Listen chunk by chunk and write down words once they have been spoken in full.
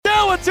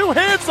got two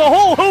hands, the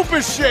whole hoop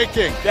is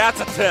shaking.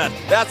 That's a 10.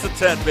 That's a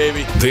 10,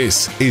 baby.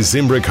 This is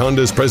Zimbrick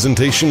Honda's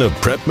presentation of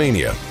Prep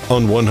Mania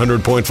on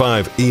 100.5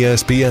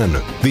 ESPN,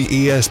 the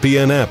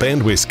ESPN app,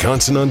 and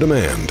Wisconsin On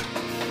Demand.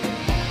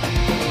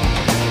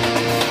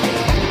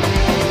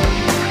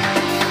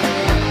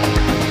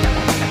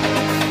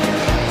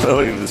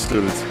 Look at the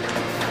students.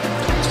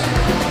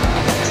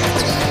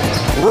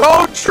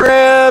 Road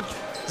trip.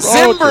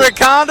 Zimbrick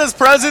Honda's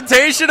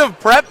presentation of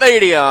Prep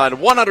Mania on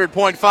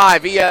 100.5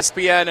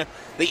 ESPN,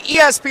 the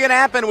ESPN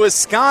app, and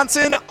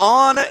Wisconsin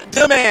On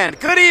Demand.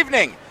 Good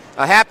evening.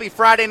 A happy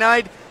Friday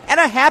night and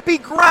a happy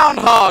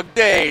Groundhog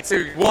Day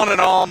to one and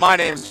all. My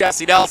name's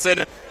Jesse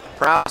Nelson,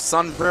 proud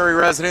Sun Prairie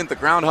resident, the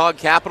Groundhog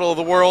capital of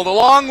the world,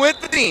 along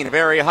with the Dean of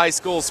Area High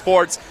School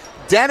Sports,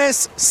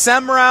 Dennis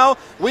Semrau.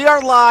 We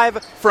are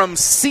live from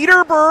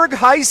Cedarburg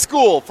High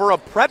School for a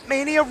Prep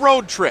Mania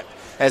road trip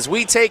as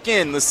we take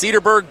in the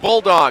Cedarburg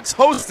Bulldogs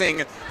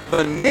hosting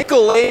the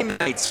Nicolet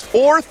Knights,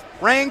 fourth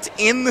ranked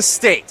in the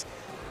state.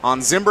 On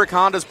Zimbrick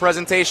Honda's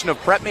presentation of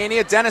Prep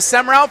Mania, Dennis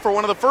Semrau, for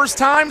one of the first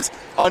times,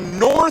 a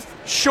North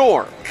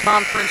Shore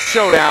Conference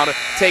showdown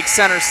takes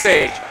center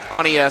stage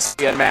on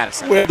ESPN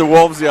Madison. We had the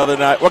Wolves the other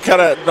night. What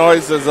kind of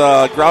noise does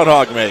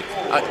Groundhog make?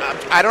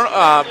 I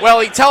don't. Well,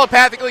 he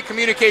telepathically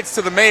communicates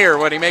to the mayor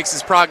when he makes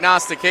his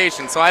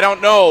prognostication, so I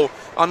don't know,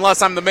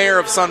 unless I'm the mayor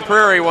of Sun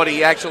Prairie, what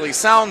he actually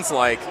sounds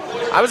like.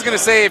 I was going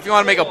to say, if you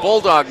want to make a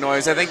bulldog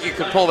noise, I think you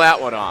could pull that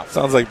one off.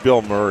 Sounds like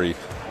Bill Murray.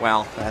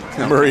 Well,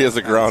 Murray is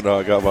a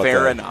groundhog. How about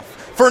fair that? enough.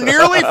 For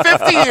nearly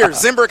 50 years,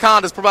 Zimbrick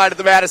Honda has provided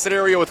the Madison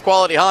area with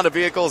quality Honda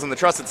vehicles, and the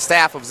trusted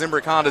staff of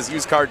Zimbrick Honda's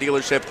used car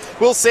dealership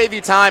will save you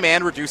time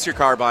and reduce your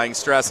car buying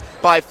stress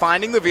by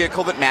finding the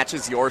vehicle that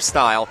matches your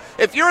style.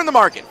 If you're in the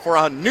market for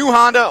a new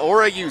Honda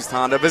or a used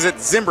Honda, visit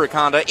Zimbrick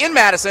Honda in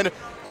Madison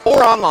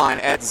or online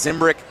at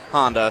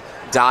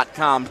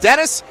ZimbrickHonda.com.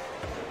 Dennis,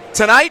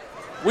 tonight,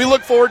 we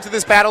look forward to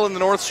this battle in the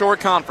North Shore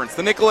Conference.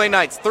 The Nicolet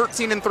Knights,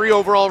 13-3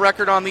 overall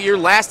record on the year.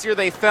 Last year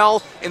they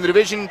fell in the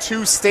Division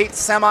II state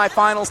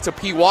semifinals to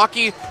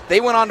Pewaukee. They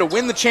went on to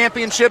win the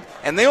championship,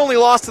 and they only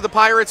lost to the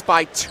Pirates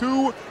by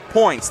 2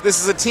 points. This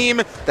is a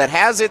team that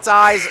has its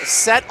eyes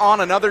set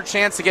on another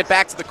chance to get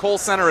back to the Kohl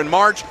Center in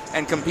March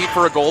and compete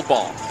for a gold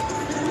ball.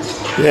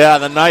 Yeah,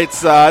 the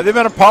Knights, they've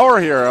been a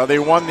power here. They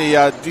won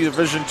the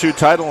Division II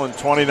title in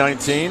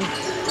 2019.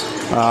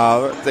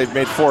 They've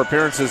made 4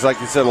 appearances, like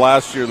you said,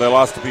 last year. They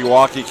lost to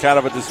Pewaukee, kind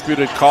of a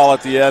disputed call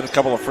at the end, a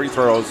couple of free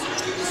throws.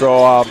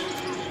 So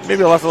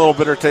maybe left a little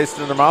bitter taste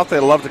in their mouth.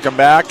 They'd love to come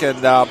back,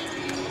 and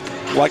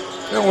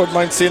wouldn't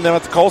mind seeing them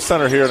at the Kohl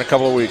Center here in a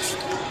couple of weeks.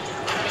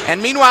 And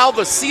meanwhile,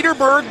 the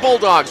Cedarburg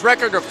Bulldogs,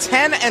 record of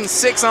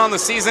 10-6 on the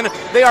season.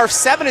 They are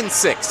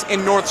 7-6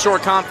 in North Shore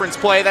Conference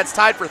play. That's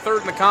tied for third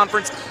in the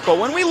conference. But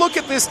when we look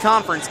at this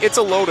conference, it's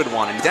a loaded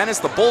one. And Dennis,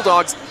 the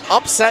Bulldogs,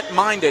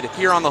 upset-minded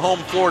here on the home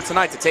floor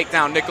tonight to take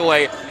down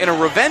Nicolet in a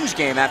revenge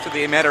game after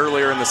they met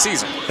earlier in the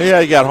season.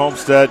 Yeah, you got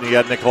Homestead and you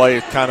got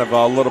Nicolet kind of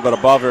a little bit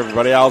above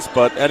everybody else.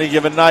 But any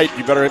given night,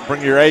 you better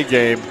bring your A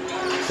game.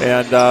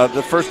 And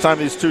the first time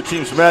these two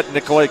teams met,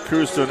 Nicolet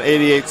cruised to an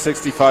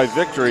 88-65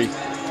 victory.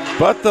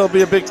 But there'll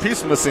be a big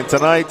piece missing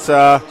tonight.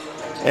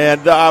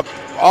 And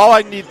all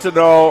I need to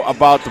know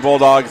about the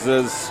Bulldogs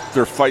is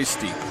they're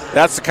feisty.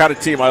 That's the kind of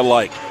team I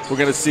like. We're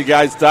going to see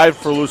guys dive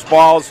for loose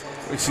balls.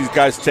 We see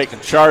guys taking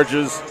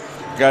charges.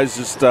 Guys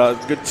just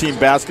good team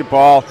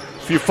basketball. A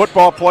few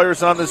football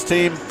players on this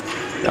team.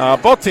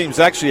 Both teams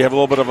actually have a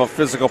little bit of a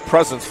physical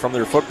presence from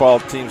their football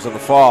teams in the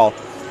fall.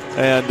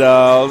 And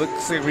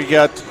looks like we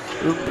got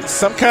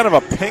some kind of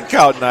a pink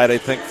out night, I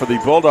think, for the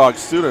Bulldog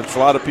students. A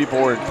lot of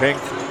people were in pink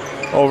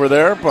over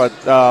there, but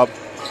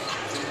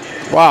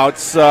wow,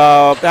 it's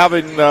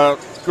having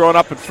grown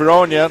up in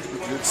Fredonia,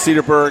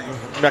 Cedarburg,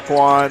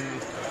 Mequon,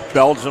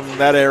 Belgium,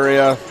 that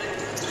area.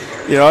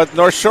 You know, at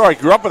North Shore, I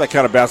grew up with that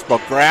kind of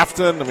basketball.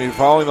 Grafton, I mean,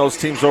 following those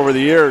teams over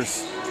the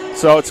years.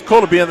 So it's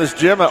cool to be in this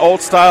gym, an old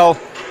style.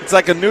 It's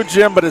like a new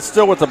gym, but it's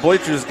still with the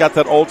bleachers. It's got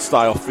that old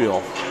style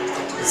feel.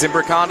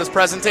 Zimbrick Honda's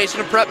presentation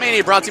of Prep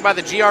Mania brought to you by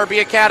the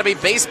GRB Academy,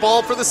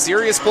 baseball for the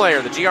serious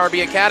player. The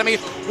GRB Academy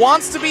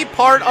wants to be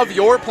part of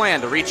your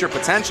plan to reach your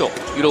potential.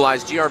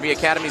 Utilize GRB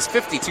Academy's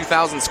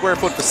 52,000 square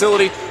foot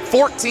facility,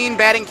 14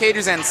 batting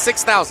cages, and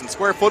 6,000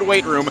 square foot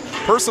weight room.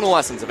 Personal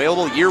lessons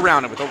available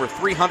year-round, and with over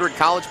 300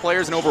 college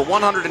players and over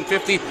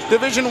 150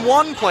 Division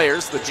I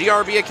players, the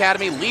GRB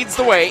Academy leads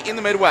the way in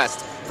the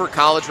Midwest for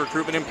college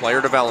recruitment and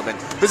player development.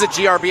 Visit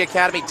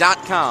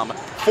grbacademy.com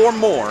for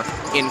more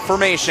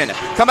information.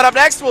 Coming up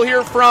next, we'll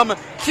hear from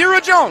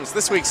Kira Jones,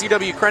 this week's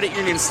UW Credit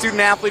Union Student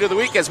Athlete of the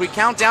Week, as we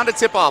count down to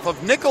tip-off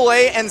of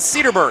Nicolet and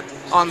Cedarburg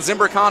on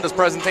Zimbrick Honda's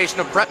presentation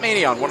of Prep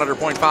Mania on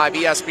 100.5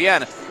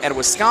 ESPN and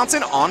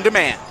Wisconsin On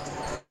Demand.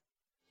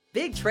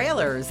 Big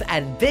trailers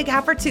and big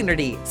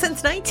opportunity.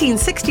 Since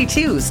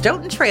 1962,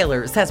 Stoughton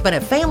Trailers has been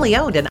a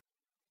family-owned and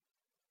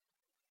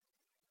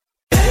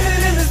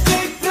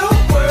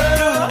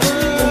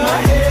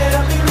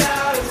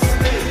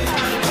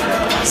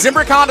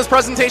Zimbrick Honda's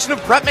presentation of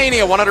Prep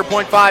Mania,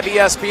 100.5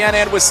 ESPN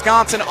and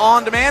Wisconsin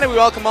On Demand. And we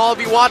welcome all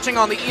of you watching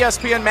on the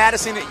ESPN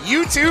Madison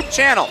YouTube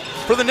channel.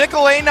 for the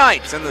Nicolet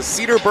Knights and the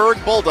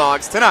Cedarburg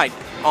Bulldogs tonight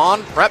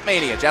on Prep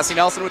Mania. Jesse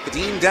Nelson with the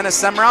team, Dennis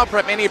Semrau.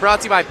 Prep Mania brought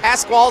to you by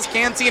Pasquale's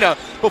Cantina.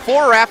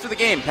 Before or after the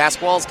game,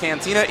 Pasquale's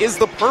Cantina is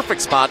the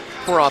perfect spot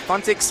for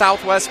authentic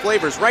Southwest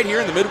flavors right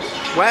here in the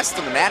Midwest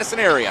and the Madison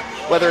area.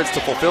 Whether it's to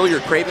fulfill your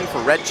craving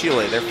for red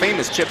chile, their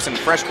famous chips and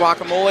fresh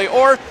guacamole,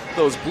 or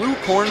those blue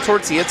corn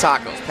tortilla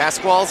tacos,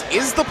 Pasquale's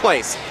is the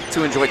place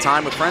to enjoy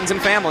time with friends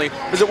and family.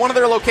 Visit one of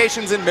their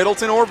locations in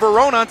Middleton or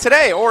Verona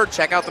today, or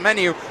check out the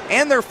menu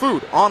and their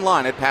food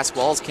online at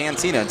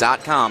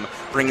PasqualesCantina.com.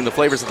 Bringing the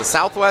flavors of the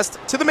Southwest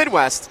to the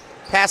Midwest,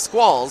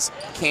 Pasquale's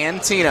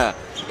Cantina.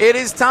 It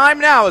is time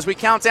now as we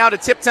count down to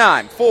tip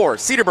time for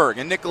Cedarburg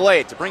and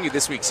Nicolet to bring you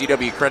this week's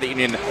UW Credit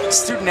Union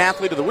Student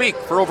Athlete of the Week.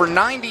 For over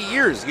 90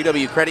 years,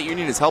 UW Credit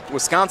Union has helped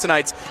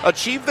Wisconsinites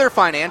achieve their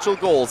financial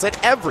goals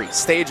at every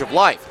stage of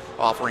life,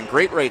 offering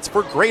great rates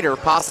for greater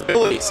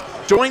possibilities.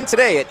 Join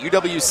today at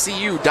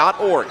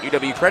uwcu.org.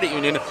 UW Credit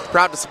Union,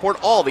 proud to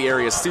support all the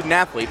area's student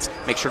athletes.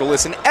 Make sure to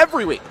listen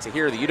every week to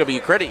hear the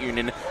UW Credit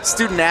Union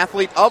Student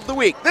Athlete of the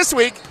Week. This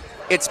week,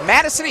 it's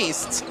Madison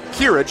East's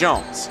Kira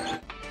Jones.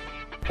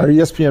 Our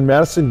ESPN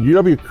Madison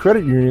UW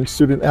Credit Union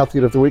Student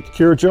Athlete of the Week,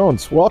 Kira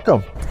Jones.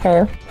 Welcome.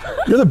 Hey.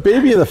 You're the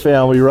baby of the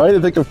family, right?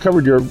 I think I've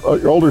covered your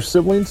older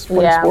siblings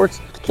playing sports.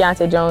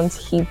 Keontae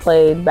Jones, he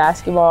played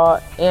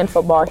basketball and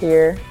football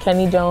here.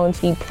 Kenny Jones,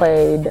 he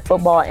played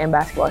football and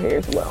basketball here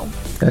as well.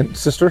 And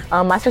sister?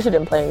 My sister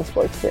didn't play any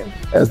sports here.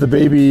 As the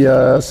baby,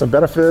 some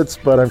benefits,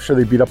 but I'm sure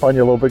they beat up on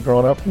you a little bit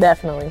growing up.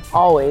 Definitely.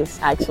 Always,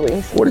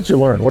 actually. What did you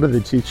learn? What did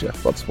they teach you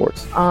about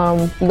sports?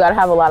 You got to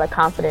have a lot of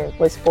confidence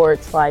with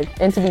sports,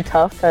 and to be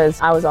tough,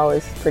 because I was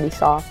always pretty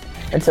soft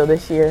until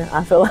this year,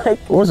 I feel like.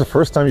 What was the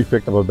first time you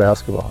picked up a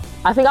basketball?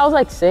 I think I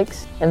was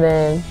 6, and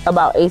then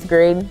about 8th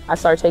grade, I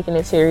started taking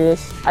it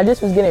serious. I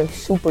just was getting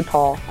super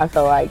tall, I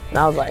felt like. And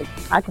I was like,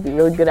 I could be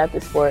really good at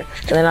this sport.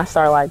 And then I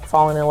started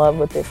falling in love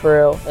with it for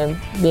real and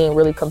being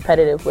really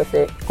competitive with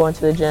it, going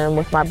to the gym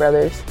with my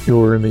brothers. You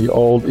were in the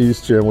old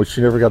East gym, which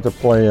you never got to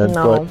play in,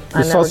 no, but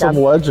you saw some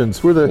legends.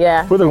 Who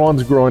are the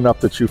ones growing up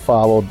that you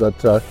followed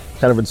that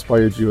kind of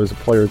inspired you as a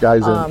player,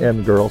 guys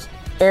and girls?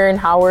 Aaron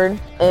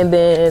Howard, and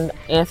then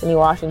Anthony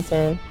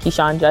Washington,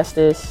 Keyshawn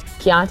Justice,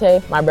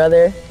 Keontae, my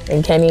brother,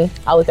 and Kenny.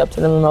 I look up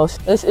to them the most.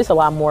 It's a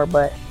lot more,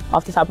 but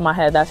off the top of my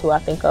head, that's who I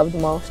think of the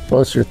most.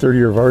 Well, it's your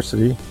third-year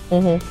varsity.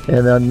 Mm-hmm.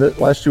 And then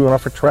last year you went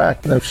off for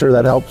track, and I'm sure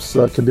that helps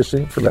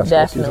conditioning for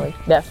basketball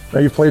Definitely. Now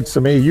you played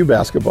some AAU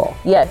basketball.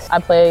 Yes, I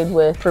played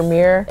with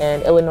Premier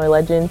and Illinois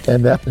Legend.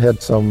 And that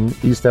had some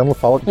East and La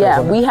Follette.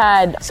 Yeah, we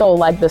had,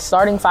 the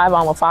starting 5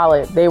 on La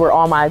Follette, they were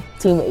all my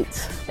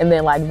teammates. And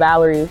then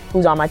Valerie,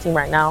 who's on my team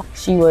right now,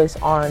 she was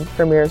on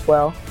Premier as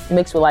well,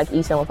 mixed with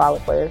East and La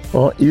Follette players.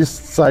 Well,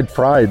 East Side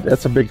pride,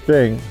 that's a big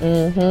thing.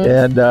 Mm-hmm.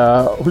 And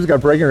who's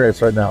got bragging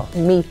rights right now?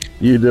 Me.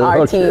 You do?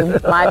 Our team,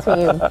 my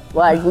team.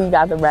 We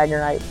got the bragging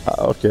rights.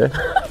 Okay.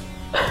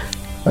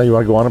 Now you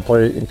want to go on and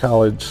play in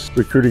college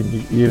recruiting?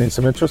 You getting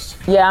some interest?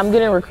 Yeah, I'm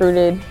getting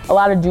recruited. A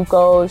lot of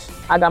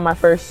JUCOs. I got my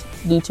first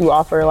D2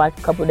 offer a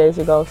couple days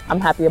ago.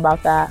 I'm happy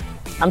about that.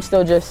 I'm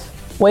still just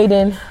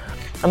waiting.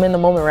 I'm in the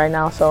moment right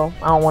now, so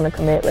I don't want to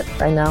commit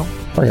right now.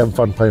 You're having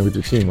fun playing with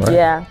your team, right?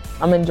 Yeah,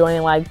 I'm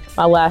enjoying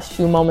my last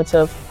few moments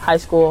of high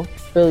school,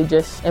 really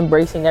just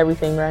embracing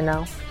everything right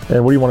now.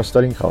 And what do you want to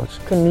study in college?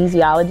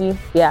 Kinesiology,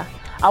 yeah.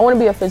 I want to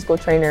be a physical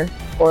trainer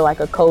or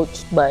a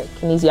coach, but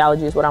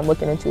kinesiology is what I'm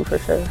looking into for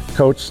sure.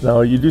 Coach,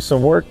 now you do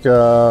some work,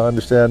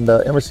 understand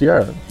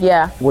MSCR.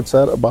 Yeah. What's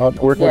that about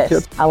working with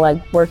kids? I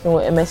like working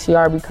with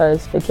MSCR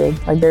because the kids,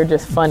 they're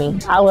just funny.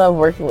 I love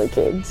working with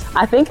kids.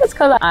 I think it's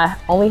because I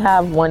only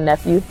have one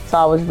nephew, so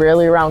I was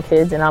rarely around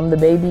kids, and I'm the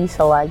baby,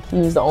 so he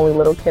was the only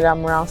little kid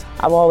I'm around. So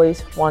I've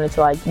always wanted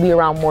to be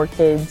around more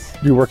kids.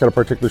 Do you work at a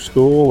particular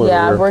school?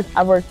 Yeah,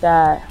 I've worked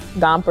at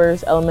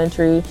Gompers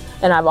Elementary,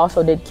 and I've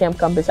also did Camp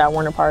Compass at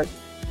Warner Park.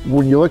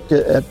 When you look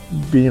at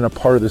being a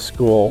part of the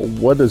school,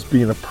 what does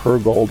being a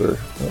Pergolder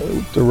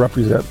to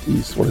represent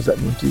East, what does that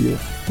mean to you?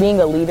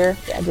 Being a leader,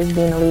 just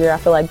being a leader. I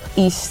feel like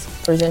East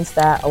presents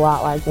that a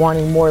lot,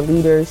 wanting more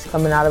leaders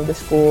coming out of the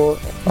school.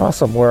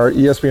 Awesome. We're our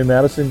ESPN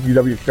Madison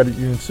UW Credit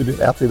Union Student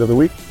Athlete of the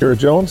Week, Kira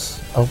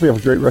Jones. I hope you have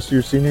a great rest of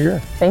your senior year.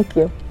 Thank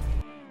you.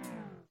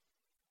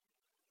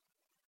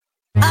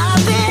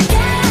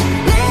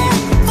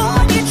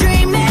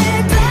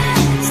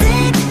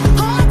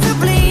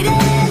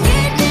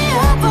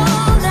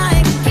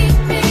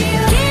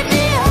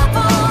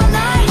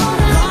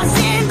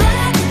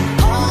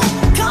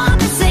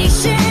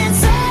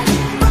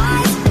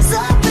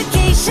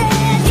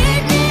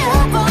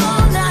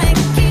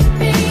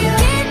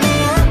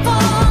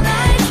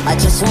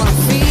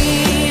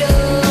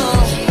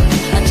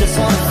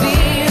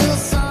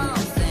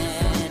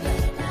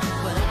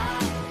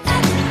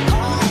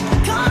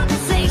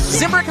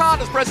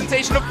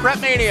 Presentation of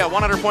Prep Mania,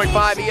 100.5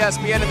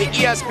 ESPN and the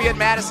ESPN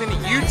Madison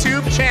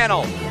YouTube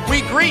channel.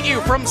 We greet you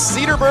from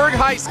Cedarburg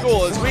High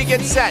School as we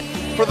get set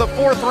for the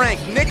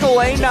 4th-ranked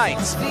Nicolet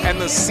Knights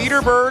and the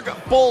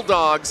Cedarburg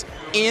Bulldogs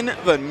in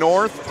the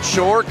North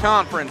Shore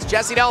Conference.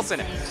 Jesse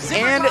Nelson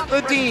and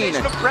the Dean,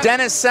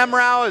 Dennis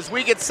Semrau, as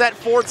we get set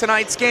for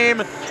tonight's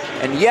game.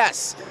 And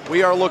yes,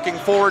 we are looking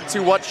forward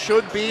to what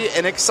should be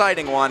an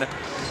exciting one.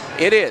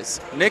 It is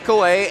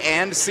Nicolet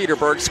and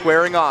Cedarburg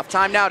squaring off.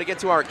 Time now to get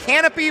to our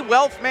Canopy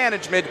Wealth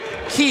Management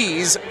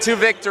Keys to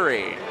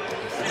Victory.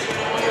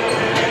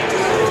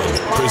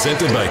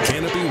 Presented by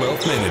Canopy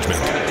Wealth Management.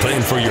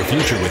 Plan for your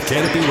future with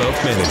Canopy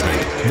Wealth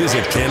Management.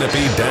 Visit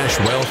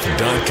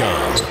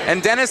canopy-wealth.com.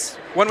 And Dennis,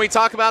 when we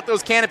talk about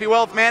those Canopy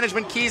Wealth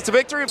Management keys to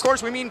victory, of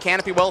course, we mean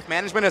Canopy Wealth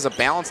Management as a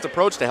balanced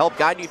approach to help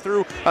guide you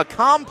through a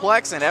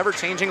complex and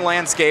ever-changing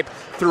landscape.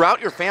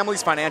 Throughout your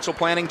family's financial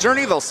planning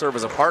journey, they'll serve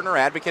as a partner,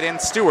 advocate, and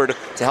steward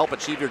to help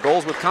achieve your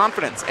goals with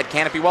confidence. At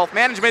Canopy Wealth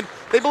Management,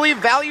 they believe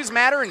values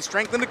matter and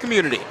strengthen the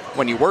community.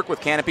 When you work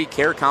with Canopy,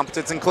 care,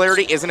 competence, and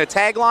clarity isn't a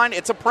tagline,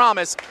 it's a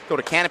promise. Go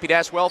to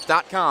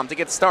canopy-wealth.com to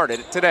get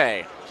started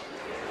today.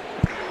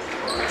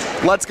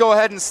 Let's go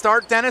ahead and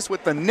start, Dennis,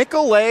 with the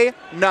Nicolet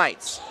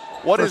Knights.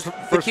 What is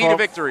the key to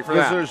victory for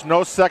them? There's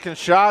no second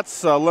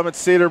shots. Limit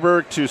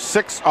Cedarburg to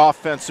 6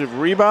 offensive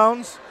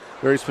rebounds.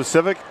 Very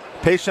specific.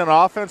 Patient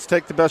offense,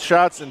 take the best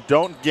shots, and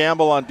don't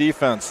gamble on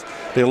defense.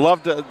 They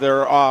love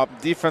their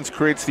defense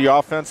creates the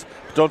offense.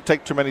 Don't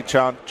take too many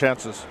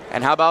chances.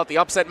 And how about the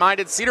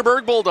upset-minded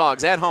Cedarburg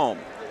Bulldogs at home?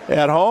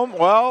 At home,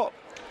 well,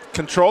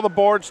 control the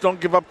boards.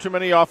 Don't give up too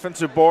many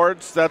offensive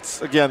boards.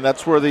 That's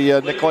where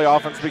the Nicolet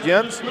offense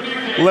begins.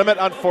 Limit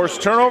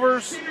unforced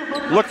turnovers.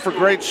 Look for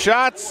great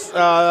shots.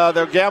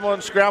 They're gamble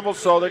and scramble,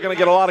 so they're going to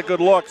get a lot of good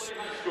looks.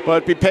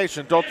 But be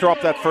patient. Don't throw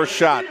up that first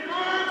shot.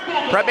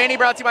 Prep Mania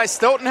brought to you by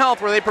Stoughton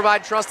Health, where they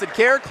provide trusted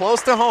care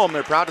close to home.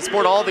 They're proud to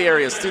support all the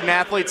area's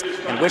student-athletes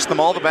and wish them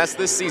all the best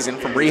this season.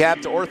 From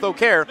rehab to ortho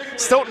care,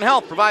 Stoughton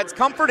Health provides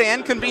comfort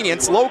and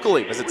convenience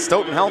locally. Visit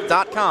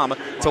stoughtonhealth.com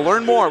to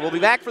learn more. We'll be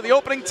back for the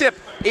opening tip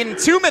in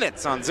 2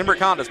 minutes on Zimbrick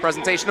Honda's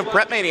presentation of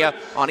Prep Mania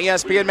on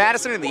ESPN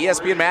Madison and the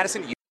ESPN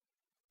Madison.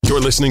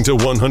 You're listening to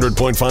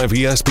 100.5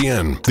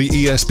 ESPN, the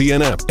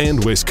ESPN app,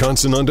 and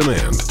Wisconsin On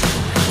Demand. You've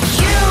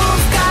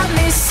got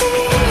me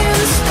seeing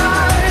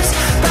stars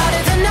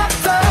brighter than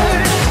ever,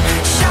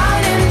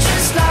 shining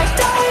just like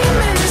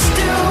diamonds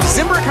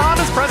do. Zimbrick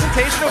Honda's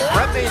presentation of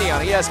Prep Mania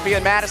on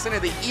ESPN Madison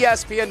and the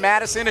ESPN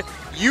Madison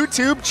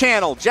YouTube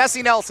channel.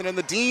 Jesse Nelson and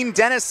the Dean,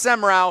 Dennis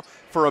Semrau,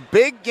 for a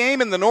big game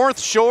in the North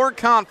Shore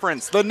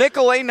Conference. The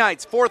Nicolet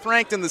Knights, 4th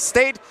ranked in the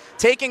state,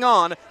 taking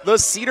on the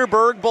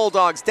Cedarburg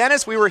Bulldogs.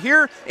 Dennis, we were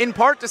here in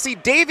part to see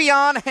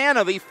Davion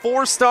Hanna, the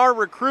 4-star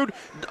recruit,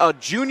 a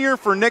junior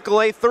for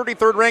Nicolet,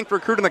 33rd ranked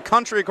recruit in the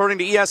country according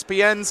to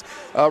ESPN's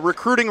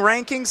recruiting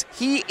rankings.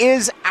 He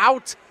is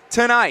out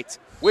tonight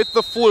with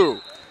the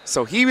flu.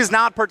 So he was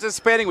not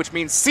participating, which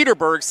means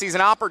Cedarburg sees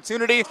an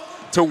opportunity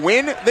to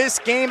win this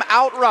game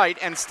outright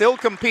and still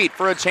compete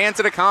for a chance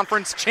at a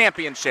conference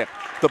championship.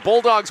 The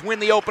Bulldogs win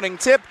the opening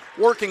tip,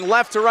 working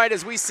left to right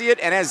as we see it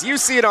and as you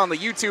see it on the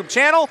YouTube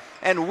channel,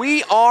 and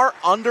we are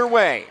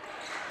underway.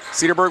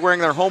 Cedarburg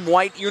wearing their home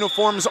white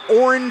uniforms,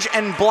 orange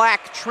and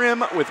black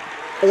trim with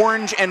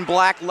orange and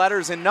black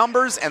letters and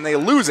numbers, and they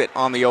lose it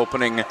on the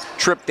opening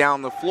trip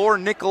down the floor.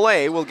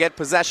 Nicolet will get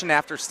possession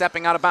after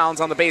stepping out of bounds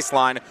on the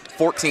baseline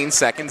 14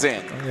 seconds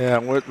in. Yeah,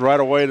 and went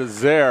right away to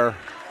Zare,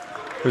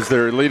 who's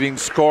their leading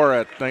scorer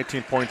at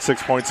 19.6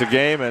 points a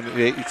game, and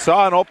he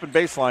saw an open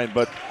baseline,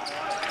 but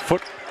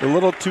foot a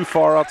little too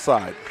far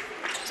outside.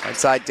 Right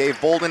side,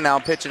 Dave Bolden now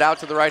pitch it out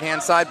to the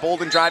right-hand side.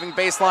 Bolden driving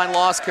baseline,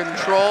 lost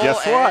control,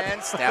 Guess what?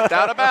 and stepped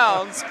out of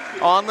bounds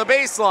on the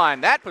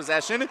baseline. That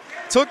possession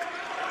took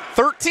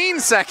 13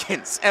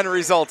 seconds and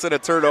results in a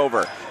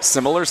turnover.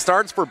 Similar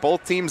starts for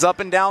both teams up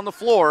and down the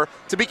floor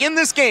to begin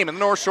this game in the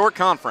North Shore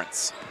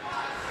Conference.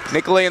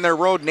 Nicolet in their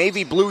road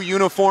navy blue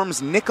uniforms,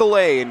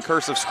 Nicolet in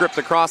cursive script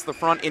across the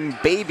front in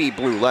baby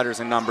blue letters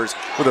and numbers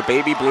with a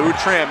baby blue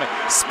trim.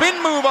 Spin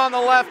move on the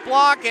left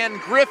block, and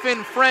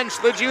Griffin French,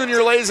 the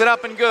junior, lays it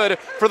up and good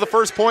for the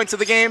first points of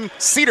the game.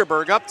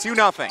 Cedarburg up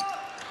 2-0.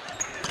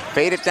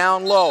 Fade it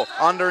down low,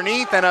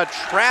 underneath, and a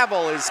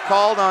travel is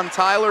called on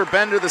Tyler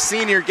Bender, the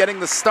senior,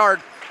 getting the start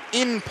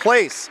in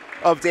place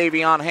of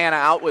Davion Hanna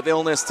out with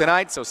illness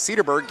tonight. So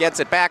Cedarburg gets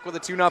it back with a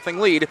 2-0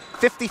 lead,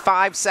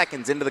 55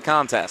 seconds into the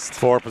contest.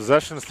 4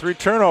 possessions, 3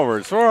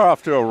 turnovers. We're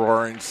off to a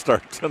roaring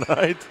start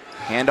tonight.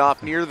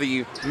 Handoff near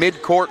the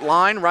midcourt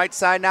line. Right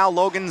side now,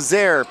 Logan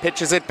Zare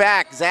pitches it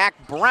back. Zach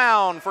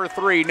Brown for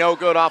 3. No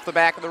good off the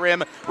back of the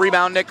rim.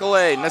 Rebound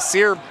Nicolet.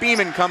 Nasir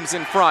Beeman comes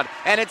in front.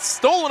 And it's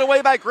stolen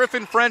away by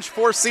Griffin French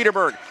for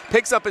Cedarburg.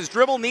 Picks up his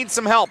dribble, needs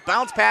some help.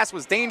 Bounce pass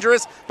was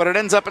dangerous, but it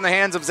ends up in the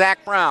hands of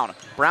Zach Brown.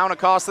 Brown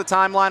across the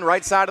timeline,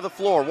 right side of the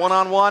floor.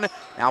 1-on-1.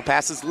 Now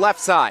passes left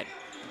side.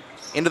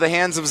 Into the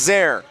hands of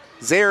Zare.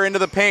 Zare into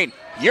the paint.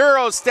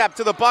 Euro step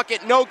to the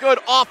bucket, no good.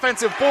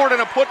 Offensive board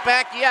and a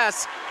putback,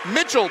 yes.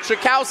 Mitchell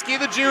Chakowski,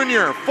 the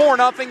junior.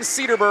 4-0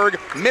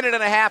 Cedarburg, minute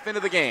and a half into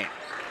the game.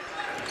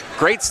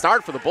 Great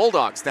start for the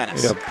Bulldogs,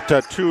 Dennis.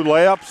 Yeah, 2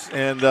 layups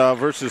and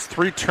versus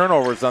 3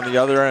 turnovers on the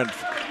other end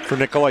for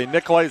Nicolet.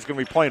 Nicolet is going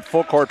to be playing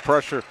full court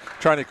pressure,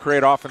 trying to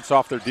create offense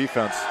off their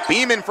defense.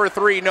 Beeman for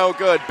three, no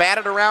good.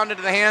 Batted around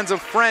into the hands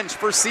of French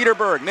for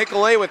Cedarburg.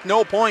 Nicolet with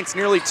no points,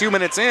 nearly 2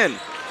 minutes in.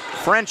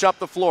 French up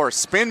the floor,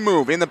 spin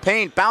move in the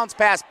paint, bounce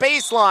pass,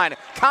 baseline,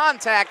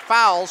 contact,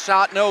 foul,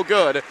 shot no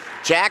good.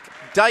 Jack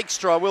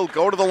Dykstra will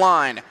go to the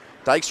line.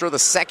 Dykstra, the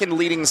second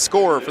leading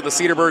scorer for the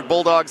Cedarburg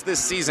Bulldogs this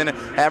season,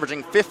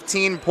 averaging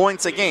 15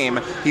 points a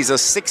game. He's a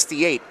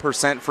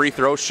 68% free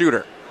throw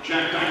shooter.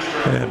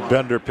 And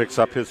Bender picks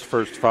up his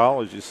first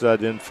foul, as you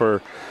said, in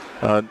for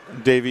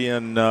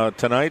Davian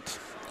tonight.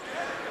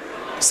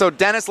 So,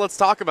 Dennis, let's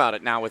talk about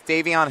it now. With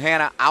Davion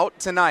Hanna out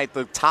tonight,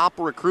 the top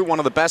recruit, one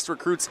of the best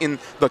recruits in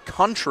the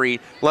country,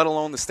 let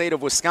alone the state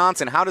of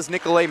Wisconsin, how does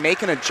Nicolet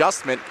make an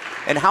adjustment,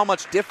 and how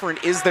much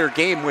different is their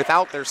game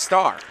without their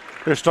star?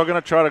 They're still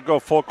going to try to go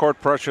full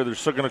court pressure. They're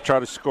still going to try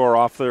to score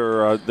off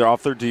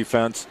their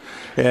defense.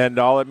 And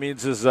all it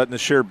means is that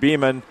Nasir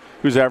Beeman,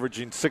 who's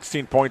averaging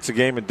 16 points a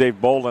game, and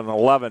Dave Bolden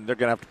 11, they're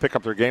going to have to pick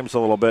up their games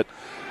a little bit.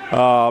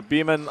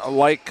 Beeman,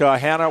 like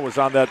Hanna, was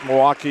on that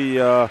Milwaukee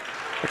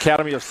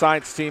Academy of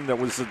Science team that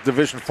was a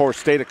Division IV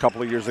state a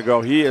couple of years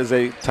ago. He is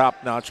a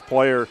top-notch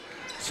player,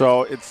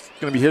 so it's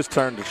going to be his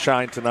turn to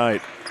shine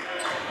tonight.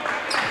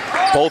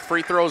 Both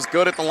free throws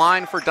good at the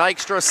line for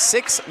Dykstra.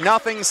 6-0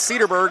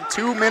 Cedarburg,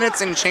 2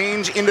 minutes and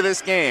change into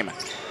this game.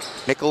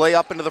 Nicolet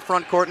up into the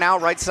front court now,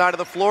 right side of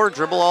the floor,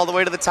 dribble all the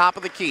way to the top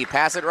of the key,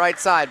 pass it right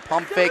side,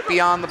 pump fake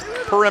beyond the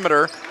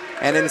perimeter,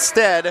 and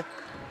instead,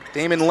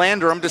 Damon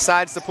Landrum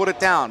decides to put it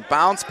down.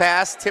 Bounce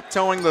pass,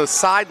 tiptoeing the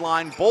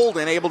sideline,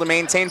 Bolden able to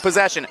maintain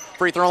possession.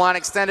 Free throw line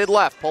extended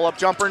left, pull-up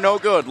jumper no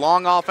good,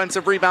 long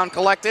offensive rebound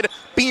collected,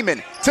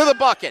 Beeman to the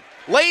bucket.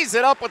 Lays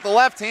it up with the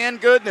left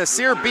hand, good.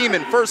 Nasir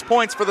Beeman, first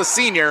points for the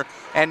senior,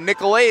 and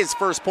Nicolet's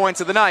first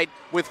points of the night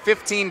with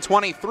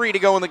 15:23 to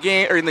go in the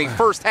game, or in the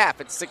first half.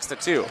 It's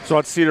 6-2. So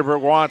what Cedarburg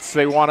wants,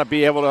 they want to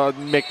be able to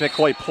make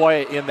Nicolet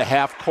play in the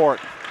half court,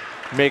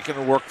 making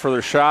it work for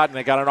their shot, and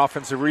they got an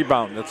offensive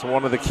rebound. That's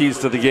one of the keys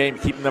to the game,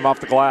 keeping them off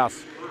the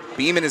glass.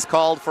 Beeman is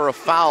called for a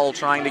foul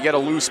trying to get a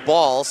loose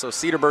ball, so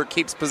Cedarburg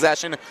keeps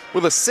possession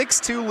with a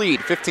 6-2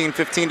 lead.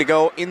 15:15 to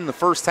go in the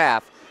first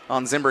half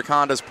on Zimbrick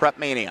Honda's Prep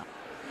Mania.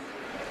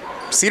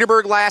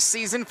 Cedarburg last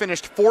season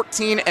finished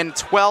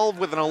 14-12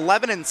 with an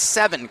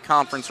 11-7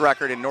 conference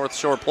record in North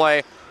Shore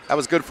play. That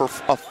was good for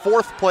a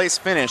fourth-place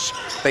finish.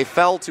 They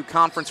fell to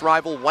conference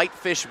rival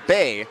Whitefish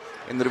Bay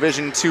in the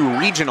Division II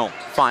regional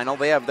final.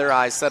 They have their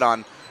eyes set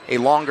on a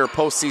longer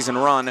postseason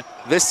run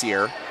this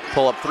year.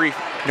 Pull up three,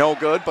 no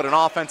good, but an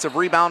offensive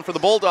rebound for the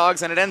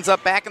Bulldogs, and it ends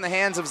up back in the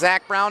hands of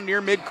Zach Brown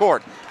near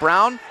midcourt.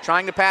 Brown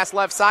trying to pass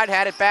left side,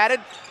 had it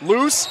batted,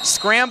 loose,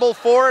 scramble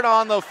for it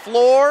on the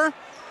floor,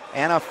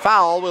 and a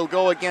foul will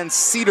go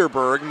against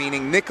Cedarburg,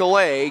 meaning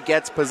Nicolet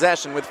gets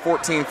possession with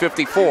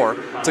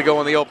 14:54 to go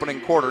in the opening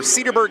quarter.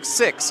 Cedarburg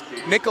 6,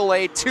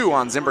 Nicolet 2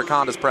 on Zimbrick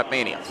Honda's Prep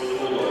Mania.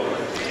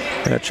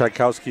 And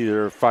Tchaikovsky,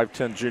 their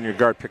 5'10 junior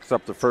guard, picks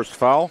up the first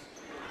foul.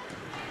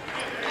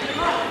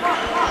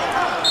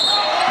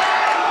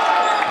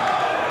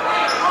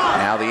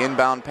 Now the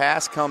inbound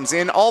pass comes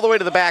in all the way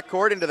to the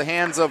backcourt into the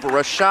hands of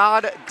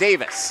Rashad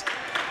Davis.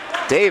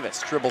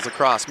 Davis dribbles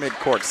across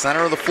midcourt,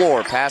 center of the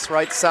floor, pass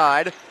right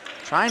side,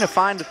 trying to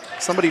find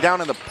somebody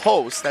down in the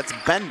post. That's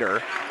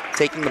Bender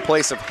taking the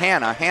place of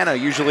Hanna. Hanna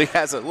usually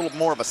has a little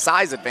more of a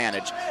size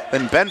advantage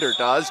than Bender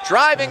does.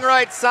 Driving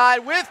right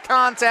side with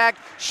contact.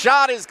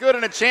 Shot is good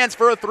and a chance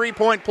for a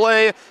three-point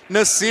play.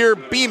 Nasir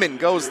Beeman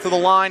goes to the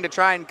line to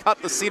try and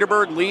cut the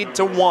Cedarburg lead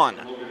to 1.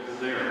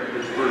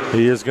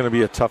 He is going to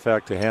be a tough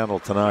act to handle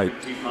tonight.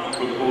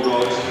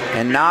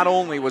 And not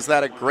only was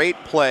that a great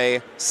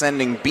play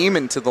sending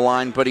Beeman to the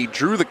line, but he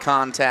drew the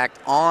contact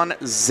on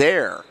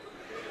Zaire.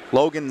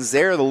 Logan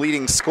Zaire, the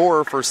leading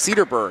scorer for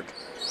Cedarburg.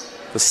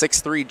 The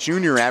 6'3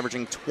 junior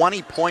averaging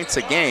 20 points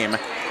a game.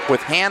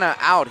 With Hanna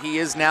out, he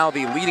is now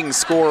the leading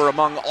scorer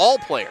among all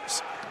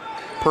players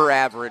per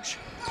average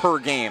per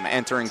game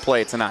entering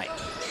play tonight.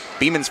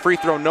 Beeman's free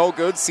throw no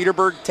good.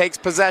 Cedarburg takes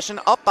possession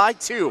up by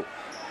 2.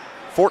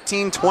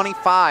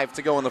 14:25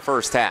 to go in the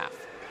first half.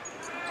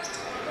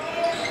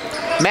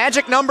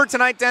 Magic number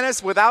tonight,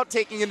 Dennis, without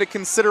taking into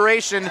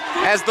consideration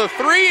as the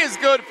three is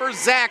good for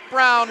Zach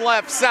Brown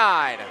left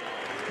side.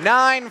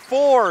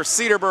 9-4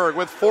 Cedarburg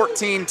with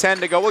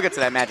 14:10 to go. We'll get to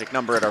that magic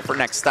number at our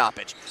next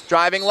stoppage.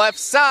 Driving left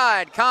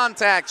side,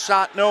 contact,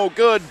 shot no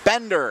good.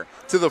 Bender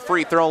to the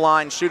free throw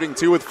line, shooting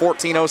 2 with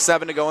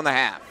 14:07 to go in the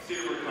half.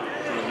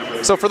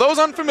 So for those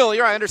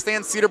unfamiliar, I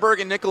understand Cedarburg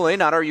and Nicolet,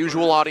 not our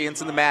usual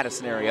audience in the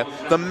Madison area.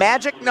 The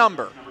magic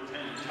number,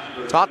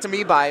 taught to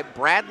me by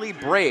Bradley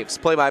Braves,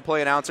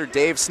 play-by-play announcer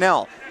Dave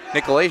Snell.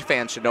 Nicolet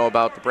fans should know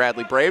about the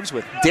Bradley Braves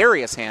with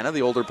Darius Hanna,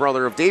 the older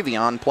brother of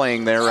Davion,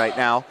 playing there right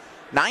now.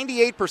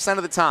 98%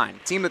 of the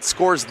time, team that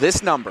scores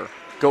this number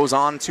goes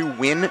on to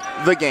win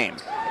the game.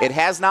 It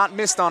has not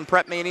missed on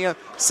Prep Mania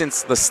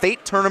since the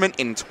state tournament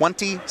in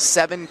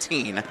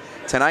 2017.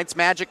 Tonight's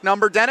magic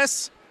number,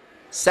 Dennis,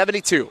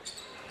 72.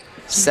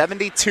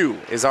 72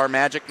 is our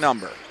magic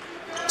number.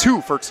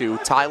 2 for 2,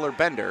 Tyler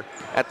Bender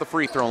at the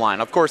free throw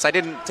line. Of course, I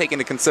didn't take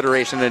into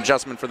consideration an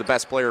adjustment for the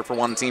best player for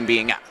one team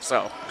being out.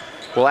 So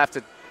we'll have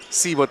to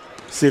see if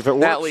it that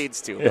works.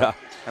 leads to. Yeah.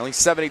 At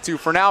least 72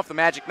 for now. If the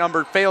magic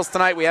number fails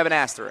tonight, we have an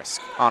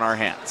asterisk on our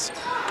hands.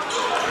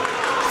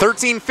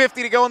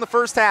 13:50 to go in the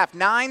first half.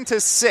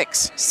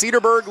 9-6.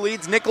 Cedarburg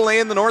leads Nicolet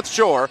in the North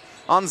Shore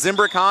on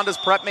Zimbrick Honda's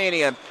Prep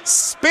Mania.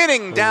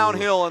 Spinning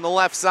downhill in the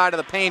left side of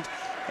the paint.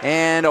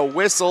 And a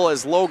whistle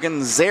as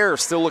Logan Zaire,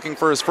 still looking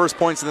for his first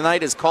points of the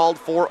night, is called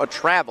for a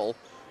travel.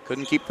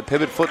 Couldn't keep the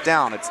pivot foot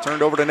down. It's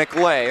turned over to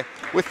Nicolet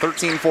with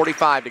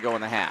 13:45 to go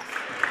in the half.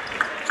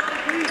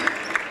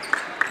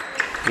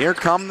 Here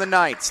come the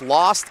Knights.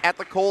 Lost at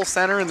the Kohl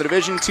Center in the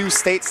Division II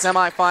state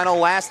semifinal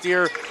last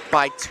year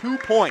by 2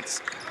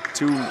 points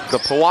to the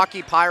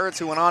Pewaukee Pirates,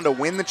 who went on to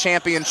win the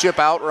championship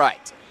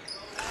outright.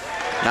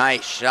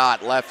 Nice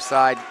shot, left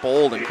side,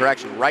 bold, and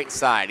correction, right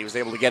side. He was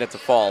able to get it to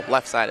fall.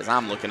 Left side as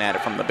I'm looking at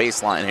it from the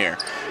baseline here.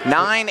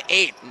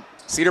 9-8.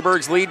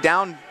 Cedarburg's lead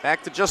down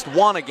back to just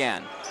 1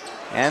 again.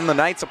 And the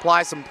Knights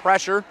apply some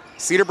pressure.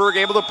 Cedarburg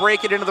able to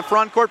break it into the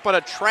front court, but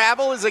a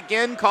travel is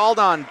again called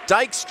on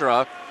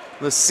Dykstra.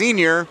 The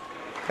senior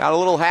got a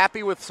little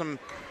happy with some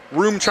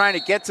room trying to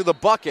get to the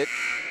bucket,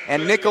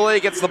 and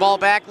Nicolet gets the ball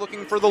back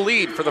looking for the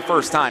lead for the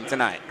first time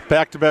tonight.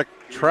 Back-to-back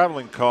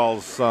traveling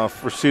calls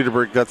for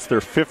Cedarburg. That's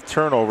their 5th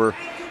turnover.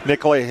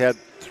 Nicolet had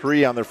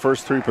 3 on their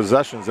first 3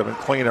 possessions. They've been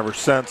clean ever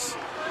since.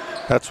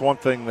 That's one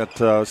thing that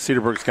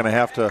Cedarburg's going to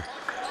have to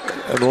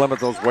limit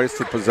those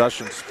wasted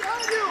possessions.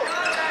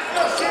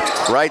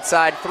 Right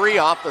side 3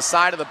 off the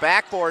side of the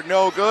backboard,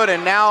 no good,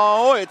 and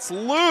now it's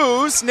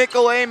loose.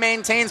 Nicolet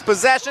maintains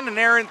possession, an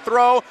errant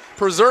throw,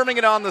 preserving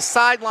it on the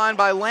sideline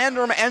by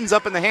Landrum, ends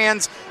up in the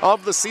hands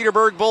of the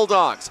Cedarburg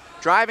Bulldogs.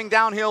 Driving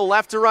downhill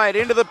left to right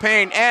into the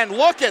paint, and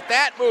look at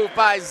that move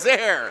by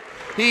Zaire.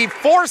 He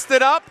forced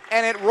it up,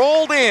 and it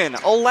rolled in.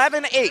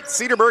 11-8,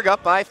 Cedarburg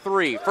up by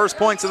 3. First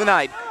points of the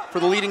night for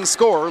the leading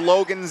scorer,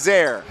 Logan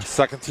Zaire.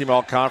 Second team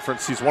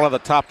all-conference. He's one of the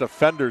top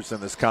defenders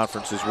in this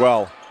conference as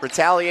well.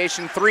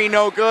 Retaliation 3,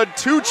 no good.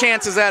 2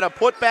 chances at a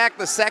putback.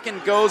 The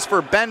second goes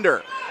for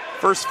Bender.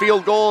 First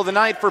field goal of the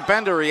night for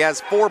Bender. He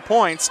has 4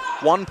 points,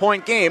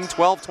 1-point game,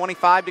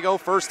 12:25 to go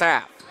first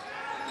half.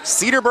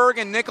 Cedarburg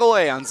and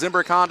Nicolet on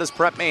Zimbrick Honda's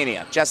Prep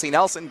Mania. Jesse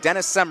Nelson,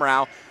 Dennis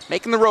Semrau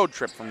making the road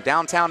trip from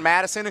downtown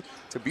Madison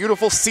to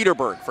beautiful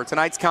Cedarburg for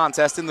tonight's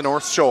contest in the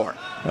North Shore.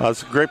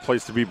 It's a great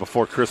place to be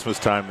before Christmas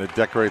time. They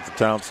decorate the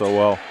town so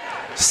well.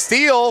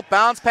 Steal,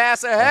 bounce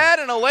pass ahead,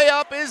 and a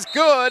layup is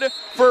good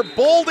for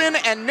Bolden,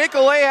 and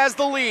Nicolet has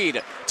the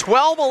lead.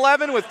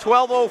 12-11 with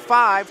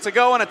 12:05 to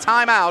go, and a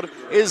timeout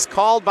is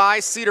called by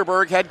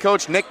Cedarburg head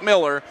coach Nick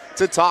Miller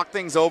to talk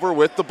things over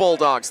with the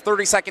Bulldogs.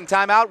 30-second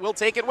timeout, we'll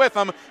take it with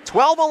them.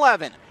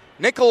 12-11,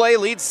 Nicolet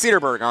leads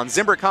Cedarburg on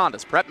Zimbrick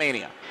Honda's Prep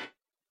Mania.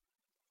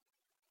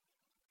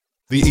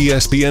 The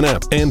ESPN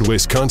app and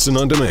Wisconsin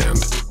On Demand.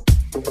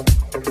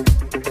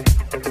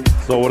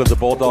 So what did the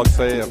Bulldogs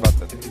say about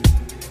that?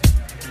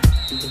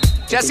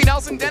 Jesse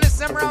Nelson, Dennis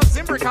Semrau,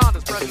 Zimbrick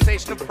Honda's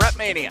presentation of Prep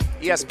Mania.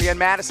 ESPN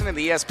Madison and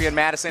the ESPN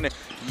Madison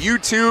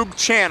YouTube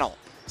channel.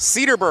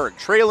 Cedarburg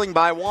trailing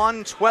by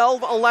 1,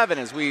 12-11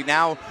 as we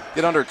now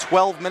get under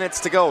 12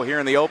 minutes to go here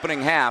in the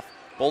opening half.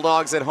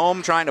 Bulldogs at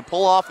home trying to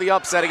pull off the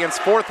upset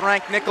against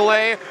 4th-ranked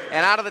Nicolet.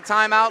 And out of the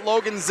timeout,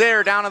 Logan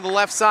Zaire down on the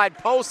left side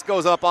post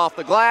goes up off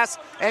the glass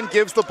and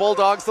gives the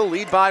Bulldogs the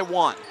lead by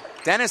 1.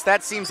 Dennis,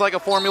 that seems like a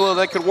formula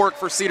that could work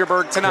for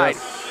Cedarburg tonight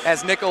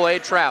as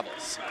Nicolet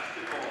travels.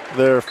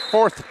 Their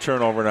 4th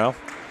turnover now.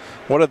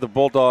 What did the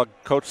Bulldog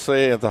coach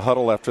say at the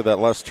huddle after that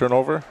last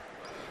turnover?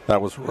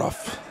 That was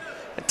rough.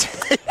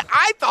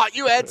 I thought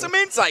you had some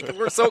insight because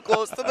we're so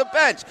close to the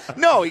bench.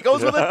 No, he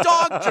goes with a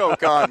dog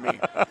joke on me.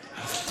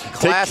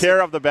 Take care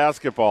of the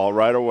basketball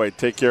right away.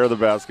 Take care of the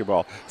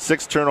basketball.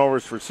 6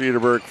 turnovers for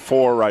Cedarburg,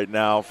 4 right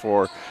now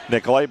for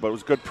Nicolet, but it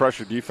was good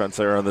pressure defense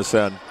there on this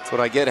end. That's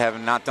what I get,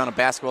 having not done a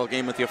basketball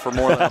game with you for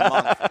more than a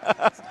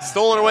month.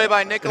 Stolen away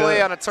by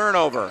Nicolet on a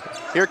turnover.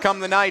 Here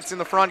come the Knights in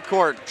the front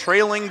court,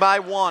 trailing by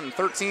 1,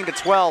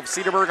 13-12.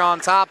 Cedarburg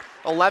on top,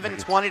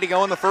 11:20 to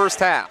go in the first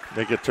half.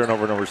 They get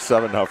turnover number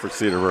 7 now for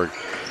Cedarburg.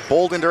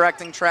 Bolden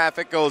directing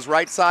traffic, goes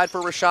right side for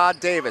Rashad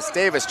Davis.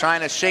 Davis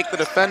trying to shake the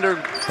defender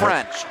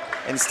French.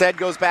 Instead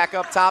goes back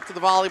up top to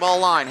the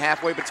volleyball line,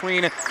 halfway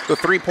between the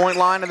three-point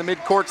line and the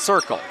midcourt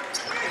circle.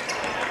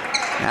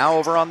 Now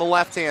over on the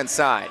left-hand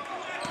side.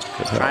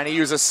 Trying to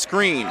use a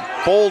screen.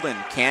 Bolden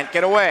can't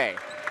get away.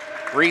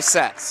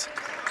 Resets.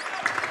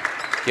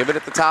 Give it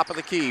at the top of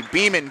the key.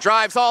 Beeman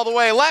drives all the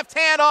way. Left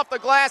hand off the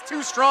glass.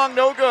 Too strong,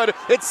 no good.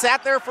 It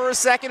sat there for a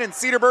second, and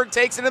Cedarburg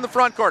takes it in the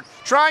front court.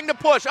 Trying to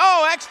push.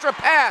 Oh, extra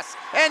pass.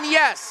 And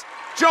yes,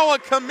 Joa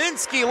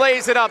Kaminsky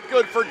lays it up.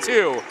 Good for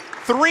 2.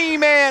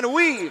 3-man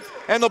weave,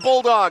 and the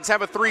Bulldogs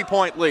have a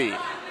 3-point lead.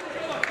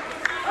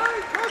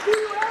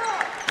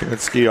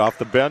 Kaminsky off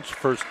the bench.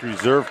 First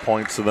reserve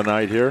points of the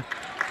night here.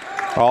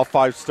 All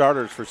 5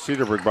 starters for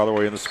Cedarburg, by the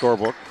way, in the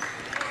scorebook.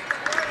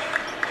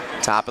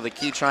 Top of the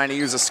key trying to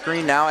use a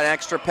screen now, an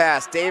extra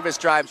pass. Davis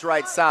drives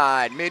right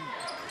side.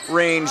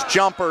 range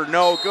jumper,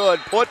 no good.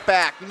 Put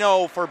back,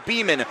 no for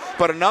Beeman.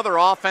 But another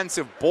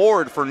offensive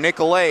board for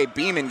Nicolet.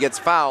 Beeman gets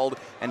fouled,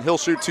 and he'll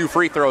shoot 2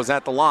 free throws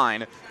at the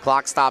line.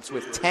 Clock stops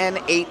with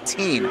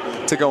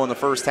 10:18 to go in the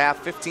first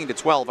half.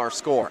 15-12 our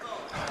score.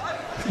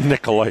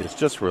 Nicolet is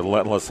just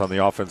relentless on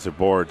the offensive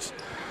boards.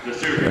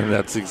 And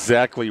that's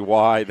exactly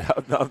why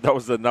that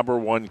was the number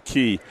one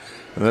key.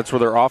 And that's where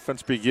their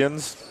offense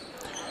begins.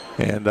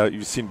 And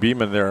you've seen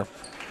Beeman there.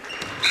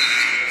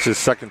 It's his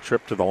second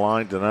trip to the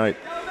line tonight.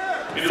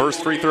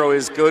 First free throw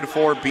is good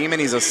for Beeman.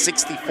 He's a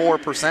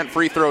 64%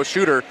 free throw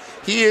shooter.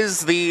 He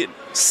is the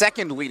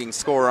second leading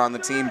scorer on the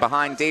team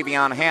behind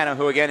Davion Hanna,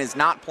 who again is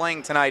not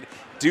playing tonight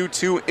due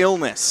to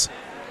illness.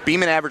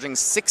 Beeman averaging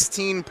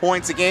 16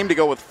 points a game to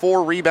go with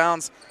 4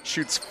 rebounds,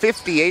 shoots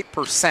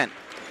 58%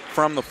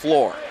 from the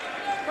floor.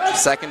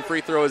 Second free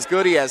throw is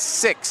good. He has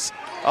 6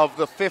 of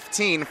the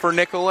 15 for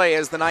Nicolet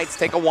as the Knights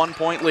take a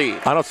 1-point lead.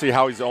 I don't see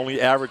how he's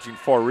only averaging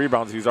 4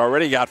 rebounds. He's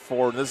already got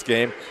 4 in this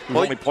game. He's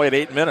only played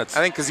 8 minutes.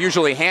 I think because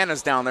usually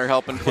Hannah's down there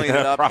helping clean it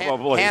up.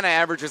 Probably. Hannah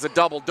averages a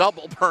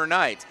double-double per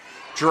night.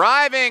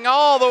 Driving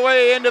all the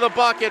way into the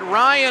bucket,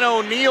 Ryan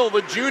O'Neal,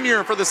 the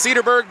junior for the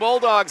Cedarburg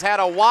Bulldogs, had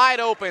a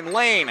wide-open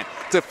lane.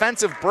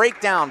 Defensive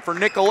breakdown for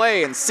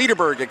Nicolet, and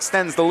Cedarburg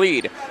extends the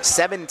lead,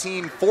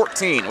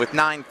 17-14 with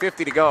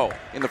 9:50 to go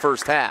in the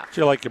first half. I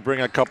feel like you bring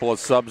a couple of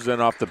subs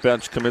in off the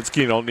bench,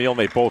 Kaminsky and O'Neal, and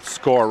they both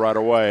score right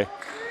away.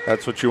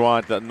 That's what you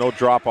want, no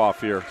drop-off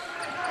here.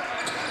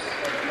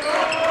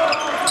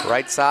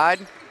 Right side,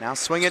 now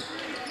swing it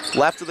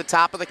left to the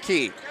top of the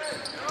key.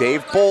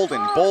 Dave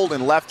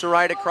Bolden left to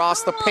right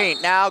across the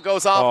paint. Now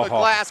goes off the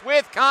glass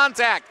with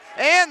contact,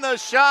 and the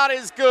shot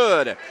is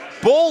good.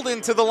 Bolden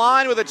to the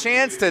line with a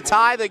chance to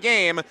tie the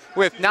game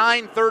with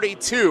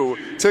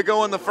 9:32 to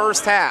go in the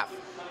first half.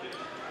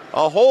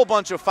 A whole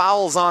bunch of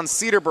fouls on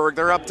Cedarburg.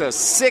 They're up to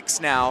 6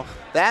 now.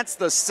 That's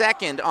the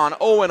second on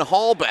Owen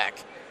Hallbeck.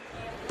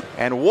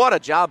 And what a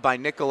job by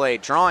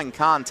Nicolet drawing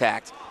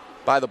contact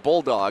by the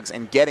Bulldogs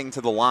and getting to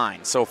the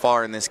line so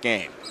far in this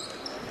game.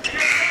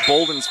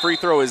 Bolden's free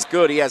throw is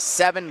good. He has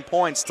 7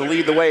 points to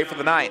lead the way for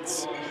the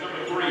Knights.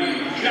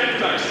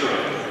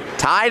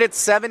 Tied at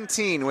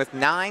 17 with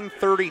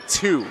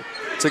 9:32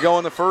 to go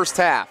in the first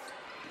half.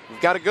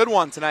 We've got a good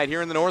one tonight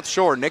here in the North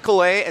Shore.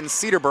 Nicolet and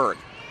Cedarburg.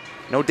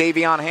 No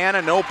Davion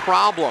Hanna, no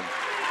problem.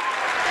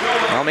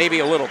 Well, maybe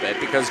a little bit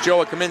because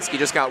Joe Kaminsky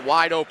just got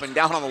wide open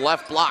down on the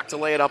left block to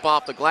lay it up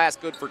off the glass.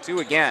 Good for 2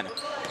 again.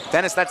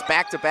 Dennis, that's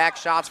back-to-back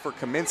shots for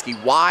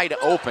Kaminsky, wide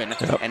open,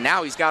 and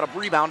now he's got a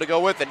rebound to go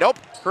with it. Nope,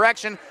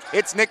 correction,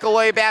 it's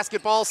Nicolet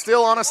basketball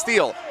still on a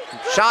steal.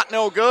 Shot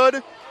no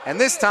good, and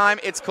this time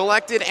it's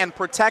collected and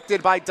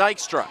protected by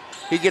Dykstra.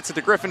 He gets it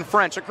to Griffin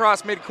French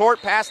across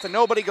midcourt, pass to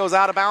nobody, goes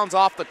out of bounds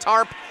off the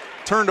tarp,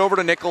 turned over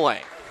to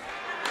Nicolet.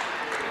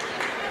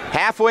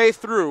 Halfway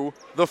through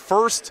the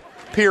first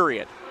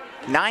period,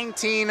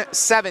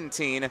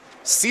 19-17,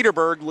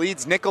 Cedarburg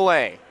leads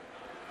Nicolet.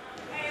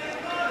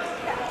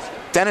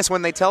 Dennis,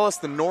 when they tell us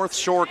the North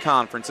Shore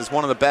Conference is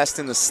one of the best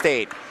in the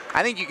state,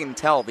 I think you can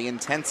tell the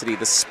intensity,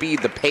 the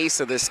speed, the pace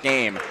of this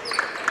game.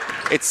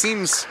 It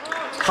seems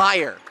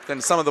higher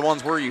than some of the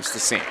ones we're used to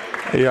seeing.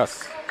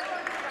 Yes.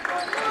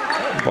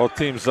 Both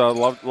teams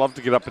love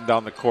to get up and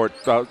down the court.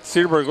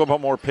 Cedarburg a little bit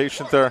more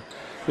patient there.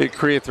 They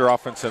create their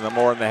offense in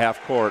more in the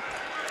half court.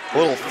 A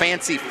little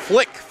fancy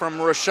flick from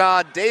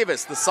Rashad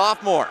Davis, the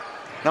sophomore.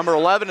 Number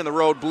 11 in the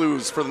Road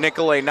Blues for the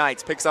Nicolet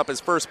Knights. Picks up his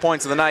first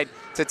points of the night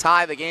to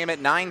tie the game at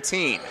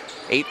 19.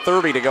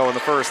 8:30 to go in the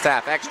first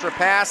half. Extra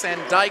pass,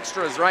 and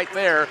Dykstra is right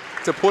there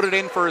to put it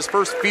in for his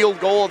first field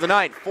goal of the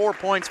night. 4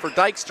 points for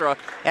Dykstra.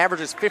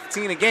 Averages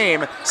 15 a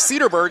game.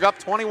 Cedarburg up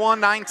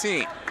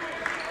 21-19.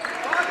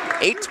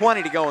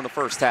 8:20 to go in the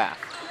first half.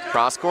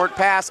 Cross-court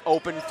pass,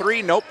 open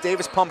 3, nope,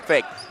 Davis pump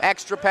fake.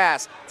 Extra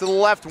pass to the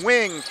left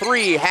wing,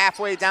 3,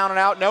 halfway down and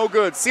out, no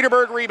good.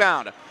 Cedarburg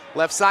rebound.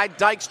 Left side,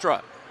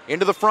 Dykstra.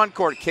 Into the front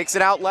court, kicks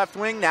it out left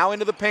wing, now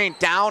into the paint.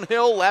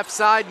 Downhill, left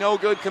side, no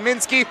good.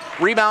 Kaminsky,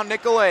 rebound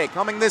Nicolet,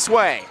 coming this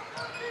way.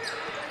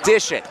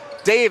 Dish it,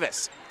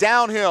 Davis,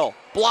 downhill,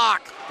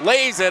 block,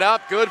 lays it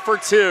up, good for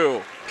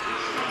 2.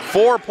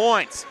 4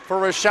 points for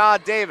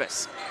Rashad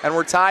Davis, and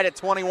we're tied at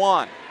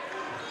 21.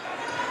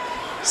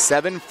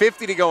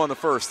 7:50 to go in the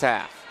first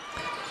half.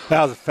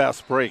 That was a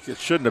fast break. It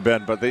shouldn't have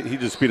been, but he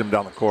just beat him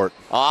down the court.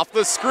 Off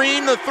the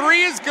screen, the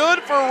 3 is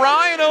good for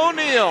Ryan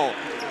O'Neal.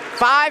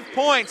 5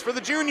 points for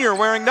the junior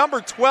wearing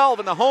number 12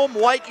 in the home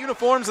white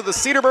uniforms of the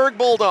Cedarburg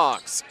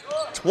Bulldogs.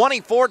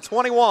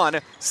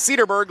 24-21,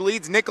 Cedarburg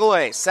leads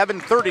Nicolet.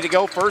 7:30 to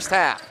go first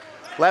half.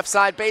 Left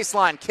side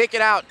baseline, kick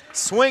it out,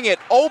 swing it,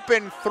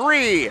 open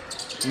 3.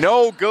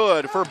 No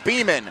good for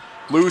Beeman.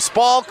 Loose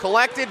ball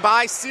collected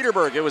by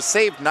Cedarburg. It was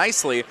saved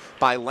nicely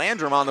by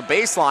Landrum on the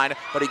baseline,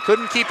 but he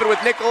couldn't keep it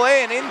with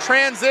Nicolet. And in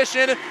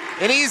transition,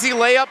 an easy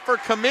layup for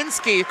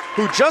Kaminsky,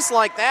 who just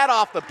like that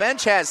off the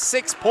bench has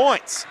 6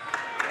 points.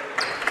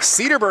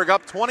 Cedarburg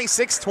up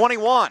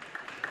 26-21.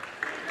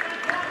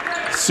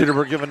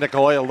 Cedarburg giving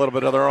Nicolet a little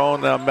bit of their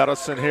own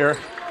medicine here,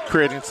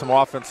 creating some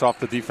offense off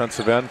the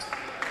defensive end.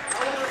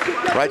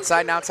 Right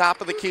side now,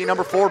 top of the key,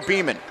 number 4,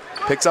 Beeman.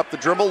 Picks up the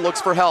dribble, looks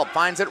for help,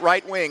 finds it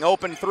right wing.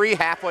 Open 3,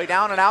 halfway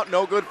down and out,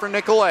 no good for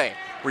Nicolet.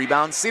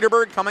 Rebound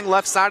Cedarburg coming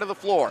left side of the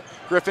floor.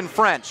 Griffin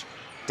French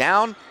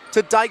down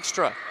to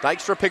Dykstra.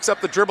 Dykstra picks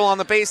up the dribble on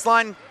the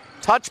baseline.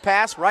 Touch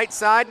pass, right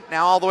side,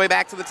 now all the way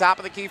back to the top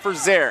of the key for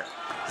Zare.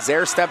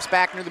 Zare steps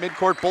back near the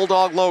midcourt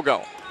Bulldog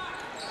logo.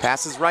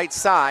 Passes right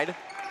side.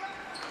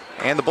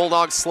 And the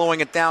Bulldogs slowing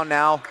it down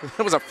now.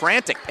 It was a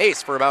frantic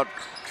pace for about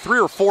 3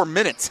 or 4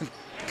 minutes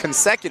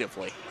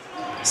consecutively.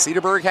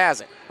 Cedarburg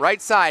has it.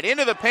 Right side,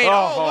 into the paint.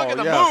 Oh, look at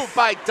the move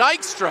by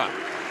Dykstra.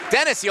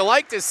 Dennis, you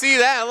like to see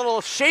that. A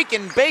little shake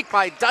and bake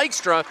by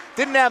Dykstra.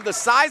 Didn't have the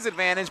size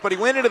advantage, but he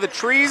went into the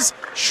trees,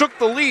 shook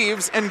the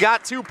leaves, and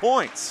got 2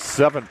 points.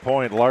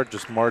 7-point,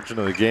 largest margin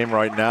of the game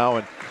right now.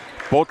 And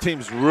both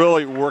teams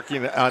really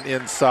working on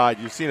inside.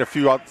 You've seen a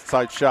few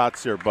outside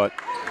shots here, but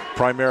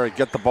primarily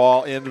get the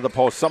ball into the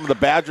post. Some of the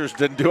Badgers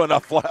didn't do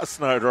enough last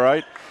night,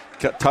 right?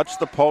 Touch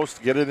the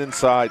post, get it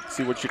inside,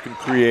 see what you can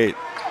create.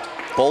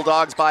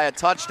 Bulldogs by a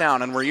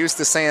touchdown, and we're used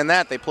to saying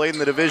that. They played in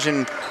the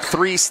Division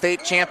III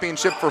state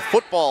championship for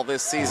football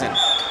this season.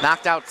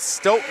 Knocked out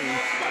Stoughton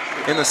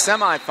in the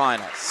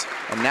semifinals.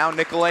 And now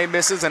Nicolet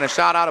misses, and a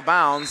shot out of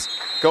bounds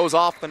goes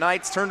off the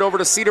Knights. Turned over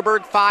to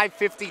Cedarburg,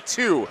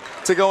 5:52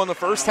 to go in the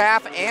first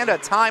half, and a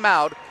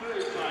timeout.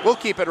 We'll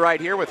keep it right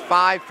here with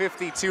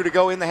 5:52 to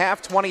go in the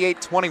half,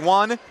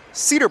 28-21.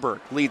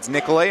 Cedarburg leads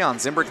Nicolet on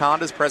Zimbrick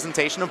Honda's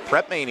presentation of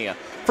Prep Mania.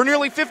 For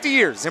nearly 50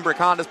 years, Zimbrick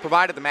Honda's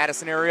provided the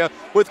Madison area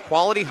with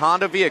quality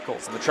Honda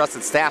vehicles, and the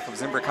trusted staff of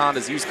Zimbrick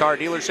Honda's used car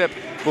dealership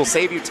will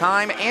save you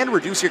time and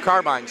reduce your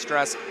car buying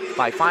stress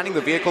by finding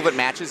the vehicle that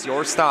matches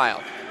your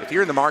style. If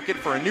you're in the market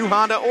for a new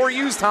Honda or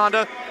used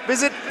Honda,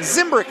 visit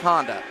Zimbrick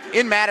Honda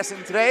in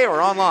Madison today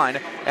or online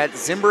at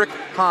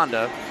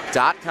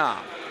ZimbrickHonda.com.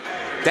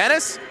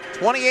 Dennis?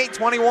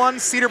 28-21,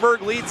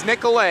 Cedarburg leads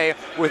Nicolet.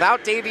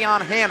 Without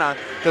Davion Hanna,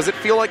 does it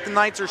feel like the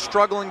Knights are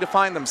struggling to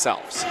find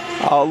themselves?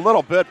 A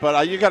little bit,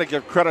 but you got to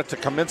give credit to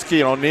Kaminsky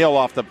and O'Neill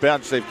off the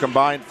bench. They've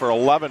combined for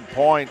 11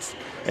 points,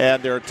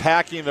 and they're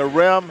attacking the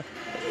rim.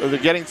 They're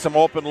getting some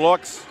open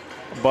looks,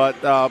 but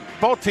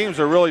both teams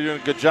are really doing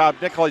a good job.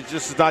 Nicolet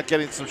just is not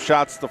getting some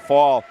shots to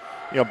fall.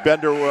 You know,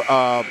 Bender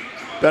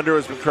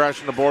has been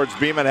crashing the boards.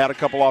 Beeman had a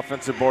couple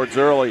offensive boards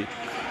early,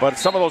 but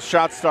some of those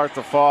shots start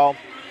to fall.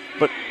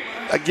 But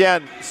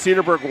again,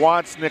 Cedarburg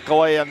wants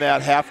Nicolet in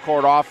that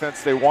half-court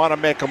offense. They want to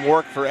make them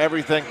work for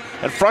everything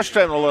and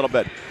frustrate them a little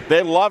bit.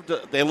 They love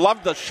the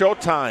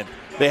showtime.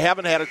 They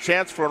haven't had a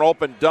chance for an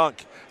open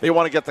dunk. They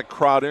want to get the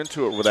crowd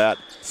into it with that.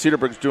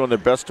 Cedarburg's doing their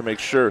best to make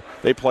sure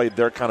they played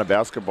their kind of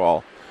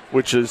basketball,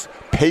 which is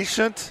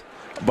patient,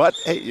 but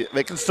hey,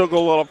 they can still go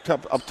a little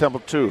up-tempo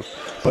too.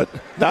 But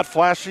not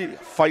flashy,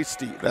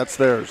 feisty. That's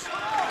theirs.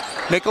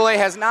 Nicolet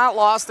has not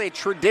lost a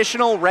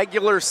traditional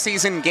regular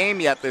season game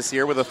yet this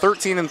year with a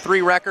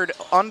 13-3 record,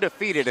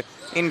 undefeated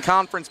in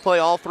conference play.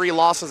 All 3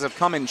 losses have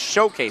come in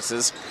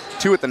showcases,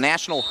 2 at the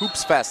National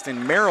Hoops Fest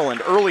in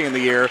Maryland early in the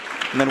year,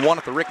 and then 1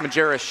 at the Rick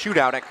Majerus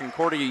Shootout at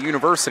Concordia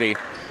University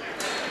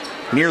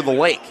near the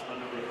lake.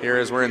 Here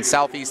as we're in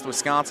southeast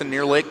Wisconsin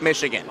near Lake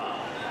Michigan.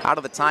 Out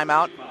of the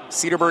timeout,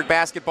 Cedarburg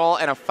basketball,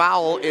 and a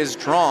foul is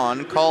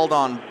drawn, called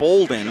on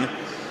Bolden,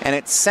 and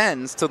it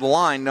sends to the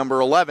line number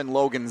 11,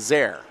 Logan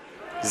Zare.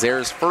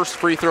 Zare's first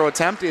free throw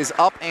attempt is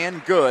up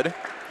and good.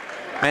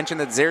 Mentioned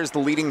that Zare's the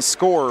leading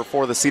scorer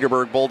for the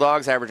Cedarburg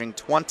Bulldogs, averaging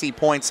 20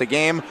 points a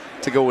game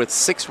to go with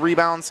 6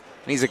 rebounds.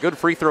 And he's a good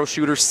free throw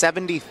shooter,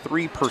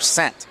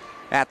 73%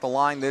 at the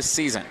line this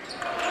season.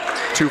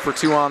 2 for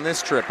 2 on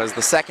this trip as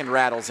the second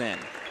rattles in.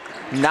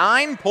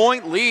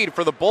 9-point lead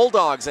for the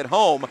Bulldogs at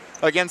home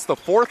against the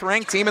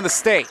 4th-ranked team in the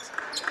state.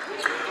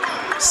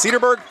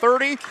 Cedarburg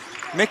 30,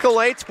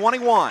 Nicolet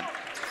 21.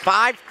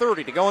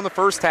 5:30 to go in the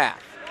first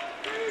half.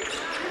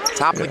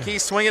 Top of the key,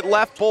 swing it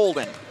left,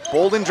 Bolden.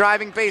 Bolden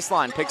driving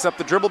baseline, picks up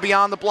the dribble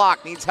beyond the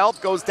block, needs help,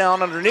 goes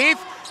down underneath,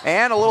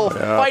 and a little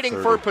fighting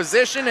 30 for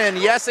position, and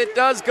yes, it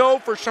does go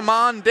for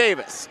Shaman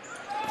Davis.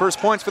 First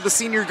points for the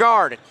senior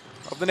guard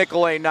of the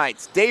Nicolet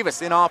Knights.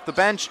 Davis in off the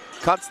bench,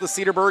 cuts the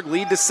Cedarburg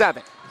lead to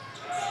 7.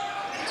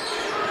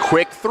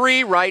 Quick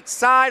 3, right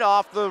side,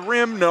 off the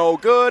rim, no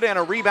good, and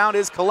a rebound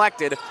is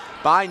collected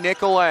by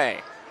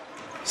Nicolet.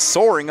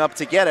 Soaring up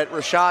to get it,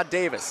 Rashad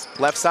Davis,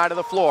 left side of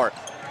the floor.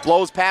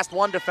 Blows past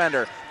one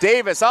defender.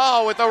 Davis,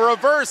 with a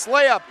reverse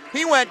layup.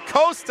 He went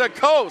coast to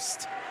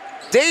coast.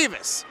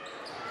 Davis,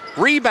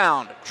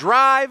 rebound,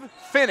 drive,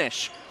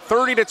 finish.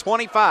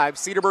 30-25,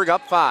 Cedarburg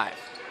up 5.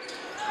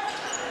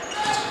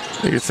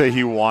 You could say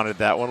he wanted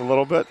that one a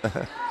little bit.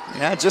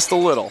 Yeah, just a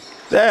little.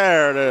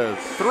 There it is.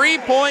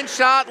 3-point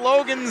shot,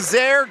 Logan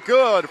Zare,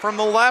 good from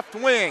the left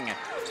wing.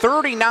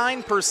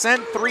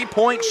 39%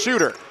 three-point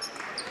shooter.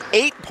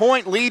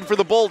 8-point lead for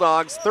the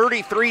Bulldogs,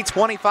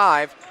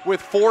 33-25. With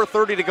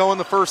 4:30 to go in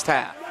the first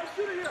half.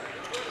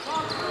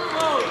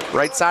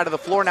 Right side of the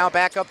floor now,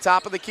 back up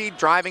top of the key,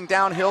 driving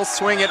downhill,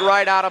 swing it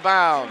right out of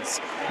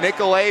bounds.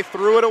 Nicolet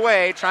threw it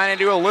away, trying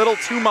to do a little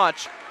too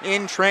much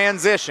in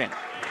transition.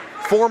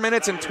 4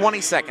 minutes and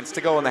 20 seconds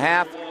to go in the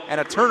half, and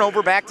a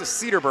turnover back to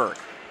Cedarburg.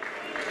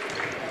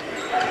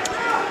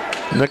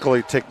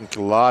 Nicolet taking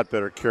a lot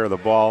better care of the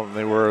ball than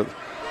they were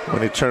when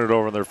they turned it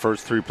over in their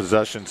first 3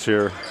 possessions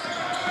here.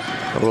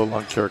 A little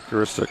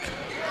uncharacteristic.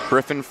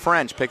 Griffin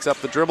French picks up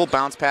the dribble,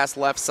 bounce pass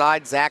left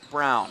side. Zach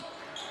Brown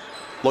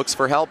looks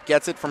for help,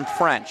 gets it from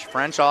French.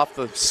 French off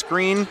the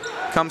screen,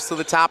 comes to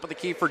the top of the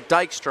key for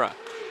Dykstra.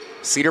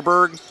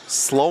 Cedarburg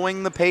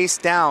slowing the pace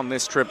down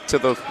this trip to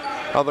the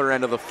other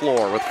end of the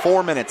floor with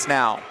 4 minutes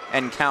now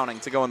and counting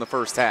to go in the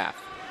first half.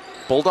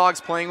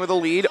 Bulldogs playing with a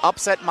lead,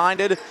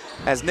 upset-minded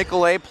as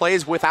Nicolet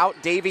plays without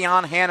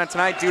Davion Hanna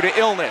tonight due to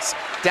illness.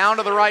 Down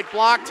to the right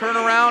block, turn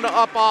around,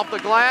 up off the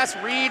glass,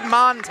 Reed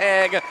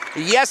Montag.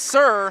 Yes,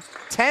 sir.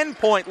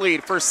 10-point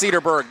lead for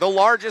Cedarburg, the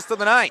largest of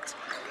the night.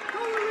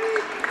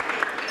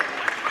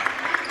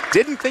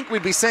 Didn't think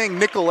we'd be saying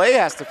Nicolet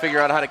has to figure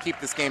out how to keep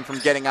this game from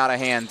getting out of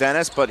hand,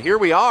 Dennis, but here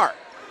we are.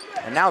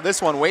 And now this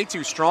one way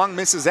too strong,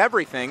 misses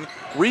everything.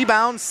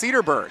 Rebound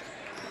Cedarburg.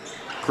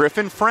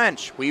 Griffin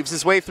French weaves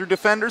his way through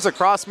defenders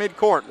across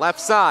midcourt, left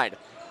side.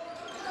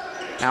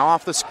 Now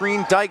off the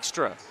screen,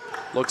 Dykstra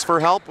looks for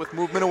help with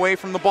movement away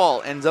from the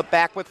ball. Ends up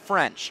back with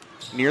French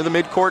near the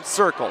midcourt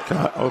circle.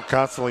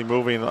 Constantly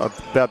moving.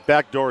 That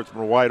back door has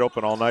been wide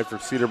open all night for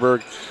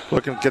Cedarburg.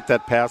 Looking to get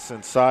that pass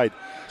inside.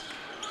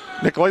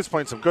 Nicolet's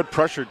playing some good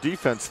pressure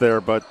defense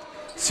there, but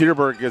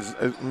Cedarburg is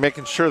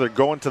making sure they're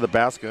going to the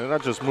basket. They're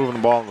not just moving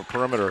the ball on the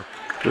perimeter.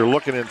 They're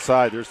looking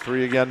inside. There's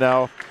 3 again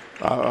now.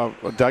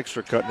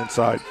 Dykstra cutting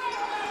inside.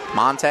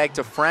 Montag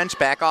to French,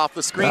 back off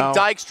the screen. Now,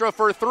 Dykstra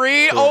for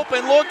 3. Good.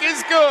 Open look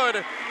is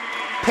good.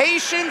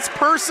 Patience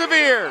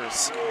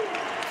perseveres.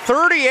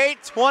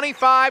 38-25,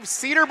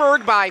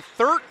 Cedarburg by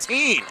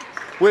 13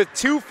 with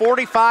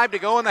 2:45 to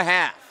go in the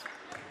half.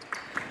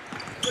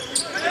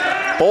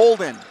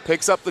 Bolden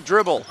picks up the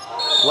dribble.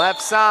 Left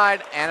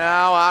side, and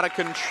now out of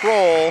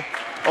control.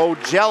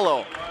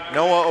 Noah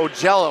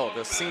Ogello,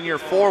 the senior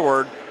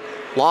forward,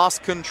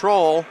 lost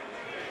control,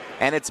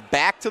 and it's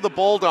back to the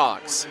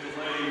Bulldogs.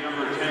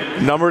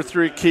 Number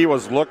 3 key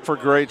was look for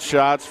great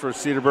shots for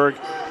Cedarburg.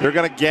 They're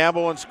going to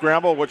gamble and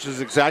scramble, which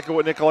is exactly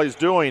what Nicolet's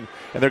doing,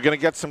 and they're going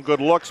to get some good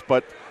looks,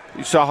 but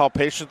you saw how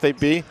patient they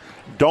be.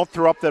 Don't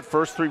throw up that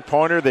first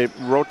 3-pointer. They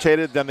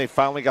rotated, then they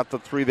finally got the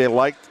 3 they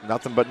liked.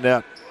 Nothing but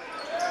net.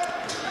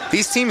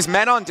 These teams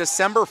met on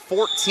December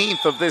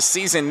 14th of this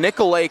season.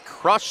 Nicolet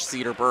crushed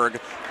Cedarburg.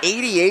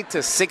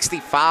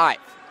 88-65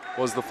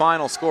 was the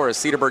final score as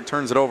Cedarburg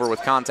turns it over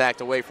with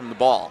contact away from the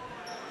ball.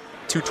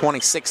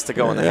 2:26 to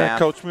go in the half.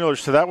 Coach Mueller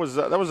said that was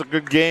a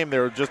good game. They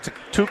were just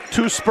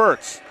two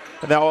spurts,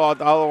 and now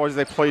otherwise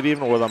they played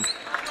even with them.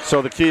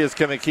 So the key is,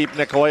 can they keep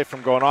Nicolet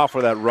from going off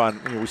with that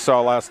run? We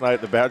saw last night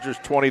the Badgers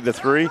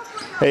 20-3.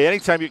 Hey,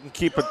 anytime you can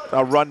keep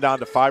a run down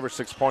to 5 or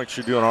 6 points,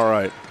 you're doing all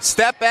right.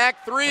 Step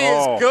back 3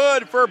 is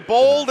good for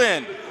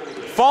Bolden.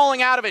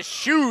 Falling out of his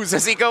shoes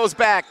as he goes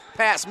back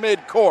past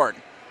midcourt.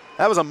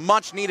 That was a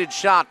much-needed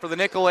shot for the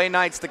Nicolet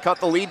Knights to cut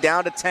the lead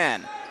down to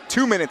 10.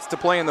 2 minutes to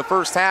play in the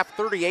first half,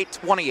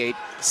 38-28.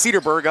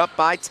 Cedarburg up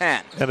by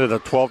 10. Ended a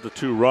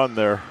 12-2 run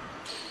there.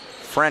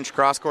 French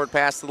cross-court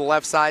pass to the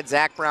left side.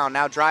 Zach Brown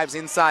now drives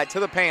inside to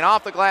the paint.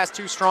 Off the glass,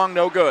 too strong,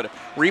 no good.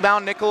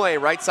 Rebound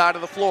Nicolet, right side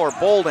of the floor.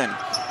 Bolden,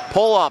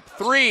 pull up,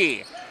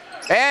 3.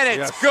 And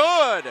it's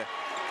good.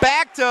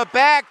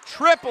 Back-to-back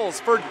triples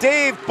for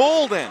Dave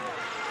Bolden.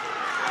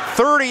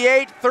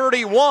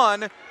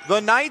 38-31.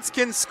 The Knights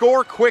can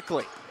score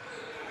quickly.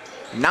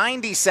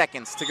 90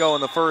 seconds to go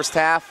in the first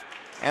half.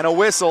 And a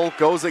whistle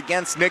goes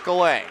against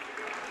Nicolet.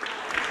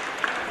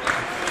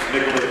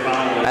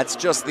 That's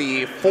just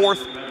the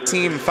 4th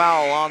team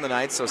foul on the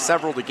night, so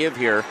several to give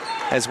here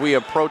as we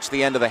approach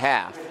the end of the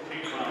half.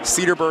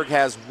 Cedarburg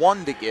has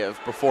 1 to give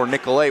before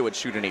Nicolet would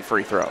shoot any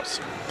free throws.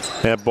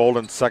 Yeah,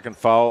 Bolden's second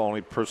foul.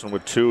 Only person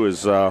with 2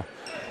 is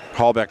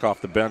Hallback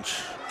off the bench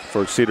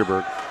for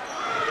Cedarburg.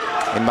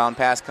 Inbound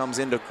pass comes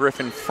into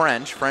Griffin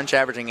French. French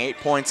averaging 8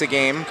 points a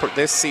game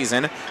this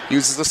season.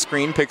 Uses the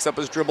screen, picks up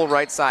his dribble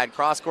right side.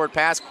 Cross-court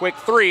pass, quick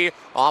 3.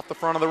 Off the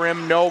front of the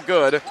rim, no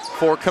good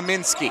for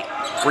Kaminsky.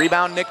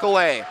 Rebound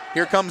Nicolet.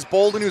 Here comes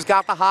Bolden, who's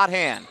got the hot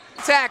hand.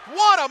 Attack,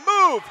 what a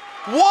move!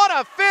 What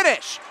a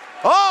finish!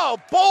 Oh,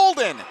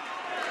 Bolden!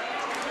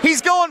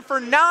 He's going for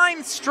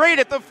 9 straight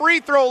at the free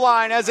throw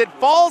line as it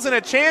falls in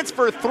a chance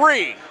for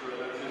 3.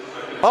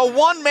 A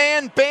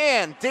one-man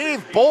band,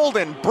 Dave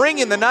Bolden,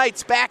 bringing the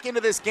Knights back into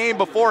this game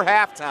before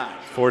halftime.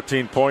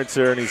 14 points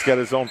here, and he's got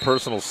his own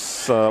personal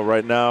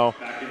right now.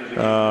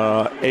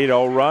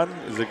 8-0 run.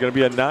 Is it going to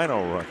be a 9-0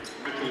 run?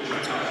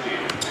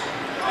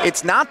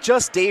 It's not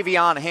just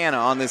Davion Hanna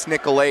on this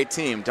Nicolet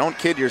team. Don't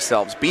kid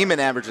yourselves.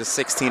 Beeman averages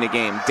 16 a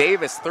game.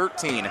 Davis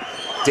 13.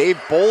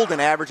 Dave Bolden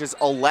averages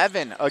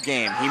 11 a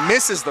game. He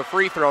misses the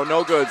free throw,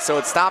 no good, so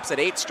it stops at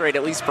 8 straight,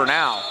 at least for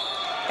now.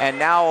 And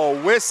now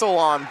a whistle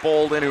on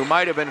Bolden, who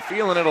might have been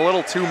feeling it a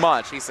little too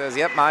much. He says,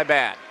 yep, my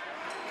bad.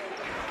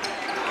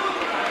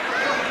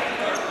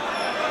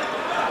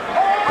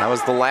 That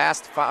was the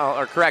last foul,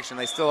 or correction,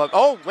 they still have,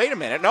 oh, wait a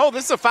minute. No,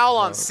 this is a foul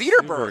on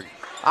Cedarburg.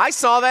 I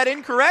saw that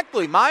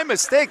incorrectly. My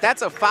mistake.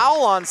 That's a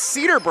foul on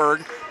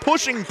Cedarburg.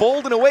 pushing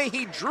Bolden away.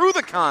 He drew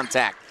the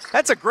contact.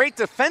 That's a great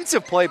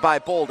defensive play by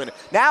Bolden.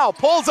 Now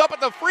pulls up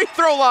at the free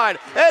throw line,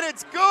 and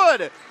it's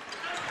good.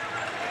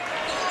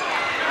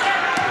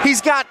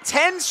 He's got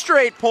 10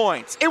 straight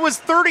points. It was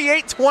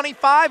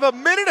 38-25 a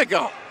minute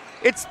ago.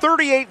 It's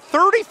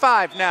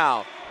 38-35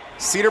 now.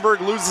 Cedarburg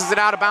loses it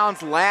out of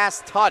bounds,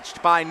 last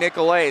touched by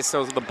Nicolet,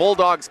 so the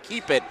Bulldogs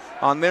keep it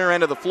on their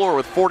end of the floor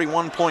with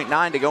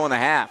 41.9 to go in the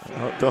half.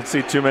 Don't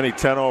see too many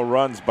 10-0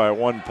 runs by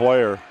one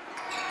player.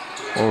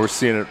 Well, we're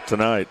seeing it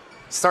tonight.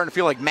 Starting to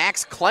feel like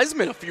Max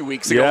Klesman a few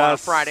weeks ago on a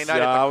Friday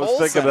night at the I was Kohl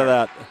thinking Center. of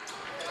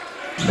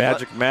that.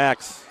 Magic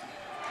Max.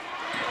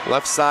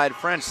 Left side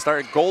French.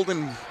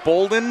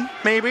 Bolden,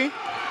 maybe?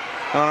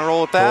 On a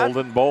roll with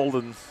that?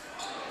 Bolden.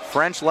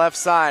 French left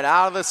side,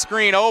 out of the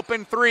screen,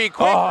 open three,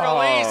 quick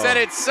release, and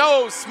it's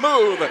so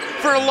smooth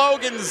for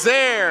Logan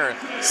Zaire.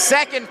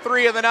 Second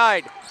three of the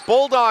night.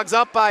 Bulldogs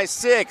up by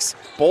 6.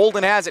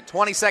 Bolden has it,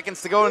 20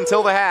 seconds to go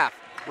until the half.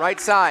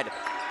 Right side.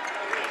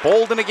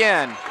 Bolden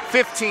again,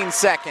 15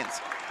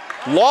 seconds.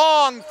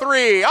 Long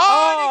three.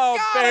 Oh,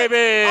 baby.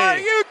 It. Are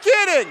you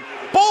kidding?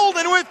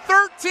 Bolden with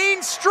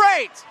 13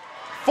 straight.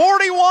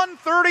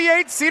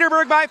 41-38,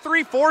 Cedarburg by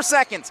 3, 4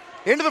 seconds.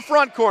 Into the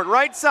front court,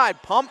 right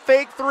side, pump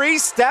fake three,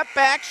 step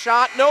back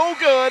shot, no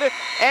good,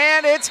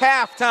 and it's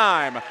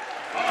halftime.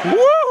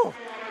 Woo!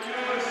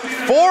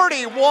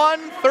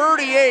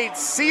 41-38,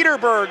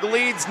 Cedarburg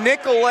leads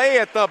Nicolet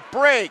at the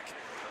break.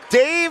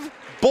 Dave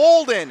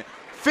Bolden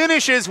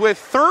finishes with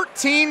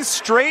 13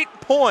 straight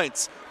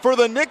points for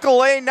the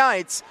Nicolet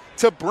Knights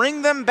to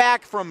bring them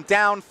back from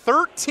down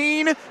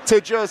 13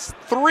 to just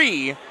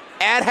 3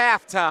 at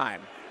halftime.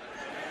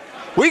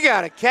 We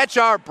got to catch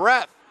our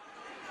breath.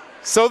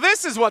 So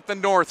this is what the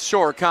North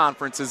Shore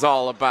Conference is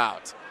all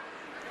about.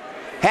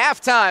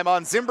 Halftime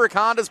on Zimbrick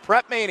Honda's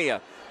Prep Mania.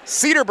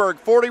 Cedarburg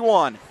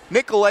 41,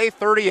 Nicolet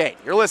 38.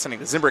 You're listening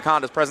to Zimbrick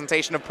Honda's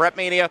presentation of Prep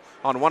Mania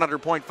on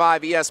 100.5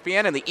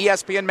 ESPN and the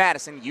ESPN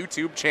Madison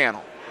YouTube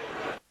channel.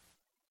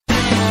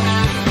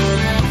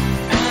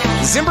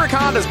 Zimbrick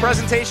Honda's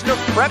presentation of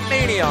Prep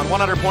Mania on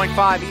 100.5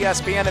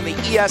 ESPN and the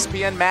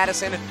ESPN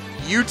Madison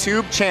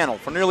YouTube channel.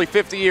 For nearly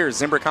 50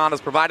 years, Zimbrick Honda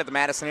has provided the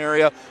Madison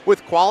area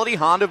with quality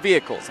Honda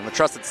vehicles, and the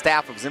trusted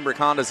staff of Zimbrick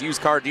Honda's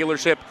used car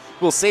dealership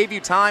will save you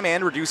time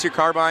and reduce your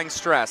car buying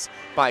stress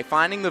by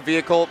finding the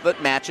vehicle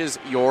that matches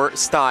your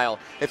style.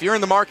 If you're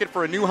in the market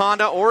for a new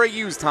Honda or a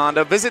used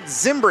Honda, visit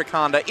Zimbrick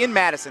Honda in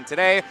Madison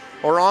today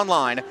or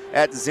online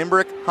at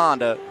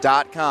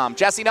ZimbrickHonda.com.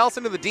 Jesse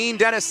Nelson to the Dean,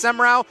 Dennis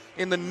Semrau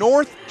in the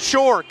North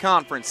Shore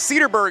Conference.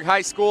 Cedarburg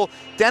High School.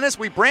 Dennis,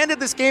 we branded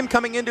this game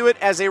coming into it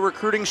as a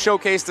recruiting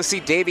showcase to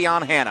see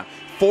Davion Hanna.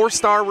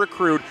 4-star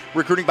recruit,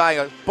 recruiting by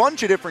a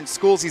bunch of different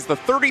schools. He's the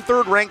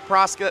 33rd ranked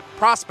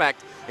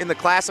prospect in the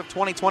class of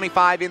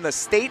 2025 in the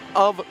state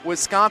of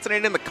Wisconsin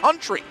and in the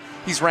country.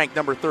 He's ranked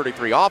number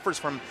 33. Offers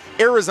from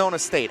Arizona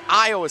State,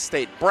 Iowa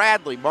State,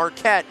 Bradley,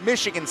 Marquette,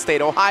 Michigan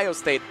State, Ohio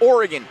State,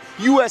 Oregon,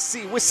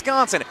 USC,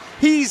 Wisconsin.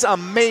 He's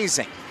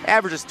amazing.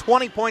 Averages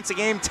 20 points a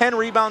game, 10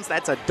 rebounds.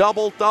 That's a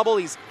double-double.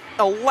 He's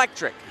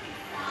electric.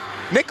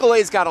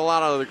 Nicolet's got a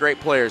lot of other great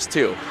players,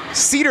 too.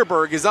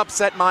 Cedarburg is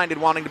upset-minded,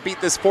 wanting to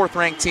beat this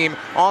 4th-ranked team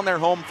on their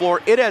home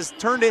floor. It has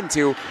turned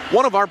into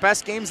one of our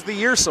best games of the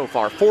year so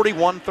far,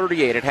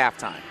 41-38 at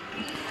halftime.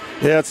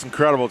 Yeah, it's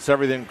incredible. It's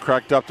everything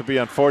cracked up to be.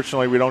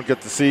 Unfortunately, we don't get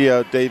to see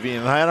Davy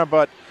and Hanna,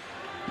 but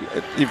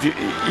if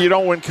you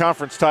don't win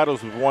conference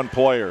titles with one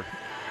player,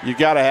 you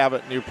got to have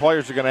it, and your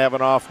players are going to have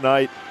an off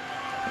night.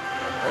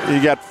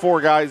 You got 4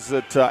 guys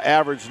that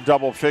average in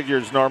double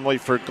figures normally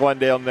for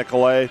Glendale and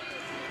Nicolet.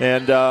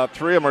 And 3 of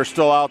them are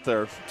still out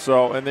there.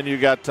 So, and then you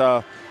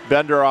got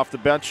Bender off the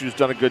bench, who's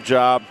done a good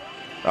job.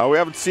 We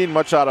haven't seen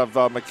much out of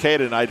McKay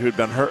tonight, who'd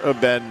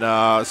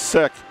been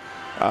sick.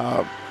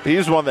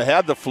 He's the one that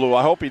had the flu.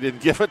 I hope he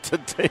didn't give it to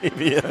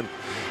Davian.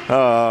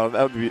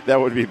 That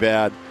would be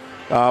bad.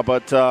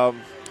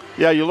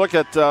 You look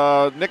at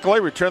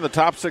Nicolet returned the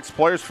top 6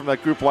 players from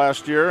that group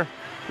last year.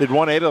 They'd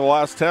won 8 of the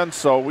last 10,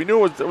 so we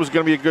knew it was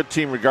going to be a good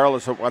team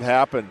regardless of what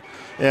happened.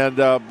 And,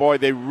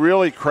 they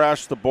really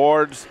crashed the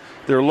boards.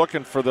 They're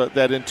looking for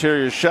that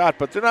interior shot,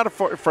 but they're not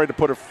afraid to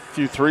put a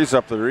few threes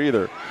up there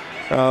either.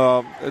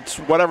 It's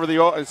whatever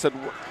I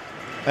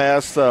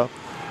asked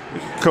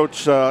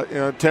Coach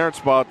Terrence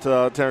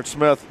about Terrence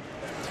Smith.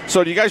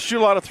 So do you guys shoot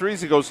a lot of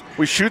threes? He goes,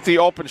 we shoot the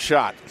open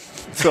shot.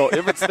 So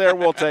if it's there,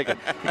 we'll take it.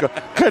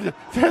 Good.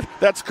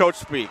 That's coach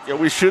speak.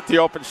 We shoot the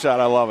open shot.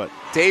 I love it.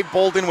 Dave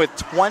Bolden with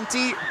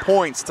 20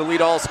 points to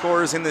lead all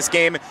scorers in this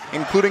game,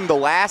 including the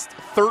last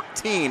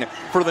 13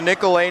 for the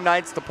Nicolet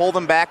Knights to pull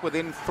them back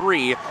within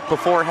 3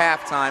 before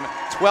halftime.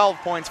 12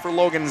 points for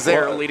Logan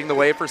Zaire, leading the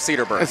way for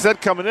Cedarburg.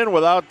 Instead, coming in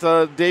without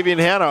Davy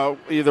and Hanna,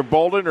 either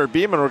Bolden or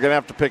Beeman were going to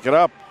have to pick it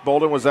up.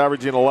 Bolden was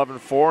averaging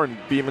 11.4 and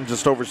Beeman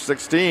just over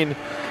 16.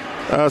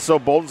 So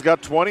Bolden's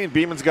got 20 and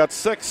Beeman's got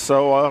 6.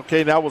 So,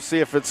 now we'll see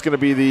if it's going to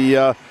be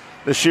the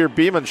sheer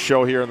Beeman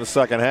show here in the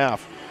second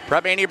half.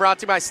 Prep Mania brought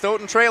to you by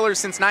Stoughton Trailers.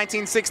 Since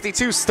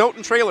 1962,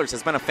 Stoughton Trailers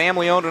has been a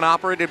family-owned and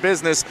operated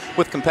business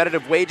with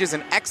competitive wages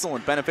and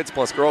excellent benefits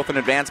plus growth and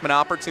advancement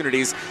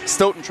opportunities.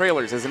 Stoughton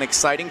Trailers is an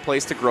exciting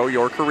place to grow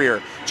your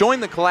career.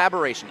 Join the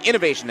collaboration,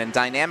 innovation, and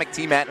dynamic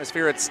team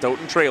atmosphere at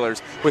Stoughton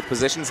Trailers with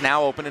positions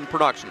now open in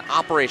production,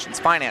 operations,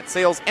 finance,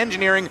 sales,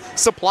 engineering,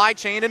 supply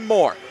chain, and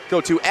more.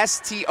 Go to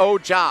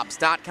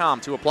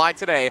stojobs.com to apply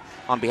today.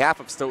 On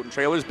behalf of Stoughton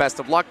Trailers, best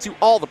of luck to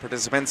all the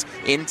participants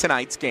in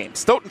tonight's game.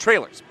 Stoughton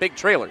Trailers,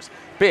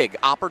 big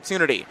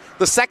opportunity.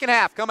 The second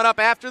half coming up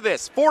after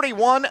this,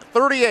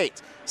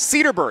 41-38.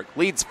 Cedarburg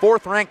leads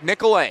fourth-ranked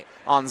Nicolet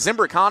on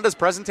Zimbrick Honda's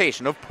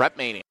presentation of Prep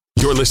Mania.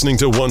 You're listening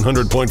to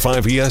 100.5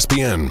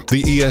 ESPN,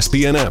 the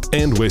ESPN app,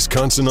 and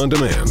Wisconsin On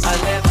Demand.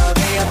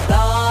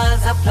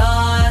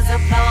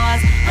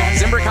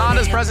 Zimbrick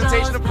Honda's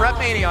presentation of Prep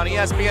Mania on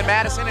ESPN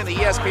Madison and the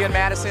ESPN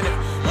Madison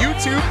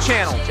YouTube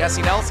channel.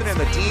 Jesse Nelson and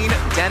the Dean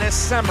Dennis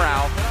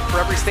Semrau. For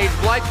every stage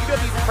of life,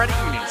 UW Credit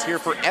Union is here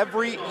for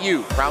every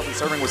you. Proudly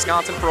serving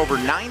Wisconsin for over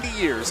 90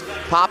 years.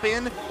 Pop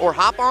in or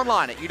hop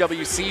online at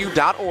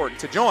uwcu.org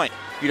to join.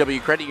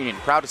 UW Credit Union,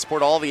 proud to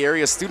support all the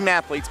area's student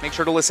athletes. Make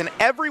sure to listen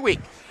every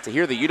week to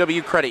hear the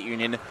UW Credit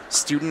Union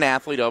Student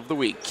Athlete of the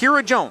Week.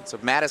 Kira Jones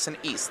of Madison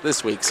East,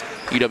 this week's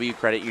UW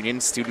Credit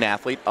Union Student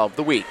Athlete of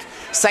the Week.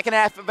 Second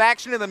half of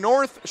action in the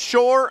North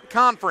Shore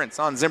Conference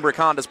on Zimbrick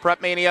Honda's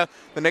Prep Mania.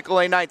 The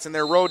Nicolet Knights in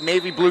their road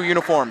navy blue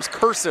uniforms,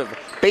 cursive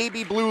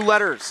baby blue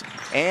letters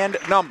and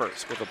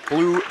numbers with a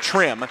blue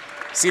trim.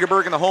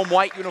 Cedarburg in the home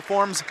white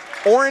uniforms,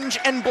 orange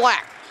and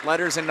black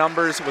letters and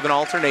numbers with an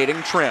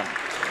alternating trim.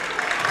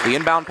 The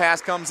inbound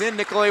pass comes in.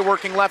 Nicolet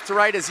working left to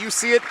right as you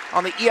see it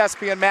on the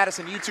ESPN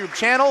Madison YouTube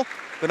channel.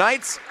 The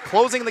Knights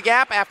closing the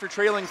gap after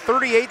trailing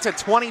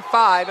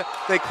 38-25.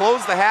 They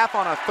close the half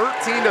on a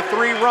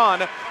 13-3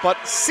 run, but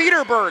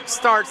Cedarburg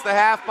starts the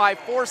half by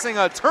forcing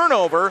a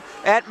turnover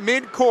at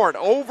midcourt,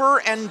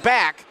 over and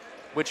back,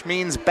 which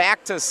means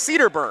back to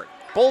Cedarburg.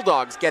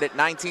 Bulldogs get it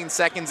 19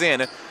 seconds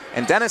in.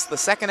 And Dennis, the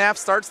second half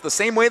starts the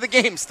same way the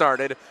game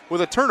started,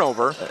 with a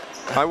turnover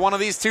by one of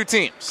these two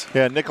teams.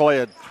 Yeah, Nicolet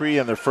had 3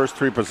 in their first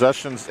 3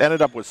 possessions,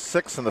 ended up with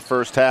 6 in the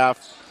first half,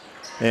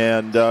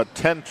 and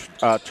 10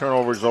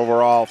 turnovers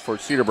overall for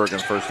Cedarburg in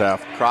the first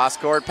half.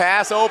 Cross-court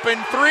pass,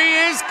 open 3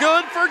 is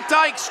good for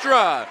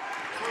Dykstra.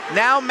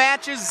 Now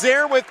matches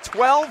Zare with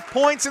 12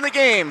 points in the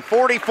game,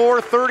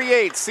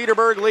 44-38.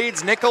 Cedarburg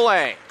leads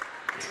Nicolet.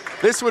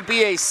 This would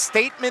be a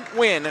statement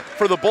win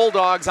for the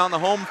Bulldogs on the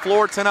home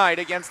floor tonight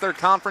against their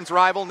conference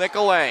rival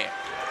Nicolet.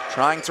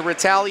 Trying to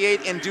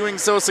retaliate and doing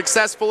so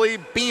successfully,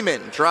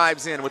 Beeman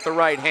drives in with the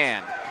right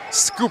hand.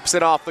 Scoops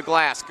it off the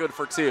glass, good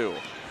for 2.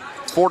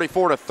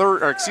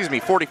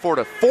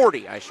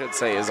 44-40, I should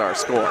say, is our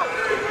score.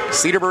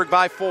 Cedarburg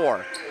by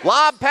 4.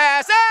 Lob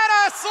pass and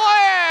a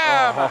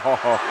slam!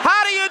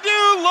 How do you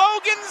do,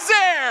 Logan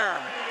Zare?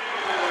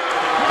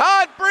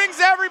 It brings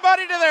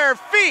everybody to their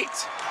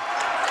feet.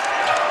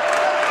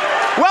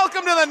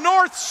 Welcome to the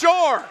North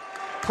Shore.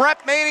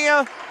 Prep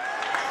Mania,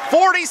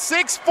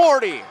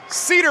 46-40.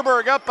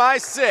 Cedarburg up by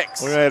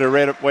 6. We had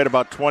to wait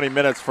about 20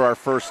 minutes for our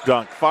first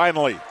dunk,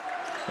 finally,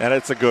 and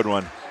it's a good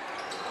one.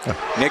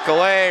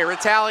 Nicolet,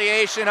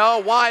 retaliation,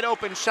 wide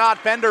open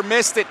shot. Bender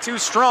missed it, too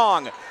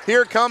strong.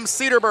 Here comes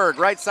Cedarburg,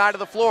 right side of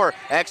the floor.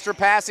 Extra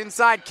pass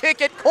inside,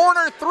 kick it,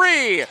 corner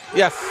 3.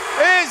 Yes.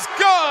 Is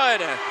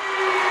good.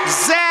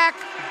 Zach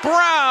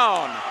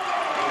Brown.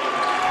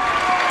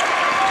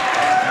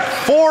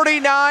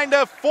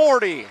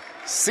 49-40.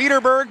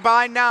 Cedarburg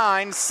by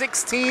 9,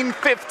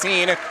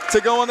 16-15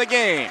 to go in the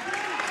game.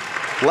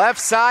 Left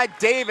side,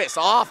 Davis,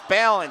 off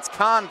balance,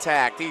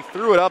 contact. He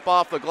threw it up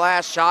off the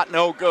glass, shot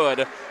no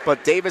good.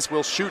 But Davis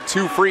will shoot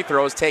 2 free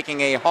throws,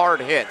 taking a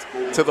hard hit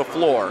to the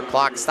floor.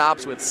 Clock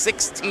stops with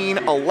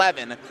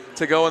 16-11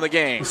 to go in the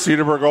game.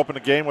 Cedarburg opened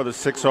the game with a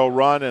 6-0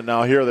 run, and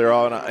now here they're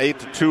on an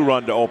 8-2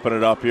 run to open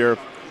it up here.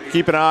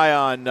 Keep an eye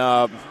on,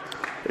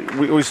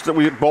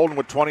 we had Bolden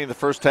with 20 in the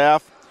first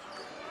half.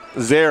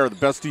 Zare, the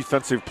best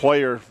defensive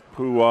player,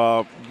 who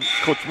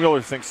Coach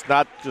Mueller thinks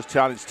not just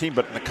on his team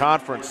but in the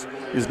conference,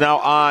 is now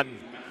on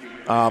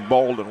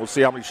Bolden. We'll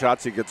see how many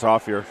shots he gets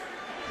off here.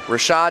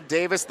 Rashad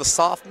Davis, the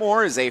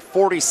sophomore, is a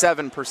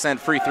 47%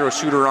 free throw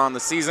shooter on the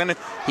season.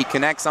 He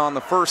connects on the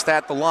first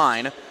at the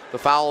line. The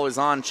foul is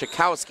on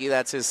Chakowski.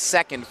 That's his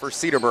second for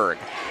Cedarburg.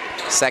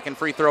 Second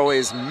free throw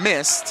is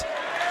missed.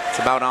 It's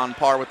about on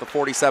par with the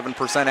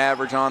 47%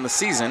 average on the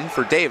season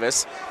for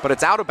Davis, but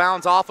it's out of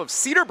bounds off of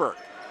Cedarburg.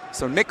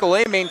 So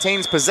Nicolet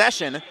maintains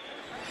possession.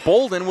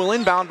 Bolden will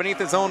inbound beneath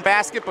his own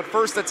basket, but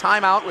first a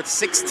timeout with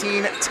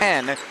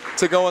 16-10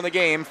 to go in the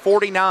game.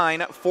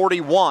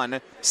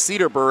 49-41.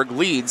 Cedarburg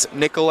leads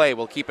Nicolet.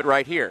 We'll keep it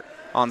right here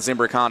on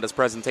Zimbrick Honda's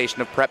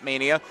presentation of Prep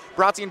Mania.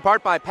 Brought to you in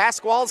part by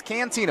Pasquale's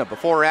Cantina.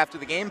 Before or after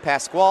the game,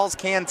 Pasquale's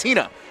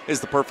Cantina is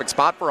the perfect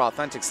spot for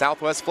authentic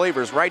Southwest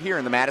flavors right here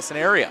in the Madison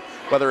area.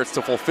 Whether it's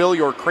to fulfill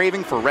your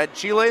craving for red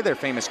chile, their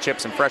famous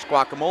chips and fresh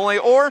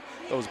guacamole, or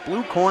those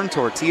blue corn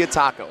tortilla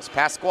tacos,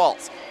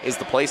 Pasquale's is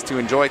the place to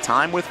enjoy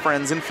time with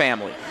friends and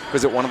family.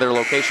 Visit one of their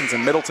locations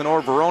in Middleton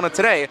or Verona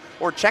today,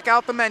 or check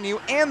out the menu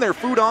and their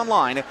food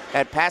online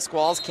at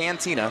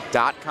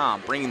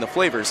PasqualesCantina.com, bringing the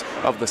flavors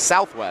of the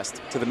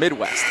Southwest to the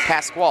Midwest.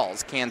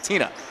 Pasquale's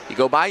Cantina. You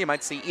go by, you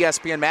might see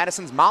ESPN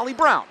Madison's Molly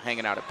Brown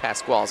hanging out at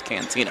Pasquale's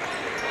Cantina.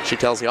 She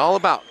tells you all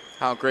about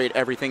how great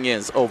everything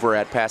is over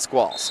at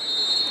Pasquale's.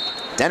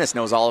 Dennis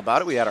knows all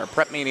about it. We had our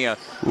Prep Mania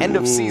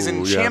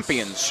end-of-season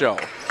champions show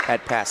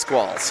at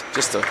Pasquale's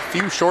just a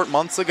few short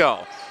months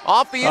ago.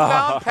 Off the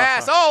inbound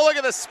pass. Oh, look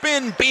at the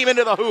spin. Beeman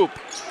to the hoop.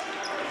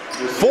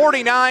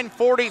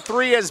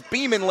 49-43 as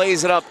Beeman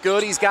lays it up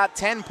good. He's got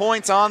 10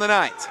 points on the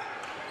night.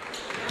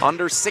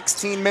 Under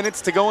 16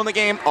 minutes to go in the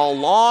game. A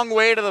long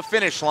way to the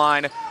finish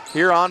line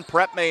here on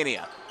Prep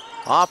Mania.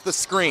 Off the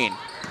screen.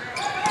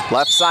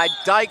 Left side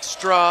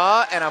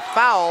Dykstra, and a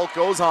foul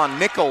goes on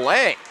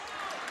Nicolet.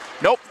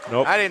 Nope.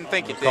 I didn't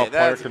think it did.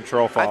 Player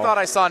control foul. I thought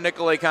I saw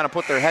Nicolet kind of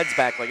put their heads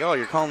back like, oh,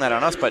 you're calling that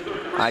on us, but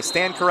I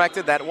stand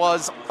corrected. That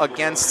was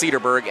against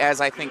Cedarburg, as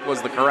I think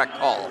was the correct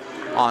call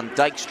on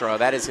Dykstra.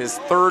 That is his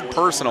third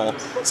personal.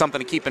 Something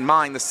to keep in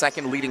mind, the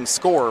second leading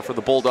scorer for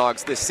the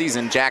Bulldogs this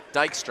season, Jack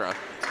Dykstra,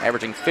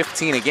 averaging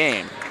 15 a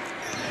game,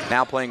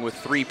 now playing with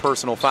 3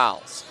 personal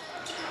fouls.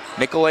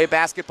 Nicolet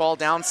basketball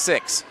down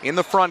 6 in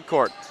the front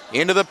court.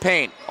 Into the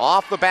paint,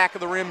 off the back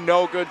of the rim,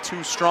 no good,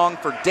 too strong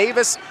for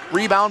Davis.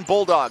 Rebound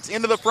Bulldogs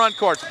into the front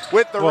court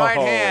with the right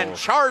hand,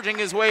 charging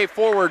his way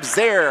forward.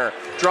 Zaire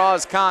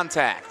draws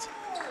contact.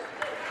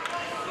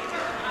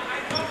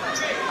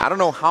 I don't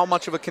know how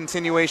much of a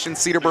continuation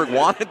Cedarburg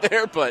wanted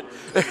there, but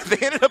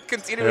they ended up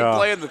continuing to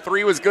play, and the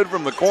 3 was good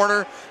from the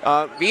corner.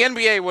 The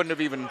NBA wouldn't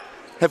have even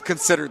have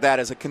considered that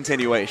as a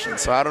continuation,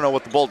 so I don't know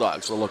what the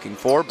Bulldogs were looking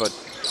for, but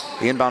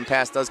the inbound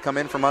pass does come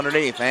in from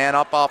underneath, and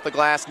up off the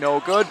glass, no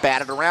good.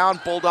 Batted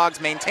around,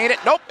 Bulldogs maintain it.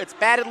 Nope, it's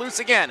batted loose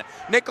again.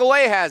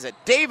 Nicolet has it.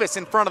 Davis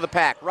in front of the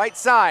pack, right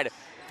side,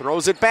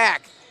 throws it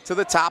back to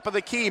the top of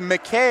the key.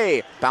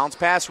 McKay, bounce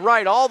pass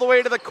right, all the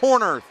way to the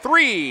corner.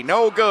 3,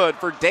 no good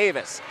for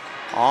Davis.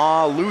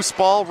 Loose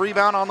ball,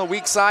 rebound on the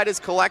weak side is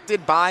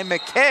collected by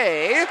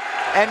McKay,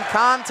 and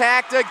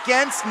contact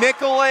against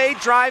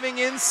Nicolet driving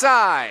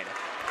inside.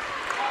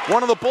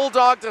 One of the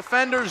Bulldog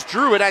defenders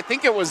drew it. I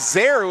think it was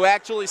Zaire who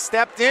actually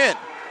stepped in.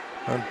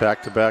 And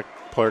back-to-back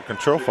player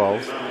control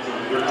fouls.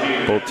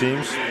 Both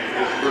teams.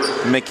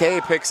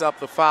 McKay picks up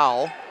the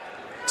foul.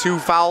 2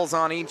 fouls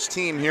on each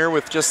team here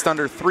with just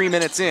under 3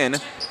 minutes in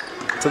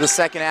to the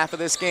second half of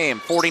this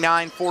game.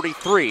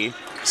 49-43.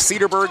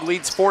 Cedarburg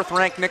leads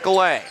 4th-ranked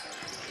Nicolet.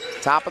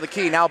 Top of the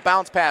key, now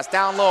bounce pass,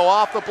 down low,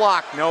 off the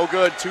block, no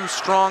good, too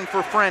strong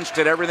for French,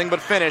 did everything but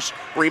finish.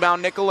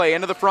 Rebound Nicolet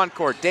into the front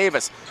court.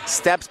 Davis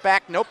steps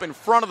back, nope, in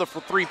front of the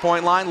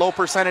 3-point line, low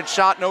percentage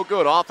shot, no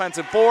good.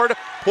 Offensive board,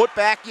 put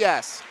back,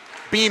 yes.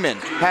 Beeman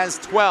has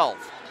 12.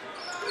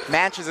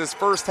 Matches his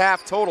first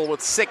half total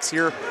with 6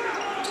 here,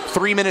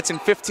 3 minutes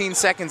and 15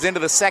 seconds into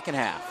the second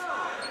half.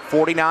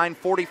 49-45,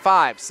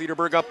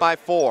 Cedarburg up by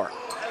 4.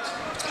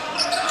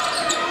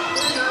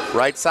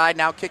 Right side,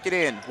 now kick it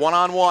in.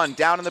 1-on-1,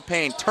 down in the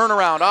paint.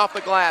 Turnaround, off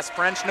the glass.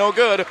 French, no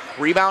good.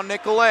 Rebound,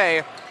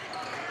 Nicolet.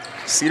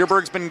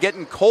 Cedarburg's been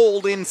getting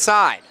cold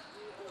inside.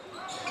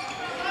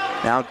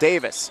 Now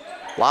Davis.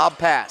 Lob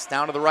pass,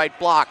 down to the right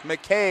block.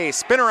 McKay,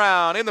 spin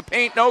around, in the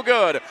paint, no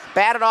good.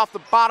 Batted off the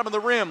bottom of the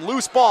rim.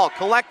 Loose ball,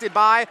 collected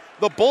by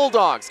the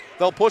Bulldogs.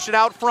 They'll push it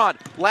out front.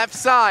 Left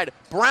side,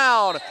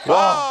 Brown.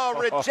 Oh,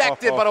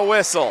 rejected, but a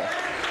whistle.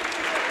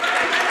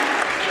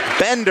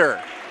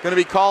 Bender going to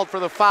be called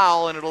for the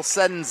foul, and it'll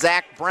send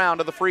Zach Brown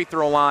to the free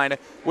throw line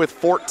with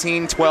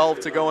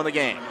 14-12 to go in the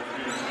game.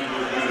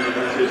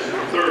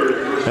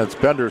 That's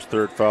Bender's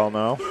 3rd foul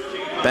now.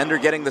 Bender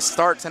getting the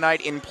start tonight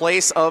in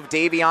place of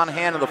Davion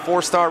Hanna, the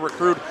 4-star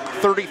recruit,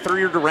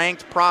 33rd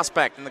ranked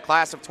prospect in the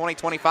class of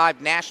 2025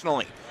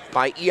 nationally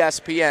by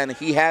ESPN.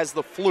 He has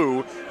the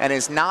flu and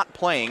is not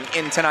playing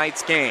in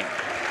tonight's game.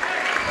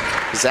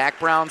 Zach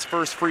Brown's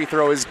first free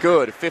throw is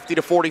good,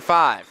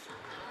 50-45.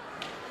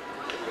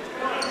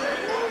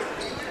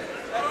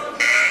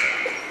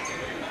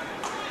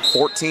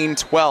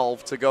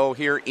 14-12 to go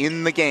here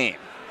in the game.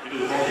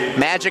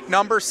 Magic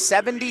number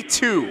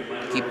 72.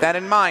 Keep that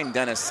in mind,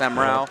 Dennis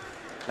Semrau.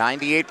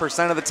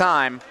 98% of the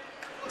time,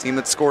 team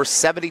that scores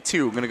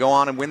 72 going to go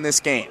on and win this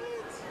game.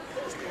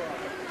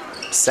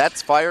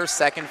 Sets, fires,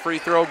 second free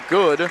throw,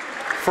 good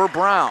for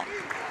Brown.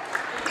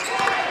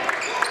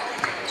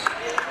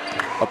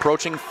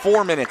 Approaching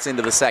 4 minutes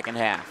into the second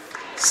half.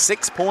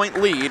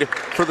 6-point lead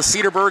for the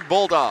Cedarburg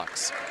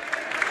Bulldogs.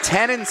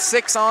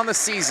 10-6 on the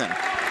season.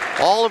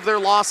 All of their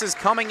losses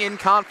coming in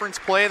conference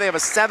play. They have a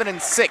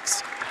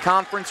 7-6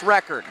 conference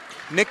record.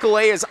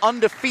 Nicolet is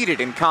undefeated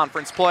in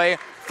conference play,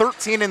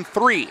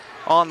 13-3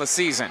 on the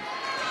season.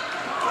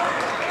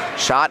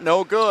 Shot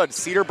no good.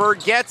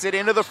 Cedarburg gets it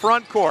into the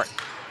front court.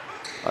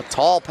 A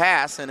tall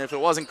pass, and if it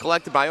wasn't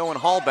collected by Owen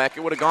Hallbeck, it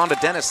would have gone to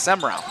Dennis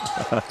Semrau.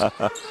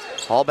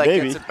 Hallbeck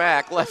gets it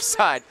back, left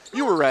side.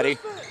 You were ready.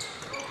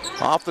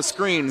 Off the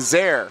screen,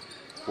 Zaire.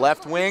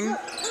 Left wing,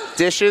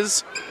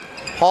 dishes.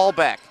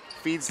 Hallbeck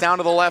feeds down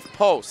to the left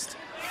post.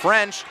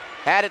 French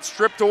had it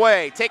stripped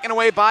away, taken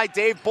away by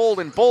Dave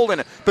Bolden.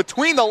 Bolden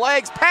between the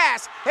legs,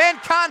 pass, and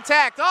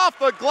contact off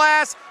the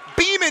glass.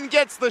 Beeman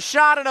gets the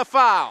shot and a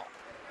foul.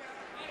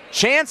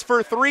 Chance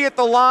for three at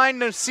the line,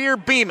 Nasir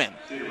Beeman.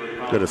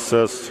 Good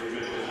assist.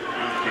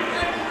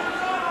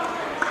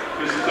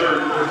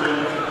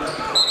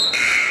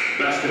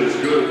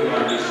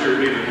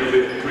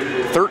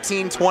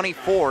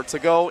 13:24 to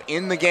go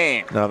in the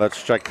game. Now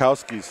that's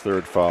Tchaikovsky's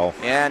third foul.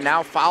 And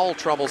now foul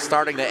trouble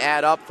starting to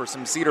add up for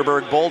some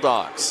Cedarburg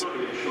Bulldogs.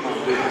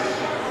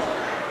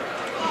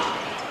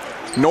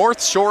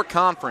 North Shore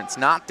Conference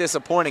not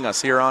disappointing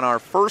us here on our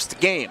first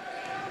game.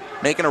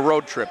 Making a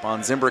road trip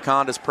on Zimbrick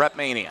Honda's Prep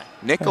Mania.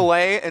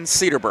 Nicolet and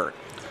Cedarburg.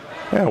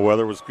 Yeah,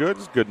 weather was good.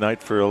 It's a good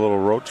night for a little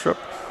road trip.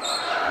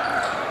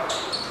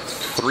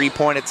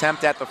 Three-point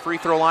attempt at the free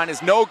throw line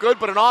is no good,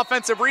 but an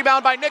offensive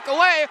rebound by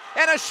Nicolet,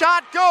 and a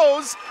shot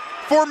goes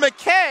for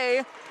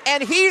McKay,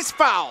 and he's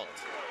fouled.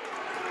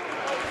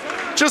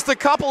 Just a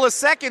couple of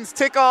seconds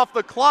tick off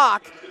the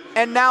clock,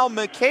 and now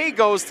McKay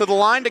goes to the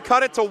line to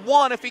cut it to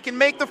one if he can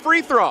make the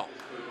free throw.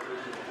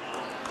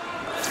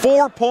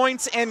 4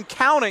 points and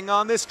counting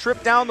on this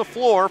trip down the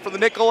floor for the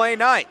Nicolet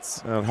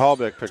Knights. And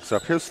Hallbeck picks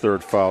up his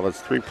third foul.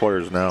 That's three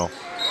players now.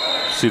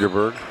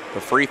 Cedarburg.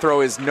 The free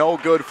throw is no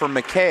good for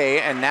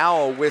McKay, and now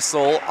a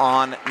whistle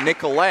on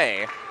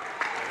Nicolet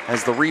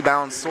as the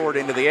rebound soared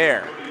into the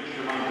air.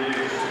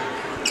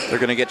 They're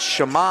going to get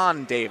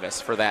Shaman Davis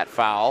for that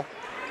foul.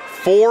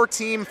 4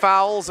 team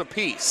fouls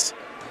apiece.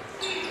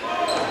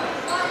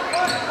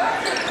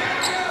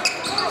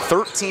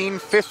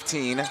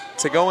 13:15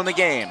 to go in the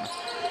game.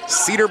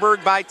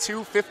 Cedarburg by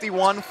 2,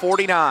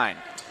 51-49.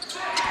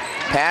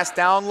 Pass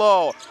down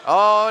low.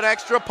 Oh, an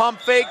extra pump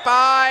fake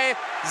by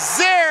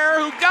Zaire,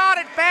 who got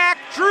it back,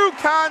 drew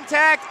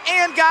contact,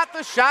 and got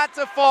the shot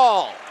to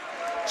fall.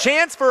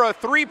 Chance for a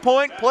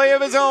three-point play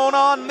of his own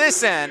on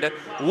this end.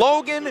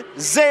 Logan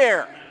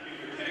Zaire.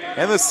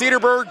 And the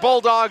Cedarburg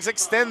Bulldogs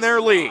extend their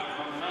lead.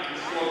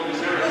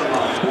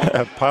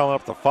 Piling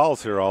up the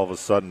fouls here all of a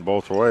sudden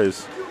both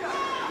ways.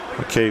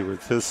 McKay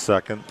with his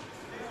second.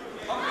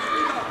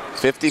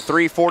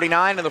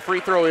 53-49, and the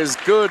free throw is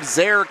good.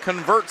 Zaire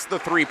converts the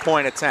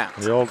three-point attempt.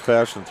 The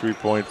old-fashioned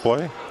three-point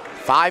play.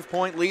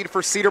 5-point lead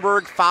for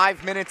Cedarburg,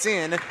 5 minutes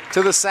in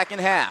to the second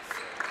half.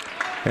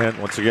 And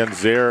once again,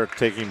 Zaire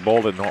taking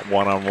Bolden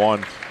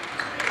one-on-one.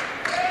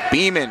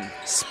 Beeman,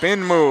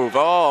 spin move.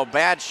 Oh,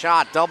 bad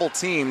shot, double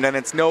teamed, and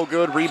it's no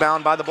good.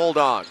 Rebound by the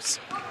Bulldogs.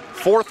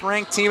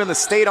 4th-ranked team in the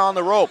state on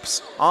the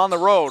ropes, on the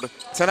road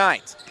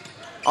tonight.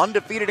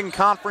 Undefeated in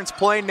conference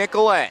play,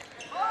 Nicolet.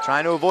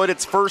 Trying to avoid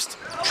its first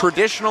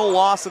traditional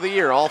loss of the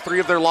year. All 3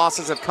 of their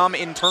losses have come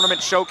in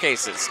tournament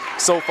showcases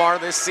so far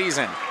this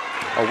season.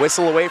 A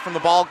whistle away from the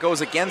ball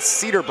goes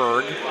against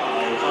Cedarburg.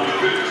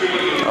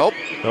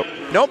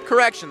 Nope,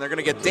 correction. They're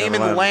going to get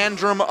Damon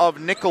Landrum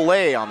of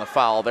Nicolet on the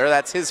foul there.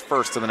 That's his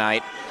first of the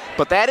night.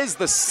 But that is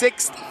the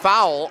 6th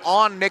foul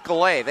on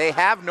Nicolet. They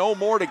have no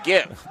more to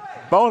give.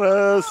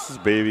 Bonus,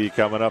 baby,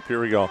 coming up. Here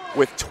we go.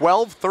 With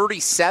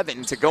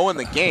 12:37 to go in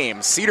the game,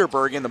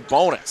 Cedarburg in the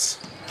bonus.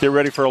 Get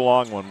ready for a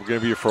long one. We're going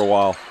to be here for a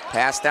while.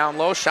 Pass down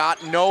low,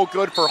 shot no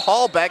good for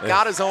Hallbeck.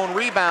 Got his own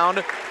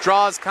rebound,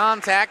 draws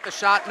contact. The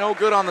shot no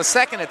good on the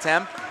second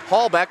attempt.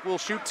 Hallbeck will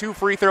shoot 2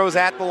 free throws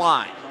at the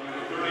line.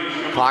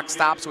 Clock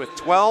stops with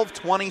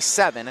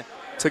 12:27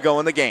 to go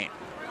in the game.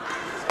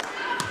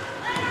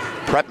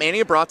 Prep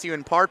Mania brought to you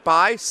in part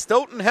by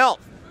Stoughton Health.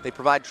 They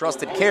provide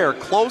trusted care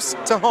close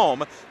to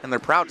home, and they're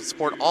proud to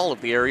support all of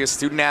the area's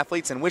student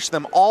athletes and wish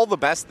them all the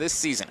best this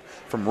season.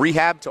 From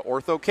rehab to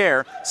ortho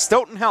care,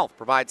 Stoughton Health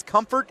provides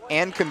comfort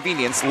and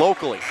convenience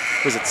locally.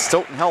 Visit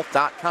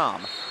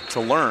stoughtonhealth.com to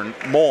learn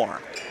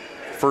more.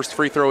 First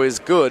free throw is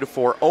good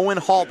for Owen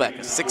Hallbeck,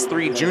 a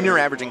 6'3 junior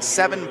averaging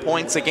 7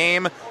 points a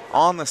game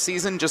on the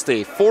season, just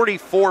a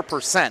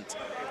 44%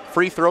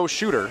 free throw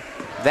shooter.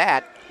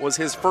 That was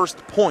his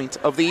first point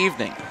of the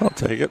evening. I'll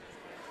take it.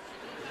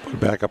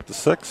 Back up to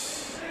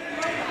 6.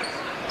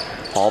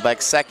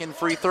 Hallbeck's second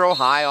free throw,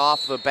 high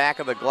off the back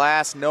of the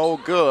glass, no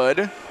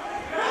good.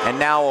 And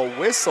now a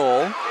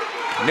whistle.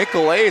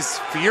 Nicolet's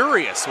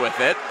furious with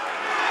it.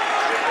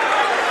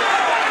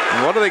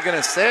 And what are they going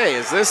to say?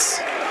 Is this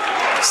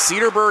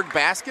Cedarburg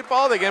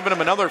basketball? They giving him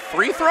another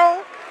free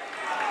throw?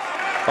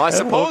 Well, I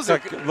suppose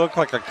it looked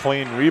like a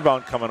clean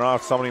rebound coming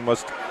off. Somebody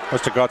must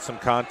have got some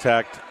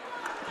contact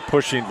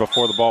pushing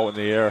before the ball went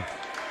in the air.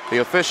 The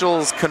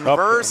officials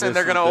converse, and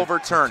they're going to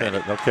overturn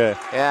it. Okay.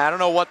 Yeah, I don't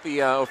know what the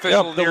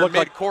official near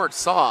midcourt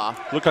saw.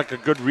 Looked like a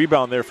good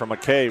rebound there from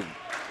McKay.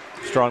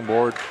 Strong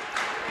board.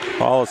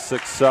 All is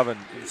 6-7.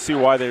 You can see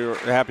why they were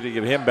happy to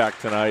get him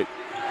back tonight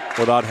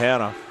without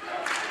Hannah.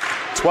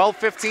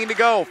 12:15 to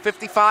go.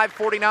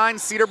 55-49.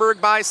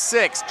 Cedarburg by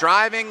 6.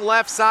 Driving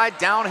left side,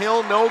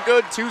 downhill, no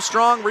good. Too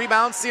strong.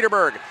 Rebound,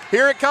 Cedarburg.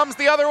 Here it comes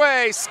the other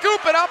way.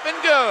 Scoop it up and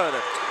good.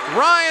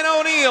 Ryan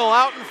O'Neal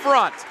out in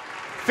front.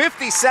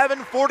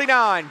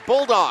 57-49.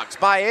 Bulldogs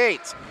by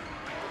 8.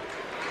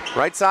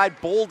 Right side,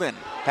 Bolden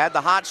had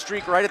the hot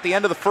streak right at the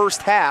end of the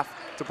first half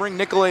to bring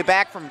Nicolet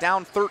back from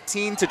down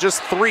 13 to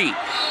just 3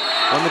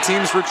 when the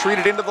teams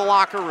retreated into the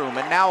locker room.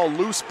 And now a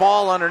loose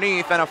ball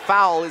underneath, and a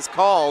foul is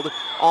called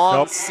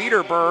on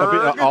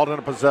Cedarburg.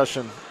 Alternate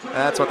possession.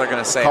 That's what they're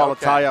going to say. Call a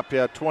tie-up,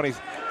 yeah. 20.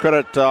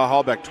 Credit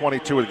Hallbeck,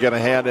 22, would get a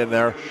hand in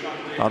there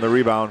on the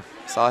rebound.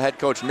 Saw head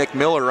coach Nick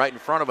Miller right in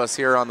front of us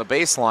here on the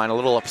baseline, a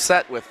little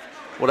upset with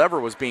whatever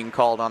was being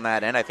called on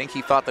that end. I think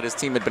he thought that his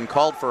team had been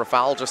called for a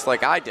foul just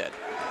like I did.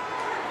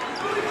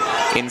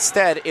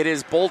 Instead, it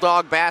is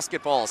Bulldog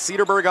basketball.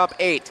 Cedarburg up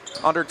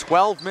 8, under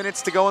 12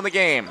 minutes to go in the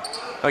game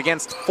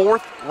against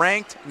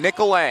 4th-ranked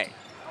Nicolet.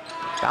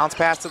 Bounce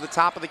pass to the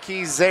top of the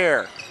key,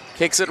 Zaire.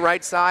 Kicks it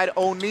right side,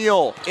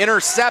 O'Neal.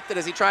 Intercepted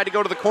as he tried to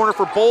go to the corner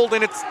for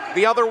Bolden. It's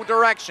the other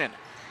direction.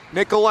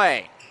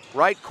 Nicolet,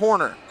 right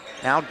corner.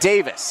 Now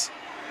Davis.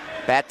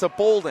 Back to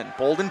Bolden.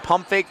 Bolden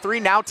pump fake 3,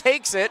 now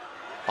takes it.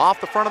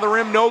 Off the front of the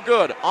rim, no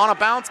good. On a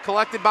bounce,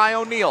 collected by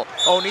O'Neal.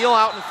 O'Neal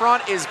out in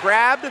front is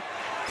grabbed.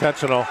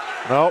 Intentional.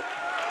 Nope.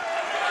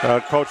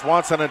 Coach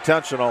wants an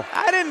intentional.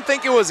 I didn't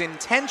think it was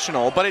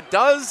intentional, but it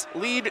does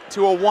lead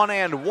to a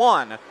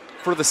 1-and-1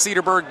 for the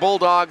Cedarburg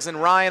Bulldogs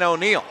and Ryan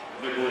O'Neal.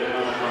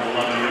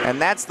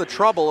 And that's the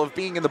trouble of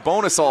being in the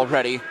bonus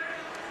already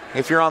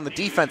if you're on the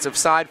defensive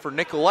side for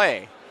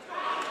Nicolet.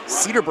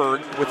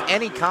 Cedarburg, with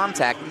any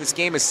contact in this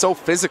game, is so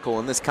physical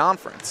in this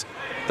conference.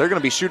 They're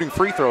going to be shooting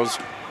free throws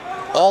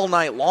all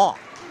night long.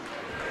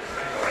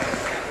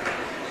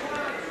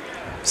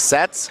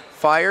 Sets,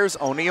 fires,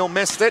 O'Neal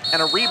missed it,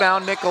 and a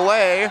rebound,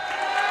 Nicolet,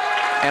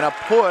 and a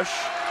push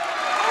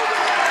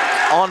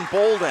on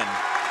Bolden.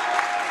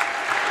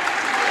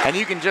 And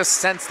you can just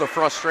sense the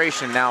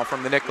frustration now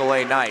from the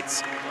Nicolet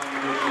Knights.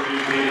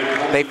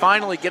 They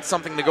finally get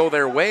something to go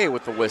their way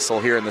with the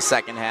whistle here in the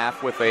second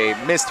half with a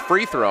missed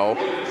free throw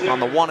on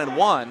the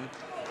 1-and-1,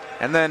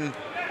 and then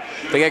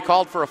they get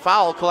called for a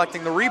foul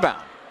collecting the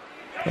rebound.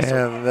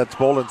 And that's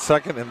Bolden's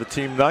second and the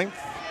team 9th.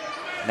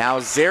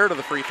 Now Zaire to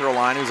the free throw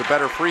line, who's a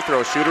better free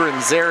throw shooter,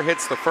 and Zaire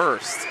hits the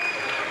first.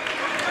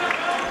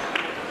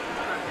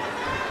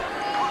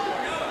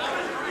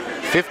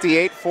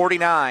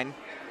 58-49.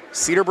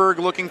 Cedarburg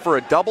looking for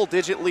a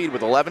double-digit lead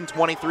with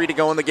 11:23 to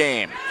go in the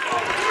game.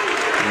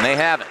 And they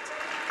have it.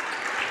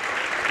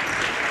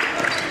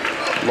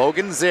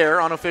 Logan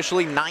Zaire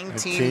unofficially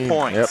 19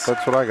 points. Yep,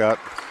 that's what I got.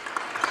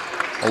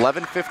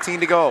 11:15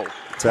 to go.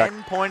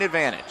 10-point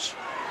advantage.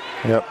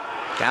 Yep.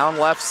 Down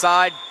left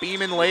side,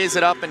 Beeman lays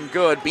it up and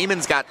good.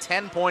 Beeman's got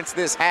 10 points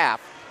this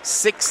half,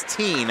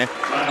 16,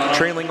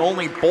 trailing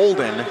only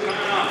Bolden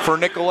for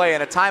Nicolet.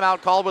 And a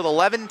timeout called with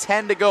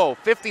 11:10 to go,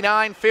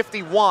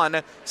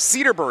 59-51.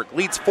 Cedarburg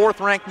leads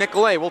 4th-ranked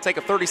Nicolet. We'll take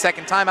a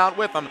 30-second timeout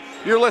with them.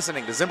 You're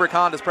listening to Zimbrick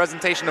Honda's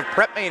presentation of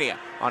Prep Mania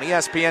on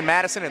ESPN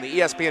Madison and the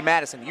ESPN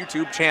Madison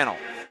YouTube channel.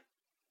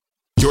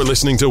 You're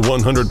listening to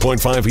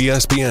 100.5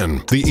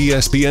 ESPN, the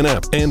ESPN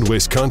app, and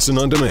Wisconsin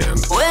On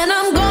Demand. When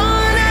I'm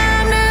gone,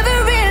 I'm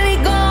never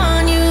really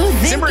gone. You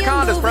think Zimbrick you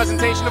Honda's moved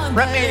presentation of on,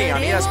 Prep but Mania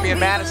on it ESPN won't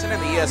Madison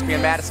and the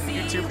ESPN Madison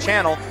YouTube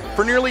channel.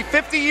 For nearly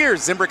 50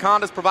 years, Zimbrick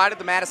Honda's provided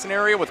the Madison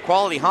area with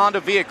quality Honda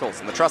vehicles,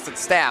 and the trusted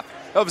staff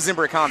of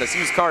Zimbrick Honda's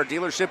used car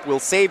dealership will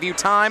save you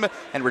time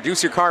and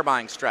reduce your car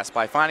buying stress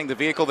by finding the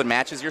vehicle that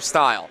matches your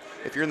style.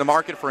 If you're in the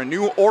market for a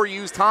new or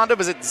used Honda,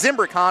 visit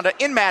Zimbrick Honda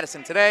in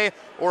Madison today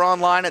or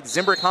online at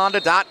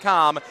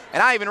ZimbrickHonda.com.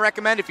 And I even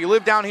recommend if you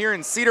live down here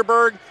in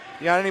Cedarburg,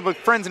 you got any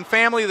friends and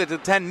family that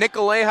attend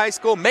Nicolet High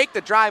School, make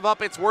the drive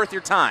up. It's worth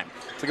your time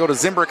to go to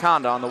Zimbrick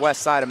Honda on the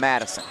west side of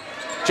Madison.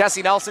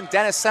 Jesse Nelson,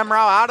 Dennis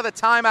Semrau out of the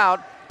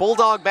timeout.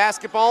 Bulldog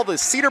basketball, the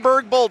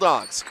Cedarburg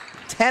Bulldogs.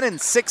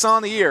 10-6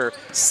 on the year,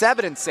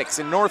 7-6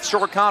 in North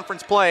Shore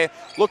Conference play,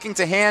 looking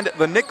to hand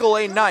the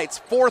Nicolet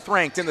Knights,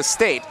 4th-ranked in the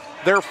state,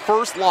 their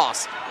first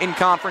loss in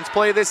conference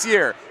play this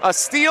year. A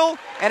steal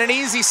and an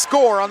easy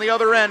score on the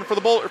other end for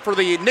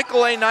the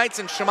Nicolet Knights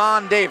and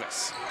Shaman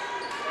Davis.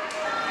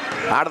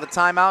 Out of the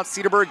timeout,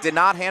 Cedarburg did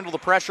not handle the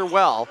pressure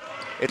well.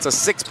 It's a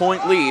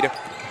 6-point lead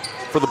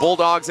for the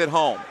Bulldogs at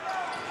home.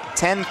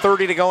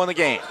 10:30 to go in the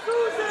game.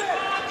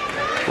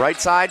 Right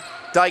side,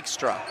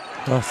 Dykstra.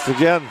 That's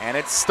again. And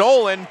it's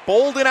stolen.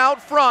 Bolden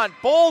out front.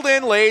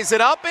 Bolden lays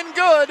it up and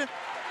good.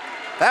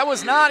 That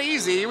was not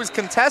easy. He was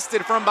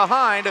contested from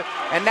behind.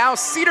 And now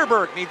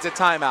Cedarburg needs a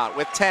timeout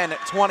with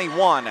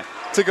 10:21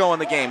 to go in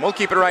the game. We'll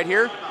keep it right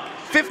here.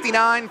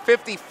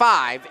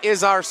 59-55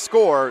 is our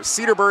score.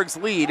 Cedarburg's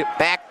lead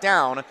back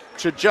down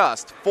to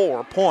just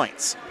 4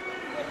 points.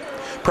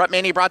 Prep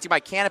Mania brought to you by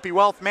Canopy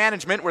Wealth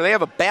Management, where they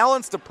have a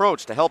balanced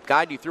approach to help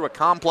guide you through a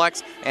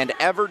complex and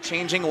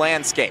ever-changing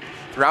landscape.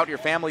 Throughout your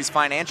family's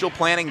financial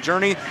planning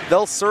journey,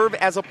 they'll serve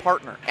as a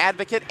partner,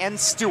 advocate, and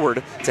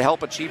steward to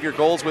help achieve your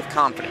goals with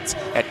confidence.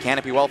 At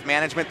Canopy Wealth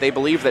Management, they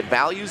believe that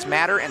values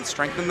matter and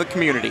strengthen the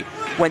community.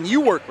 When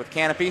you work with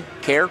Canopy,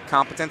 care,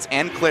 competence,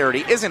 and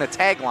clarity isn't a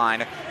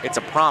tagline, it's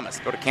a promise.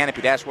 Go to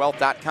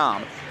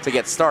canopy-wealth.com to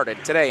get started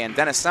today. And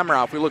Dennis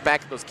Semrau, if we look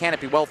back at those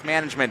Canopy Wealth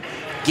Management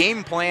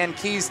game plan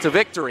keys to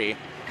victory,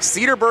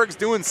 Cedarburg's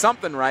doing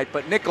something right,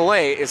 but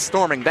Nicolet is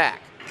storming back.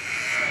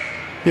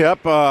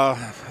 Yep.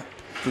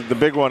 The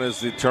big one is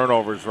the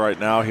turnovers right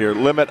now here.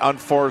 Limit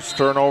unforced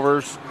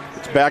turnovers.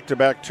 It's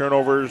back-to-back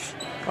turnovers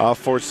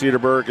for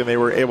Cedarburg, and they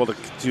were able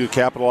to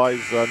capitalize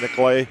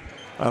Nicolet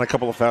on a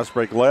couple of fast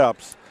break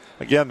layups.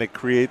 Again, they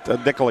create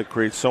Nicolet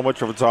creates so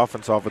much of its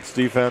offense off its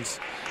defense.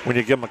 When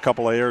you give them a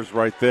couple of errors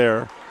right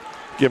there,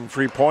 give them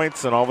 3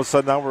 points, and all of a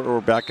sudden now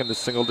we're back into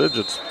single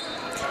digits.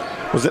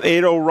 It was an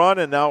 8-0 run,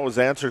 and now it was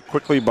answered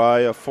quickly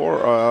by a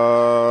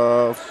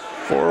 4-0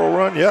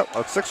 run. Yep,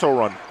 a 6-0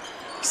 run.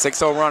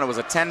 6-0 run. It was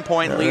a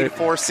 10-point lead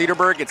for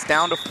Cedarburg. It's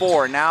down to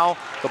 4. Now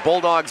the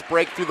Bulldogs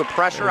break through the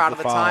pressure out of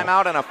the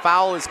timeout, and a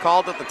foul is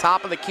called at the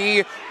top of the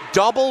key.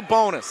 Double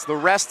bonus the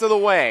rest of the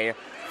way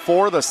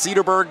for the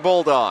Cedarburg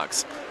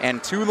Bulldogs.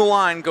 And to the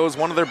line goes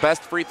one of their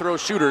best free throw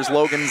shooters,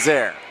 Logan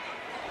Zare.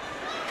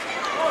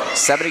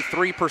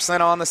 73%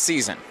 on the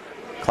season.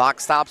 Clock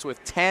stops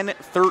with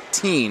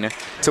 10:13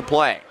 to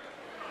play.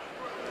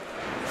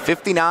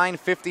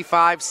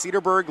 59-55,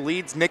 Cedarburg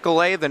leads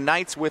Nicolet. The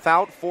Knights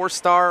without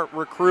 4-star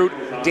recruit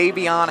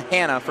Davion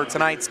Hanna for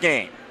tonight's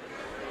game.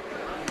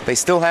 They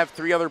still have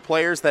 3 other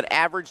players that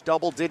average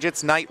double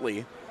digits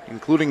nightly,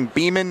 including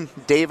Beeman,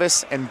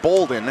 Davis, and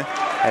Bolden,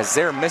 as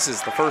Zare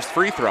misses the first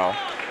free throw.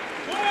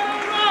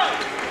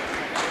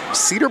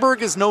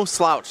 Cedarburg is no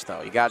slouch,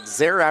 though. You got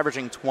Zare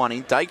averaging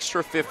 20,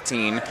 Dykstra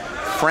 15,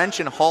 French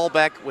and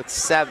Hallbeck with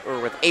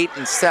 8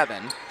 and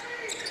 7.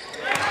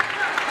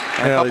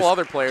 And a couple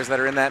other players that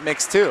are in that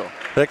mix, too.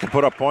 They can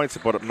put up points.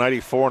 They put up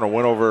 94 in a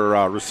win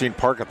over Racine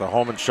Park at the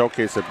Holman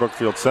Showcase at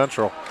Brookfield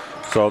Central.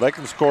 So they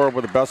can score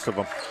with the best of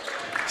them.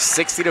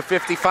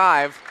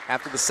 60-55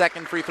 after the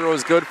second free throw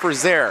is good for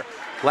Zare.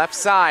 Left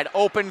side,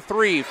 open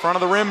 3, front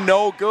of the rim,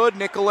 no good.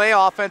 Nicolet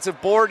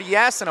offensive board,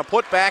 yes, and a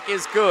putback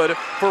is good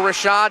for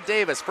Rashad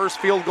Davis. First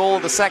field goal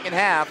of the second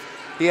half.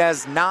 He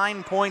has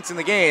 9 points in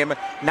the game,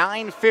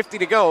 9:50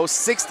 to go,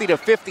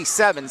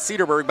 60-57,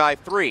 Cedarburg by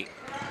 3.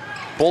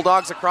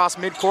 Bulldogs across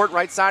midcourt,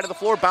 right side of the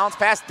floor, bounce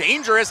pass,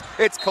 dangerous.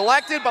 It's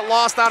collected, but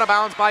lost out of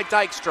bounds by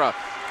Dykstra.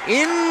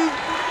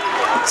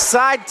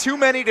 Inside too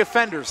many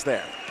defenders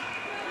there.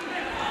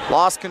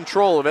 Lost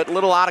control of it, a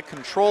little out of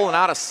control and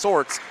out of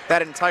sorts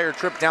that entire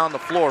trip down the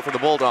floor for the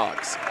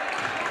Bulldogs.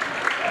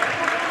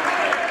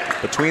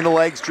 Between the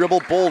legs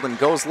dribble, Bolden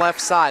goes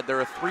left side. They're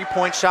a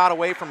 3-point shot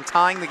away from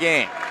tying the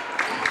game.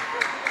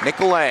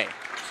 Nicolet,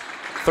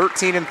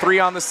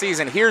 13-3 on the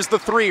season. Here's the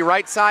 3,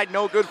 right side,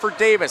 no good for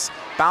Davis.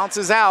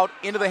 Bounces out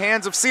into the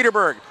hands of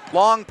Cedarburg.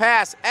 Long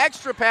pass,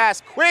 extra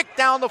pass, quick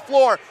down the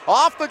floor.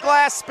 Off the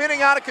glass,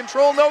 spinning out of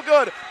control, no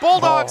good.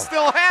 Bulldogs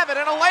still have it,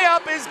 and a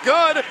layup is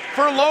good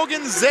for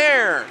Logan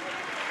Zare.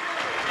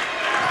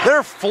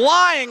 They're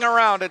flying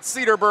around at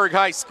Cedarburg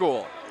High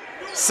School.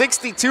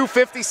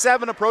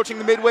 62-57 approaching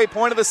the midway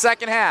point of the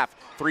second half.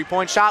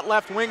 3-point shot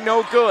left wing,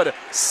 no good.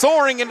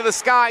 Soaring into the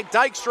sky,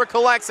 Dykstra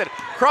collects it.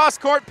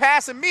 Cross-court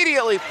pass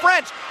immediately.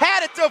 French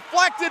had it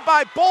deflected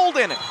by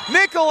Bolden.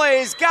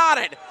 Nicolet's got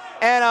it.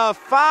 And a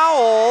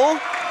foul,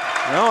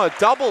 a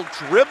double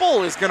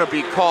dribble is going to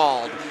be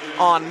called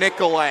on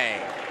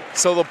Nicolet.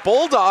 So the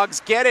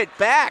Bulldogs get it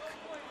back.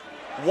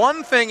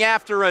 One thing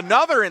after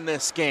another in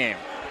this game.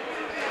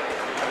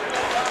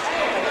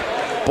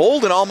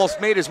 Bolden almost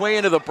made his way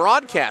into the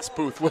broadcast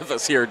booth with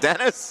us here,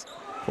 Dennis.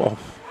 Well,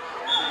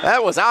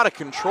 that was out of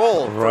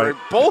control for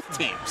both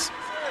teams.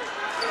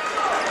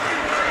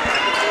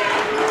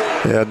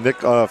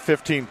 Yeah,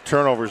 15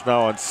 turnovers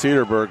now on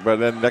Cedarburg, but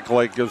then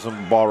Nicolet gives them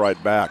the ball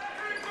right back.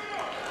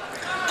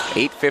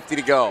 8:50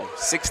 to go,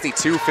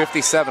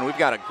 62-57. We've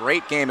got a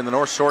great game in the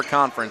North Shore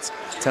Conference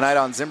tonight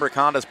on Zimbrick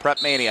Honda's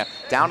Prep Mania.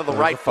 Down to the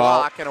right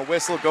block, and a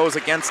whistle goes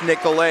against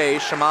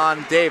Nicolet,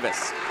 Shaman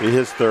Davis.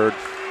 His third.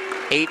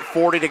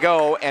 8:40 to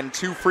go, and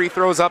 2 free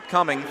throws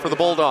upcoming for the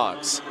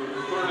Bulldogs.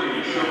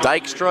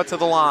 Dykstra to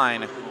the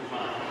line,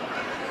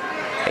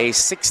 a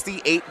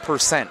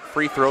 68%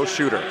 free throw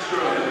shooter.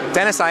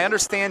 Dennis, I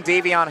understand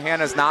Davion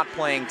Hanna's not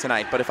playing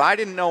tonight, but if I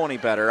didn't know any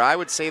better, I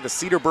would say the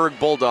Cedarburg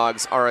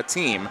Bulldogs are a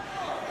team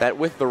that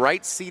with the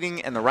right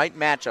seeding and the right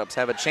matchups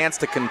have a chance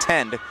to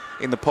contend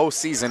in the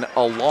postseason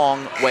a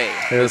long way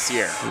this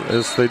year.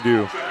 Yes, they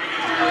do.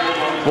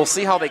 We'll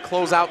see how they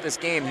close out this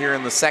game here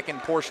in the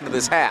second portion of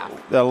this half.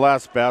 That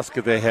last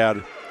basket they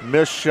had,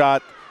 missed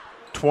shot,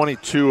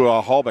 22,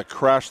 Hallbeck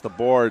crashed the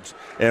boards.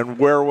 And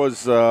where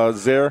was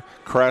Zare?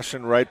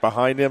 Crashing right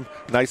behind him.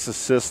 Nice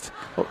assist,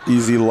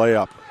 easy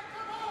layup.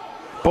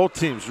 Both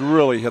teams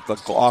really hit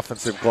the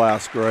offensive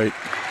glass great.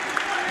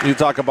 You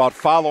talk about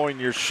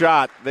following your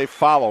shot, they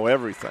follow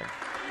everything.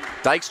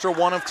 Dykstra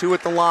 1 of 2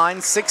 at the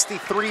line,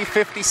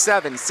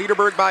 63-57.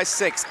 Cedarburg by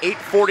 6,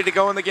 8:40 to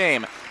go in the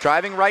game.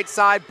 Driving right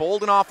side,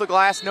 Bolden off the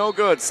glass, no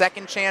good.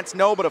 Second chance,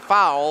 no, but a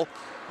foul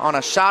on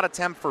a shot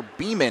attempt for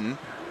Beeman.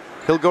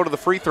 He'll go to the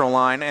free throw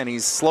line, and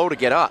he's slow to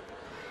get up.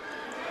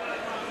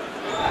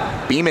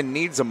 Beeman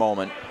needs a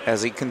moment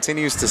as he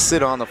continues to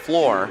sit on the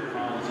floor.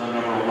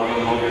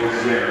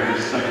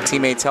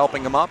 Teammates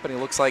helping him up, and he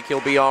looks like he'll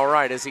be all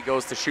right as he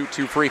goes to shoot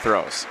 2 free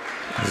throws.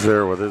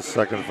 Zare with his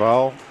second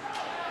foul.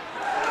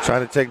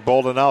 Trying to take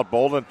Bolden out.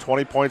 Bolden,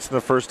 20 points in the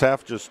first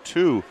half, just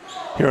 2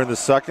 here in the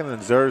second,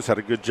 and Zare's had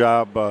a good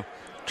job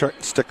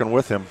sticking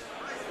with him.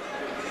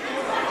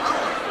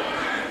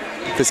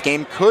 This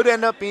game could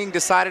end up being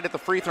decided at the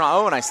free throw.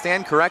 Oh, and I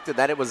stand corrected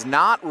that it was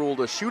not ruled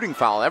a shooting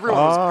foul.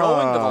 Everyone was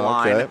going to the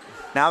line. Okay.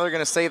 Now they're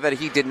going to say that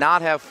he did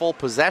not have full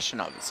possession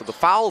of it. So the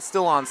foul is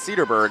still on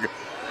Cedarburg,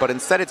 but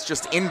instead it's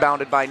just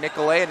inbounded by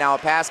Nicolet, and now a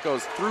pass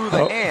goes through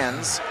the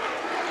hands.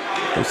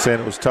 They're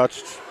saying it was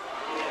touched.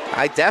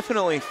 I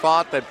definitely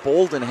thought that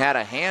Bolden had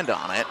a hand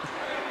on it,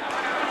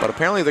 but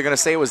apparently they're going to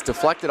say it was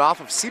deflected off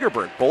of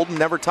Cedarburg. Bolden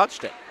never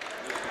touched it.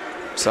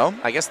 So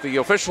I guess the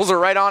officials are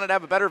right on it,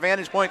 have a better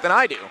vantage point than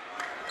I do.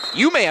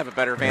 You may have a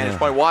better vantage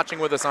point watching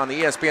with us on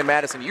the ESPN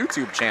Madison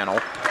YouTube channel.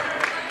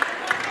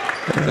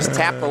 Just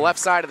tap the left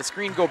side of the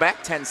screen, go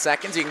back 10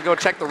 seconds. You can go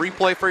check the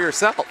replay for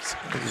yourselves.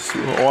 Just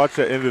watch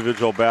the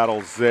individual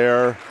battles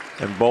there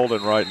and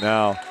Bolden right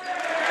now.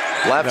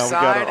 Left now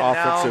side, we got an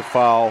offensive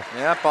foul.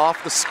 Yep,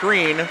 off the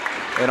screen.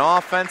 An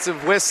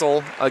offensive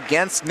whistle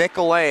against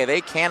Nicolet.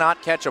 They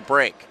cannot catch a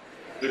break.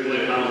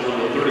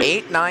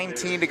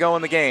 8:19 to go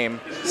in the game.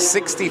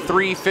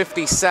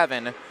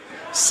 63-57.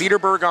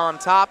 Cedarburg on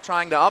top,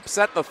 trying to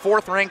upset the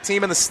 4th-ranked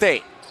team in the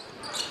state.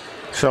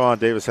 Sean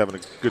Davis having a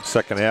good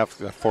second half.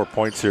 Got 4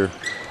 points here.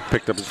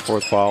 Picked up his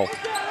 4th foul.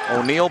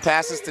 O'Neal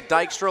passes to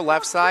Dykstra,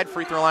 left side,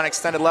 free throw line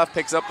extended left,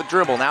 picks up the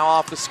dribble. Now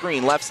off the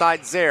screen, left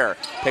side Zare.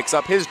 Picks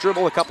up his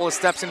dribble a couple of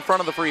steps in front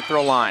of the free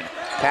throw line.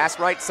 Pass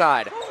right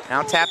side.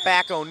 Now tap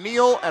back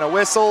O'Neal and a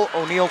whistle.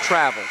 O'Neal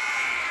traveled.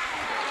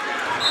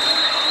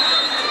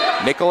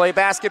 Nicolet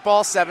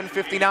basketball,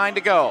 7:59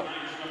 to go.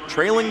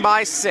 Trailing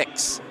by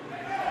 6.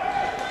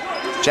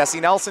 Jesse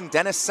Nelson,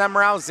 Dennis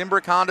Semrau,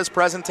 Zimbrick Honda's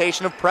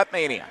presentation of Prep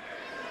Mania.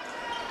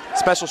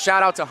 Special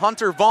shout out to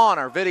Hunter Vaughn,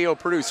 our video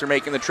producer,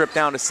 making the trip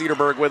down to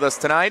Cedarburg with us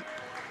tonight.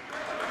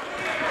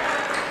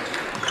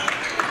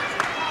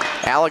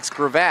 Alex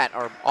Gravatt,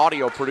 our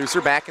audio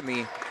producer, back in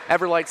the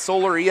Everlight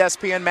Solar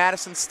ESPN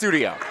Madison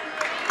studio.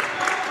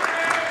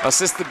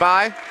 Assisted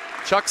by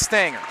Chuck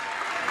Stanger.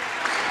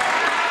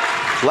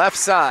 Left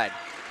side.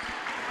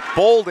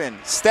 Bolden,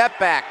 step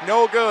back,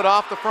 no good,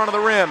 off the front of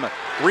the rim.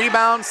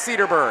 Rebound,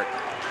 Cedarburg.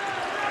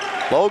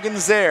 Logan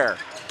Zare,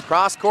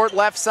 cross court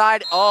left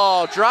side.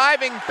 Oh,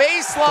 driving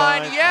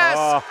baseline,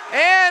 yes!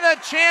 And a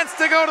chance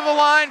to go to the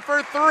line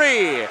for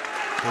 3.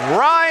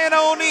 Ryan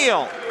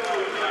O'Neal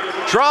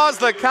draws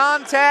the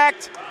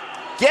contact,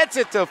 gets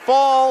it to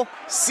fall.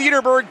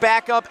 Cedarburg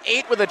back up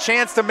 8 with a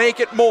chance to make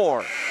it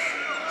more.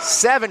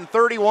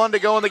 7:31 to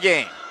go in the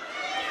game.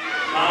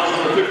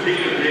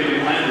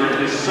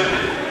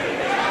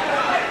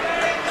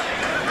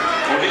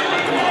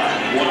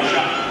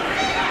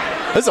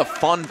 This is a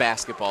fun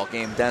basketball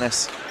game,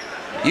 Dennis.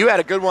 You had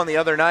a good one the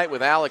other night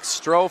with Alex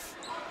Strofe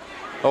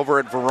over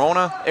at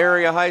Verona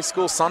Area High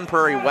School, Sun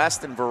Prairie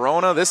West in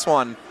Verona. This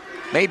one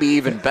may be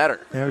even better.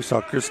 Yeah, we saw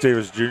Chris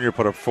Davis Jr.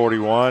 put up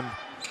 41.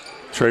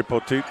 Trey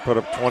Poteet put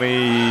up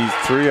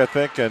 23, I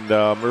think, and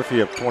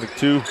Murphy up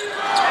 22.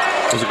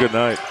 It was a good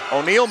night.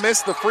 O'Neal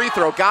missed the free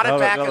throw, got it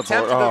back,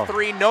 attempted the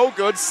 3, no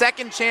good.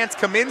 Second chance,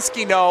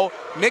 Kaminsky, no.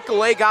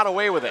 Nicolet got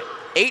away with it.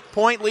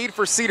 8-point lead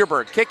for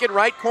Cedarburg. Kick it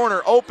right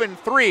corner, open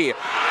 3.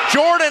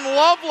 Jordan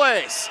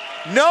Lovelace.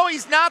 No,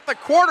 he's not the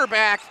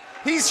quarterback.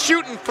 He's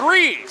shooting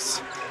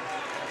 3s.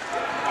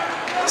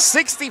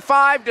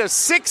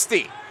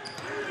 65-60.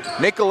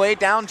 Nicolet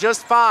down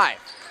just 5.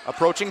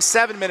 Approaching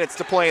 7 minutes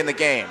to play in the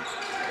game.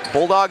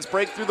 Bulldogs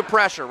break through the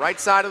pressure, right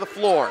side of the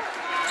floor.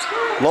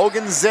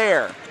 Logan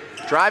Zare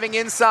driving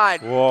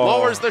inside,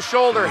 lowers the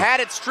shoulder, had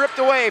it stripped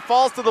away,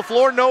 falls to the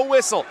floor, no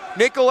whistle.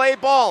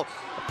 Nicolet ball.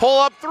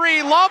 Pull up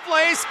 3,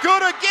 Lovelace,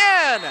 good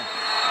again.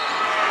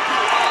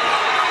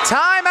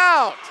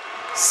 Timeout,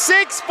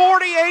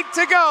 6:48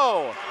 to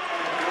go.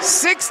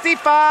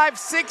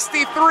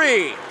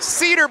 65-63,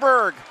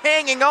 Cedarburg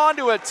hanging on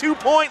to a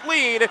 2-point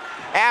lead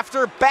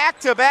after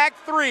back-to-back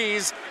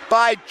 3s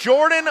by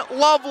Jordan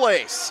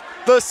Lovelace,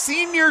 the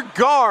senior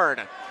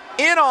guard,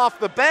 in off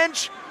the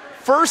bench.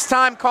 First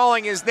time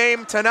calling his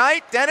name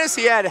tonight. Dennis,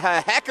 he had a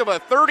heck of a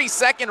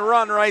 30-second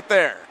run right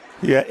there.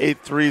 Yeah, 8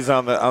 threes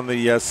on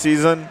the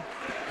season.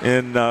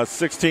 In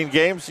 16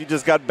 games, he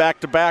just got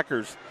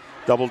back-to-backers.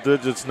 Double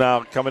digits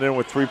now, coming in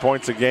with 3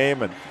 points a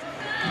game, and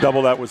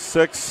double that with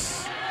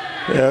 6.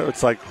 Yeah,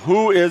 it's like,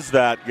 who is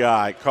that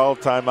guy? Call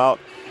timeout.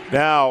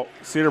 Now,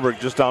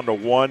 Cedarburg just down to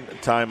 1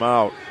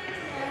 timeout.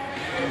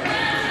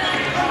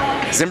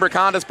 Zimbrick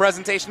Honda's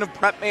presentation of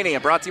Prep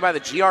Mania brought to you by the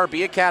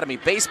GRB Academy.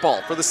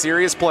 Baseball for the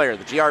serious player.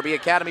 The GRB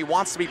Academy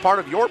wants to be part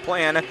of your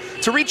plan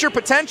to reach your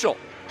potential.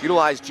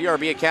 Utilize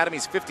GRB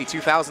Academy's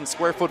 52,000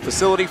 square foot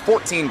facility,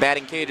 14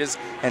 batting cages,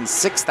 and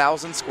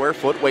 6,000 square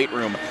foot weight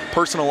room.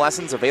 Personal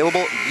lessons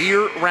available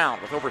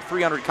year-round with over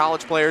 300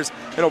 college players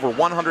and over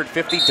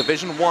 150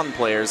 Division I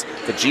players.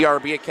 The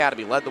GRB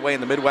Academy led the way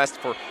in the Midwest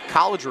for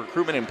college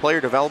recruitment and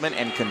player development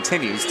and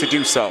continues to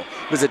do so.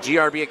 Visit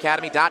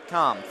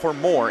grbacademy.com for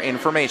more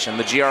information.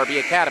 The GRB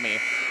Academy,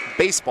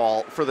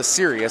 baseball for the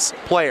serious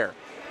player.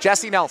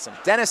 Jesse Nelson,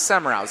 Dennis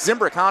Semrau,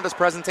 Zimbrick Honda's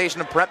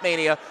presentation of Prep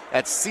Mania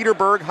at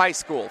Cedarburg High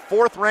School.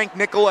 4th-ranked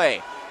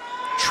Nicolet,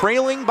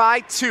 trailing by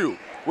 2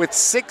 with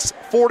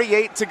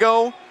 6:48 to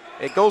go.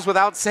 It goes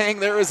without saying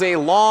there is a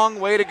long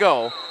way to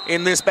go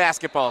in this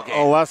basketball game.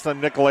 Oh, last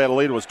time Nicolet had a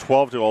lead was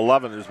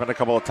 12-11. There's been a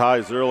couple of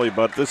ties early,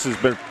 but this has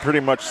been pretty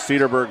much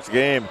Cedarburg's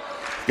game.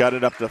 Got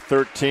it up to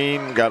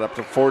 13, got up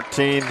to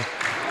 14,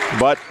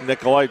 but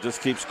Nicolet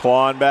just keeps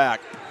clawing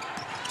back.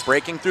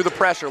 Breaking through the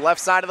pressure,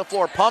 left side of the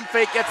floor. Pump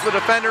fake gets the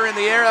defender in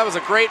the air. That was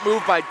a great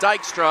move by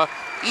Dykstra.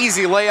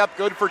 Easy layup,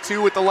 good for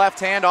 2 with the left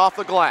hand off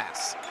the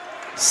glass.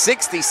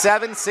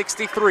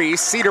 67-63,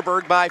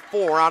 Cedarburg by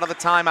 4 out of the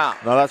timeout.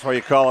 Now that's why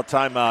you call a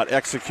timeout.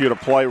 Execute a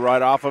play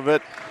right off of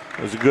it.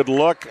 It was a good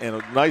look and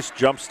a nice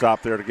jump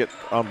stop there to get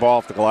on ball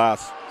off the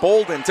glass.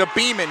 Bolden to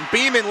Beeman.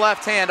 Beeman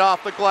left hand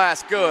off the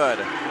glass, good.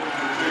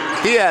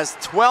 He has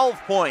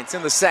 12 points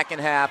in the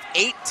second half,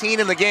 18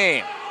 in the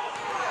game.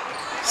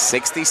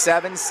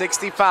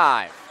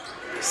 67-65.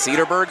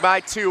 Cedarburg by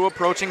 2,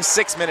 approaching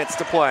 6 minutes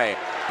to play.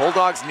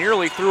 Bulldogs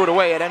nearly threw it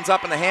away. It ends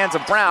up in the hands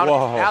of Brown.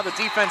 Whoa. Now the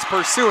defense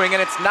pursuing,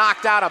 and it's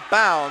knocked out of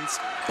bounds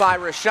by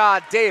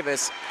Rashad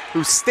Davis,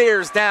 who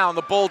stares down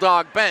the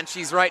Bulldog bench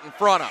he's right in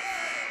front of.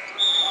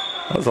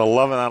 That was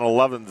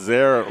 11-on-11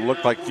 there. It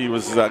looked like he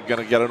was going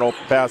to get an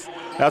open pass.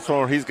 That's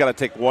when he's got to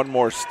take one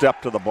more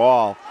step to the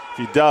ball. If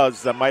he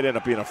does, that might end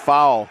up being a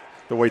foul,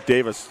 the way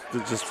Davis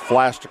just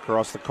flashed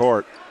across the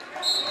court.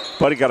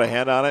 But he got a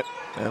hand on it,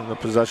 and the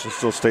possession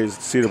still stays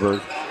at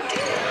Cedarburg.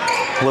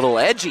 A little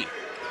edgy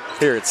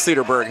here at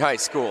Cedarburg High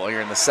School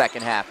here in the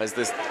second half as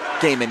this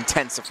game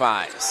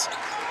intensifies.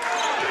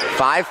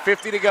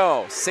 5:50 to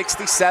go,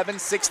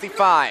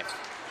 67-65.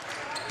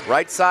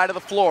 Right side of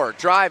the floor,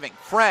 driving,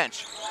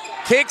 French,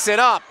 kicks it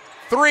up,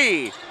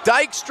 3,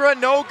 Dykstra,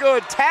 no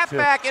good, tap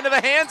back into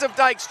the hands of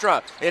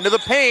Dykstra, into the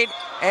paint,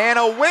 and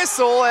a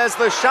whistle as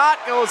the shot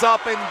goes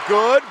up and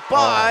good,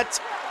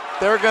 but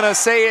they're going to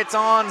say it's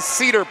on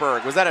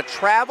Cedarburg. Was that a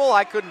travel?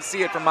 I couldn't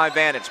see it from my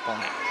vantage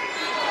point.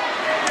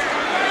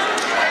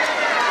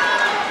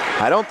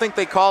 I don't think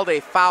they called a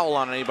foul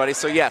on anybody,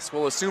 so yes,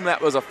 we'll assume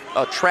that was a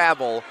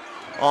travel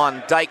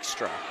on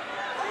Dykstra.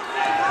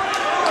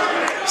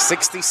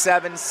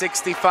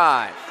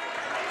 67-65.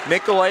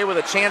 Nicolet with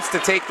a chance to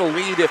take the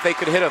lead if they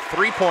could hit a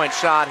three-point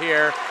shot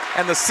here.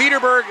 And the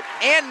Cedarburg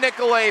and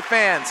Nicolet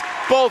fans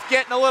both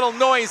getting a little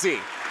noisy.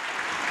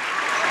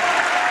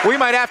 We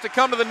might have to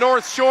come to the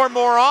North Shore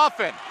more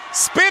often.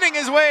 Spinning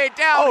his way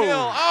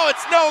downhill. Oh,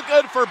 it's no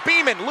good for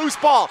Beeman. Loose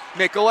ball.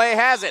 Nicolet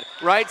has it.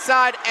 Right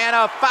side and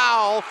a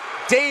foul.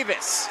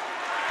 Davis.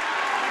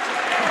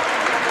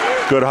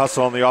 Good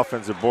hustle on the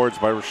offensive boards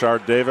by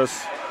Rashard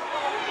Davis.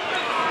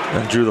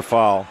 And drew the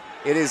foul.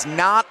 It is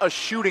not a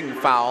shooting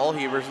foul.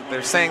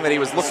 They're saying that he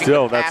was looking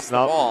Still, to pass that's the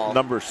ball. not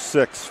number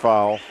 6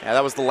 foul. Yeah,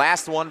 that was the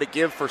last one to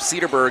give for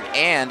Cedarburg,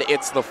 and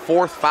it's the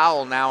 4th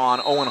foul now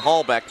on Owen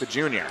Hallbeck, the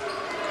junior.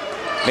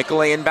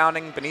 Nicolet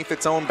inbounding beneath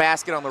its own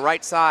basket on the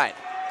right side.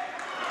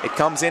 It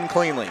comes in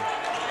cleanly.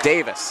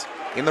 Davis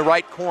in the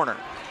right corner.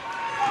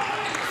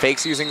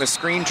 Fakes using the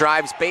screen,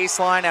 drives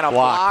baseline, and a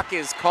block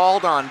is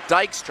called on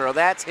Dykstra.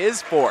 That's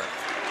his 4th.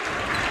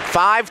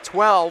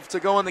 5:12 to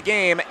go in the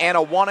game, and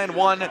a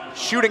 1-and-1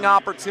 shooting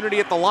opportunity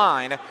at the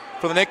line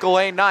for the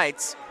Nicolet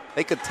Knights.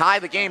 They could tie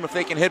the game if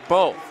they can hit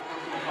both.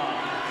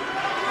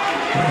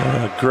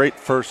 Great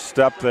first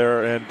step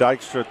there, and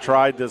Dykstra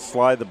tried to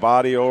slide the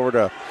body over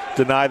to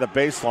deny the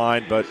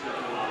baseline, but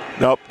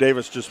nope,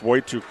 Davis just way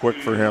too quick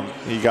for him.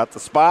 He got the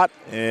spot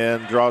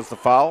and draws the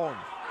foul.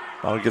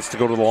 Now he gets to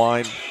go to the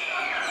line.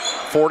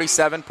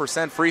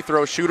 47% free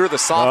throw shooter. The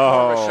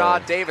sophomore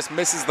Rashad Davis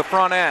misses the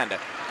front end.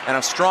 And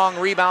a strong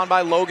rebound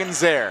by Logan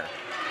Zaire.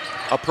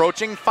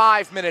 Approaching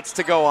 5 minutes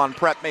to go on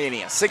Prep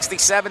Mania.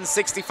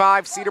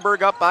 67-65,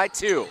 Cedarburg up by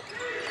 2.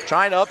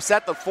 Trying to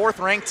upset the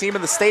 4th-ranked team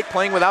in the state,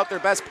 playing without their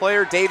best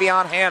player,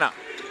 Davion Hanna.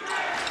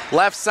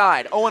 Left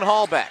side, Owen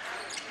Hallbeck.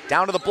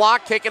 Down to the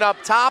block, kick it up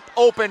top,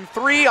 open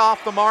 3,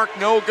 off the mark,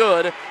 no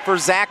good for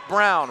Zach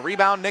Brown.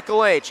 Rebound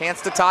Nicolet, chance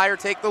to tie or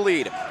take the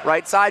lead.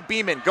 Right side,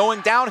 Beeman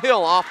going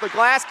downhill, off the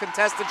glass,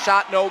 contested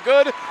shot, no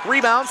good.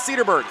 Rebound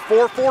Cedarburg,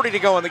 4:40 to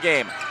go in the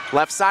game.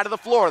 Left side of the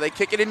floor, they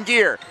kick it in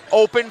gear.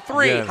 Open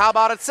 3, How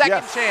about a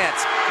second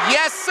chance?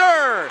 Yes,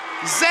 sir,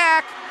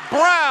 Zach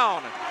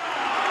Brown.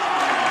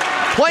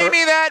 Play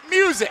me that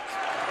music.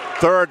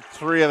 3rd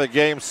 3 of the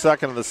game,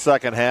 2nd of the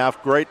second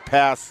half. Great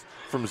pass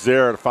from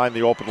Zaire to find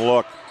the open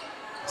look.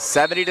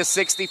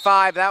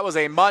 70-65, that was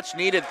a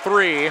much-needed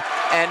 3.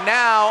 And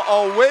now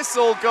a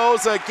whistle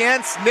goes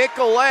against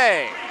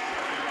Nicolet.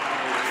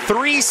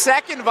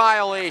 3-second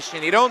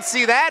violation. You don't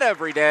see that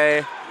every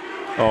day.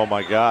 Oh,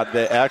 my God.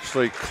 They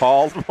actually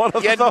called one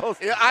of those?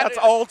 That's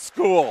old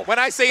school. When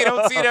I say you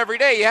don't see it every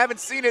day, you haven't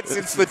seen it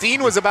since the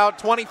Dean was about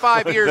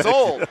 25 years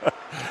old.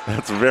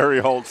 That's very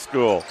old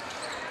school.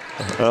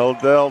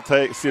 They'll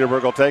take,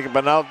 Cedarburg will take it,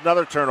 but now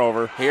another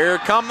turnover. Here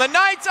come the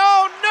Knights.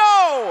 Oh,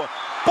 no!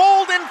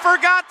 Bolden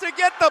forgot to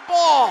get the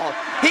ball.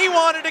 He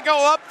wanted to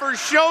go up for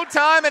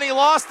showtime, and he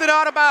lost it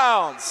out of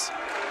bounds.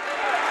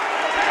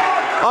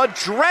 A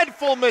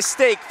dreadful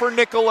mistake for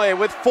Nicolet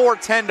with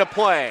 4:10 to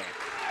play.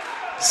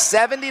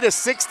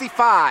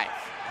 70-65.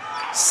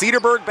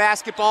 Cedarburg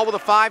basketball with a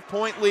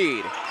 5-point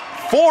lead.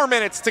 4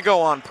 minutes to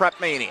go on Prep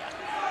Mania.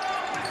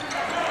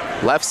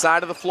 Left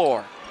side of the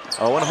floor.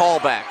 Owen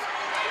Hallback.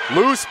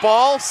 Loose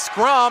ball,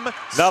 scrum,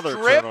 Another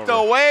stripped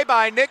turnover. away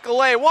by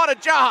Nicolet. What a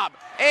job!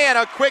 And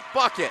a quick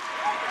bucket.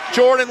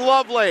 Jordan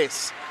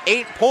Lovelace,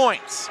 8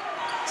 points.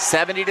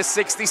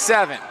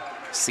 70-67.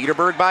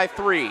 Cedarburg by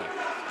 3.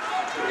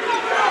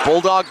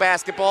 Bulldog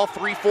basketball,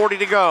 3:40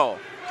 to go.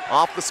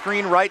 Off the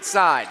screen, right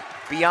side,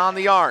 beyond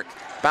the arc.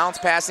 Bounce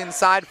pass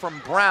inside from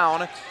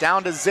Brown,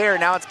 down to Zaire.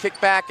 Now it's kicked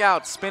back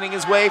out, spinning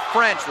his way.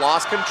 French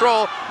lost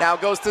control, now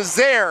goes to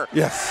Zaire.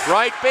 Yes.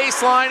 Right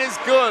baseline is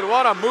good.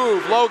 What a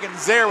move. Logan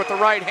Zaire with the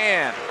right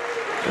hand.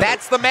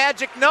 That's the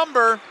magic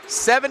number,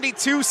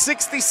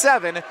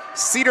 72-67.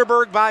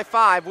 Cedarburg by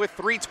 5 with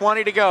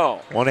 3:20 to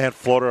go. One-hand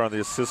floater on the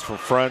assist from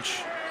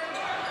French.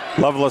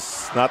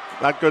 Loveless,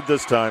 not good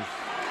this time.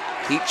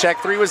 Heat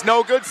check 3 was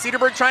no good.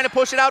 Cedarburg trying to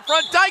push it out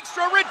front.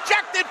 Dykstra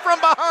rejected from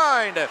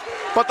behind.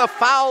 But the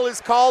foul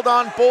is called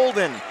on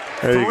Bolden.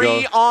 There you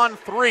 3 go. on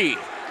 3.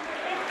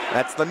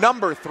 That's the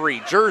number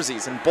 3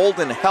 jerseys, and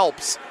Bolden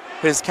helps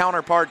his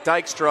counterpart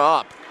Dykstra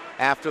up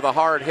after the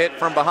hard hit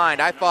from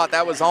behind. I thought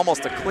that was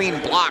almost a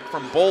clean block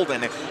from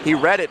Bolden. He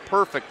read it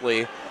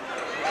perfectly.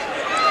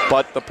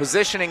 But the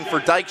positioning for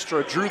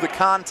Dykstra drew the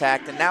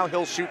contact, and now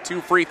he'll shoot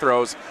 2 free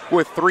throws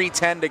with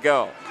 3:10 to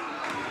go.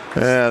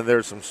 And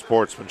there's some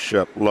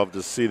sportsmanship. Love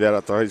to see that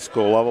at the high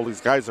school level.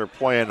 These guys are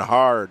playing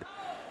hard,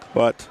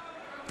 but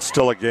it's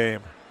still a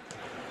game.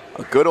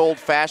 A good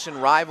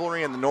old-fashioned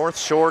rivalry in the North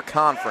Shore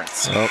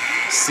Conference. Oh.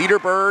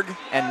 Cedarburg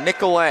and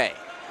Nicolet.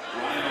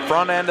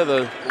 Front end of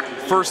the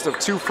first of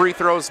 2 free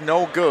throws,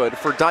 no good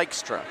for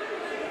Dykstra.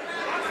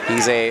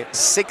 He's a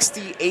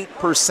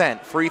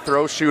 68% free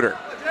throw shooter.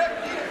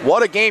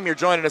 What a game you're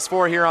joining us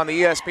for here on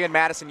the ESPN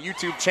Madison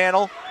YouTube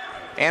channel.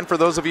 And for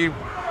those of you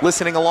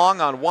listening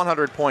along on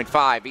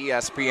 100.5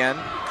 ESPN,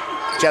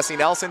 Jesse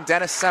Nelson,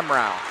 Dennis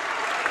Semrau.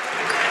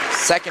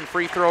 Second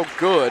free throw,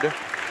 good.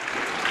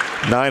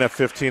 9 of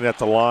 15 at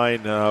the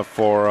line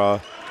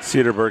for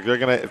Cedarburg. They're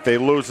gonna, if they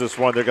lose this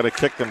one, they're gonna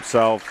kick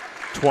themselves.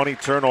 20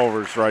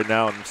 turnovers right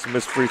now and some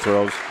missed free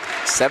throws.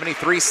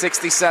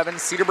 73-67.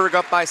 Cedarburg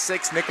up by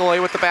 6.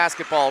 Nicolet with the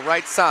basketball,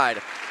 right side.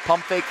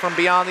 Pump fake from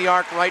beyond the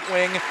arc, right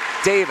wing.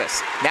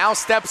 Davis now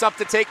steps up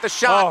to take the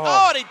shot.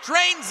 Oh, and he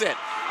drains it.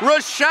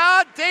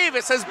 Rashad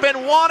Davis has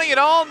been wanting it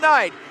all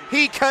night.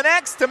 He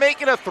connects to make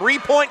it a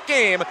 3-point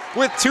game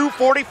with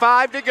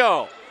 2:45 to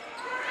go.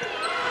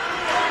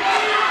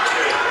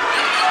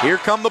 Here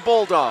come the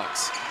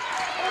Bulldogs.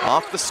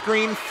 Off the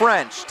screen,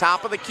 French,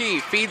 top of the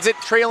key, feeds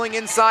it trailing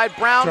inside.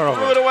 Brown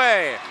threw it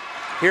away.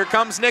 Here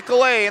comes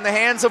Nicolet in the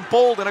hands of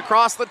Bolden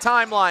across the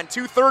timeline.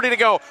 2:30 to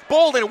go.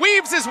 Bolden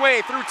weaves his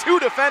way through 2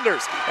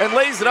 defenders and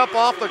lays it up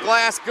off the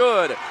glass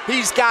good.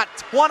 He's got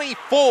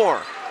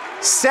 24.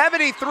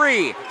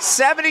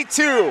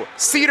 73-72.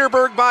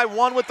 Cedarburg by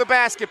 1 with the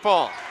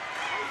basketball.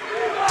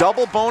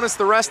 Double bonus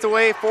the rest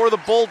away for the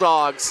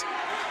Bulldogs.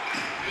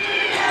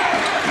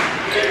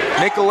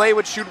 Nicolet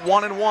would shoot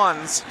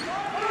 1-and-1s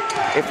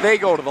if they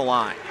go to the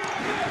line.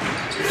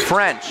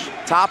 French,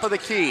 top of the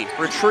key,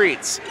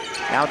 retreats.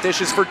 Now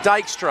dishes for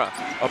Dykstra.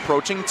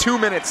 Approaching 2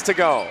 minutes to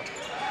go.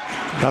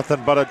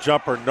 Nothing but a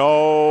jumper.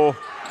 No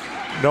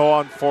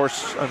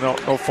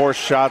forced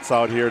shots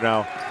out here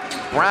now.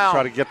 Brown.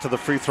 Try to get to the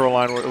free throw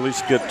line or at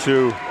least get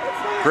 2.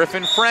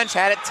 Griffin French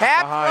had it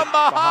tapped from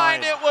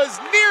behind. It was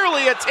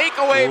nearly a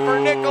takeaway for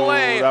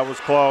Nicolet. That was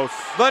close.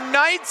 The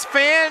Knights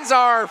fans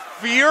are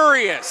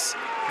furious.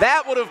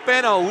 That would have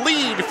been a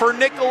lead for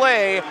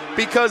Nicolet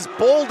because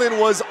Bolden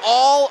was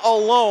all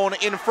alone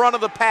in front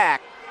of the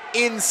pack.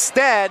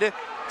 Instead,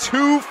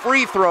 2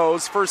 free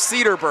throws for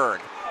Cedarburg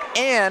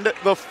and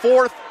the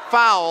 4th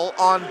foul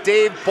on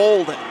Dave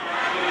Bolden.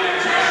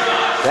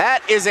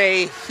 That is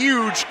a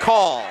huge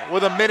call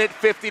with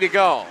 1:50 to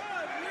go.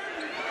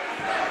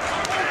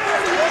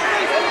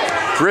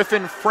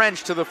 Griffin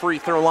French to the free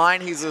throw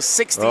line. He's a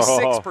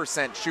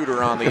 66%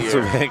 shooter on the year.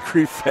 Some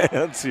angry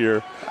fans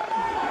here.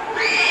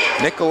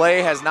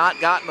 Nicolet has not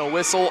gotten a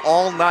whistle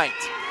all night.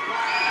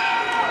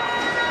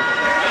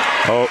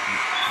 Oh,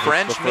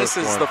 French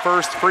misses the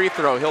first free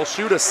throw. He'll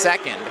shoot a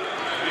second.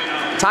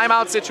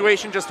 Timeout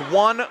situation, just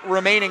 1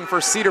 remaining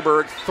for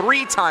Cedarburg.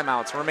 3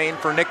 timeouts remain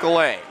for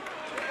Nicolet.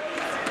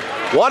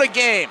 What a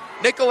game.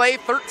 Nicolet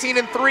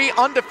 13-3,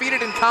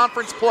 undefeated in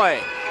conference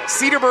play.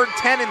 Cedarburg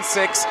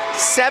 10-6,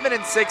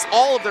 7-6,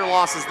 all of their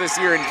losses this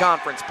year in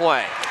conference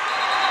play.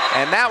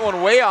 And that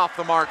one way off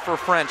the mark for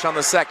French on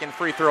the second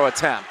free throw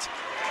attempt.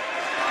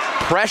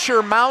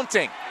 Pressure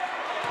mounting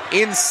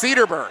in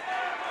Cedarburg.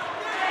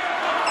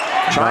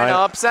 Trying to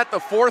upset the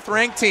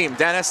 4th-ranked team,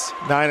 Dennis.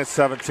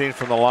 9-17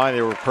 from the line.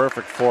 They were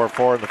perfect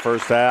 4-4 in the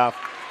first half.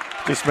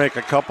 Just make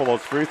a couple of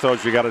those free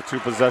throws, you got a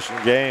 2-possession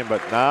game.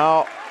 But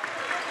now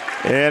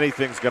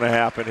anything's going to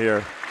happen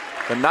here.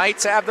 The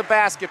Knights have the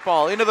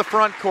basketball into the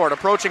front court,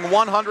 approaching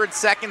 100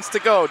 seconds to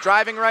go.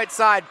 Driving right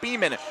side,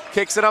 Beeman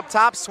kicks it up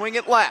top, swing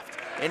it left,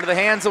 into the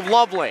hands of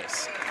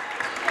Lovelace.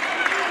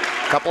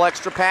 Couple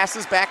extra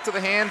passes back to the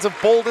hands of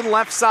Bolden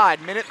left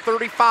side. Minute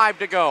 35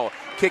 to go.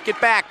 Kick it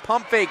back,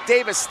 pump fake,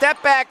 Davis,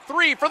 step back,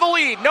 3 for the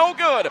lead, no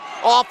good.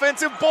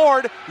 Offensive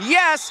board,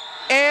 yes,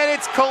 and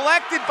it's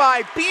collected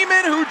by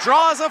Beeman, who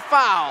draws a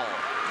foul.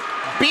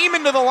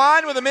 Beeman to the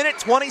line with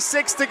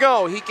 1:26 to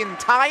go. He can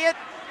tie it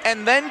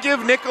and then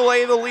give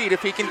Nicolet the lead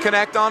if he can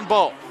connect on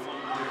both.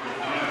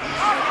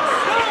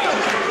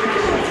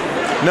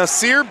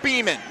 Nasir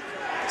Beeman,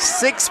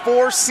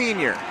 6'4"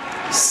 senior,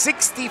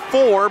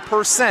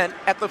 64%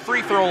 at the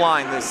free throw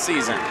line this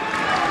season.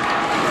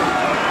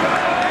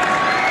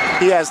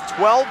 He has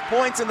 12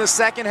 points in the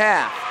second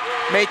half,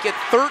 make it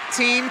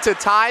 13 to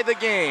tie the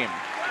game.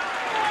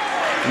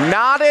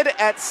 Knotted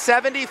at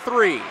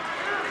 73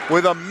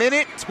 with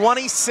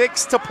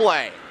 1:26 to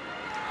play.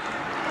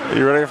 Are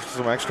you ready for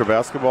some extra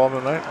basketball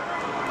tonight?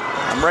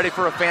 I'm ready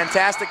for a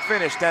fantastic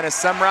finish, Dennis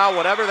Semrau,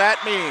 whatever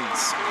that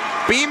means.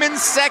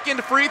 Beeman's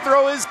second free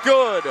throw is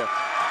good.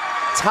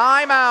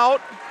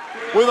 Timeout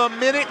with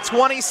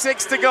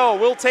 1:26 to go.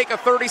 We'll take a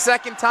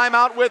 30-second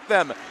timeout with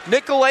them.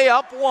 Nicolet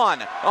up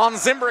 1 on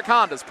Zimbrick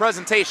Honda's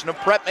presentation of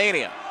Prep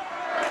Mania.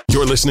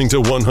 You're listening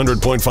to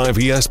 100.5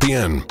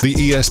 ESPN, the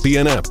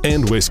ESPN app,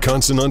 and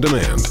Wisconsin On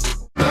Demand.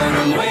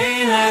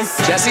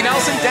 Jesse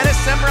Nelson, Dennis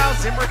Semrau,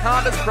 Zimbrick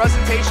Honda's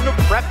presentation of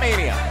Prep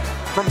Mania.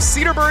 From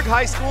Cedarburg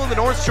High School in the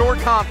North Shore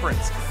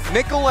Conference,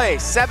 Nicolet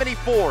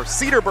 74,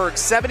 Cedarburg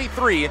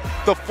 73,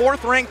 the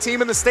 4th-ranked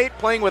team in the state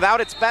playing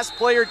without its best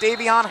player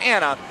Davion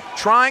Hanna,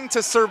 trying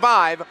to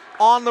survive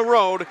on the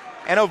road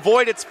and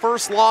avoid its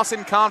first loss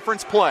in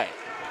conference play.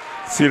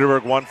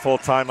 Cedarburg 1 full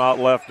timeout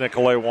left,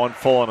 Nicolet 1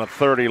 full and a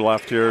 30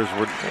 left here as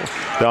we're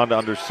down to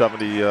under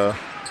 70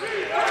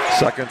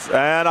 seconds.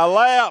 And a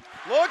layup.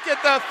 Look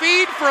at the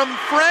feed from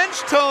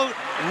French to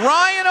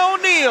Ryan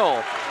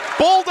O'Neal.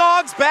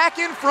 Bulldogs back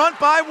in front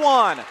by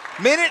 1.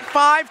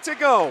 1:05 to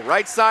go.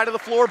 Right side of the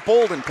floor,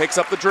 Bolden picks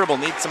up the dribble.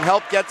 Needs some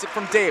help, gets it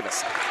from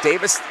Davis.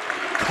 Davis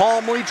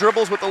calmly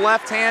dribbles with the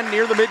left hand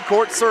near the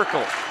midcourt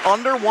circle.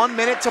 Under 1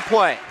 minute to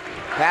play.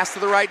 Pass to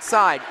the right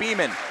side,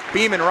 Beeman.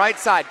 Beeman right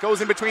side, goes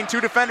in between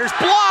 2 defenders.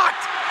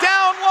 Blocked!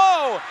 Down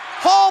low!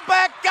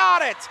 Hallback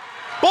got it!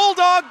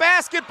 Bulldog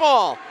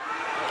basketball.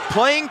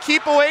 Playing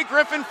keep away,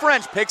 Griffin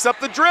French picks up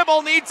the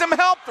dribble, needs some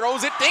help,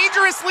 throws it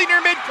dangerously near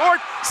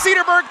midcourt.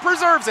 Cedarburg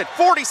preserves it.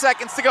 40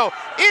 seconds to go.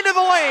 Into the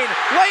lane.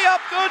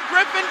 Layup good,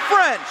 Griffin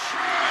French.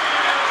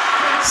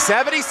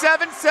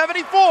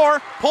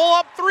 77-74. Pull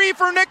up 3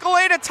 for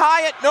Nicolet to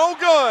tie it. No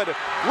good.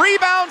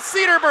 Rebound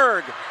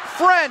Cedarburg.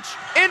 French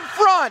in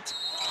front.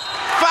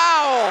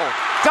 Foul.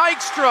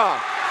 Dykstra.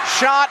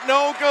 Shot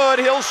no good.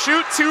 He'll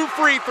shoot 2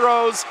 free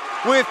throws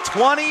with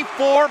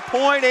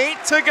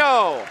 24.8 to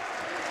go.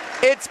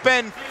 It's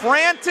been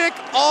frantic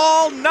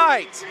all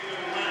night.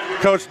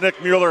 Coach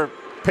Nick Mueller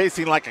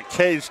pacing like a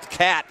caged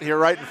cat here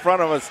right in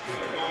front of us.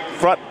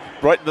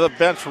 Right to the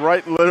bench,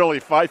 right literally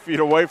 5 feet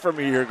away from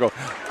me here. Go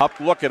up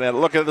looking at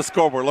the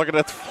scoreboard, looking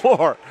at the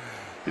floor.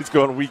 He's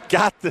going, we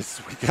got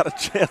this. We got a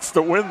chance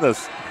to win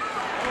this.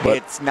 But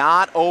it's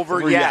not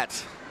over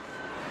yet.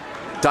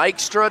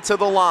 Dykstra to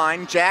the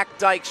line. Jack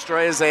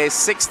Dykstra is a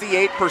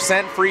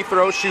 68% free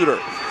throw shooter.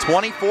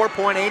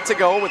 24.8 to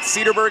go with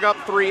Cedarburg up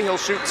 3. He'll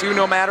shoot 2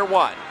 no matter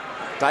what.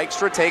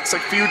 Dykstra takes a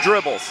few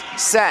dribbles,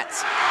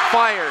 sets,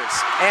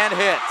 fires, and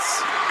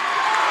hits.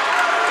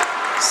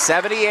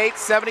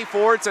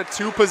 78-74, it's a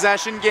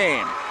 2-possession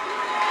game.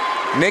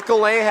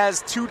 Nicolet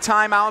has 2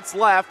 timeouts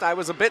left. I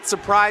was a bit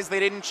surprised they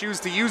didn't choose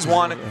to use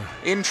one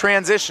in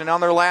transition on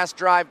their last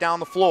drive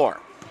down the floor.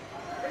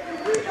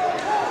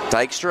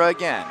 Dykstra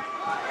again.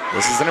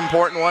 This is an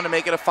important one to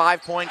make it a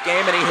 5-point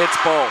game, and he hits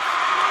both.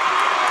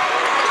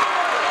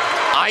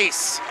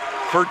 Ice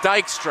for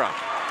Dykstra.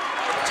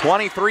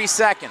 23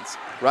 seconds.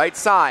 Right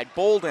side,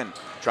 Bolden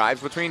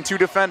drives between 2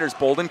 defenders.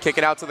 Bolden kick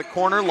it out to the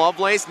corner.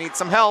 Lovelace needs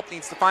some help,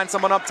 needs to find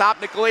someone up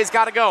top. Nicolet's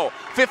got to go.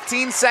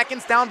 15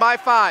 seconds, down by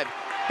 5.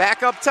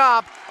 Back up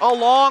top, a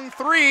long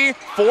 3,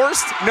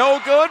 forced, no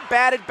good,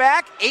 batted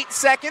back, 8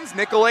 seconds,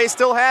 Nicolet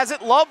still has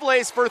it,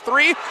 Lovelace for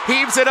 3,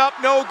 heaves it up,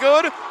 no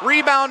good,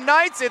 rebound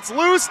Knights, it's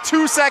loose,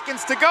 2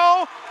 seconds to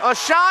go, a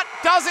shot,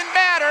 doesn't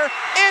matter,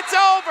 it's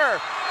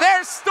over,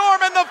 they're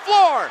storming the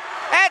floor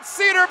at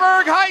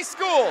Cedarburg High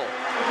School.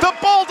 The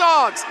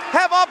Bulldogs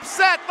have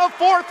upset the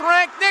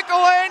 4th-ranked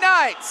Nicolet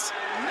Knights.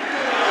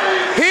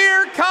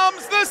 Here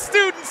comes the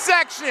student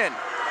section.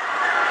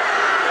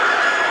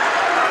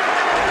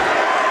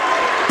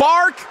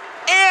 Bark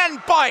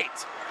and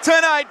bite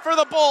tonight for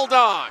the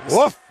Bulldogs.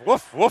 Woof,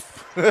 woof,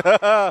 woof.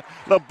 The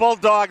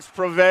Bulldogs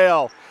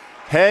prevail,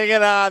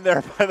 hanging on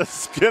there by the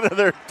skin of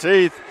their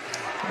teeth.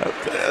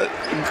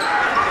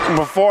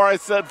 Before I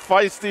said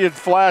feisty and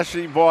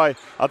flashy, boy,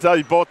 I'll tell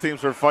you both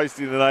teams were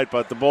feisty tonight,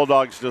 but the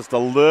Bulldogs just a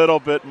little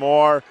bit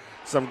more.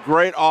 Some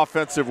great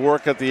offensive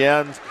work at the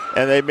end,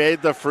 and they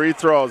made the free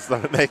throws.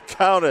 They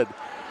counted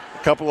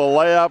a couple of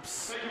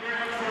layups,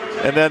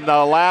 and then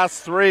the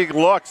last 3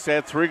 looks. They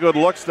had 3 good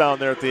looks down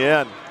there at the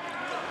end.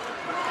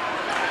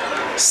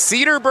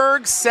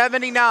 Cedarburg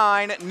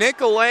 79,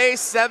 Nicolet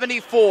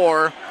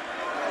 74.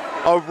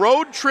 A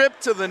road trip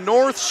to the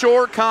North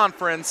Shore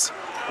Conference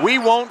we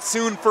won't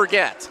soon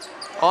forget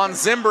on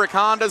Zimbrick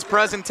Honda's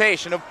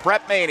presentation of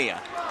Prep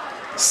Mania.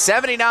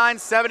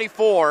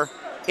 79-74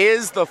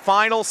 is the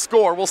final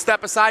score. We'll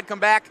step aside, come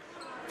back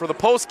for the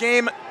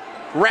post-game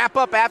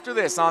wrap-up after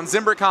this on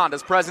Zimbrick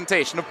Honda's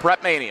presentation of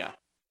Prep Mania.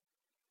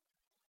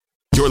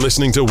 You're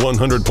listening to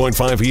 100.5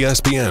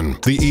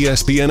 ESPN, the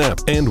ESPN app,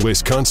 and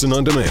Wisconsin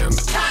On Demand. On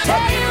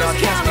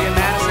ESPN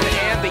Madison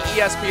and the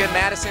ESPN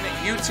Madison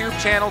YouTube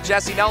channel,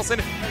 Jesse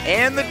Nelson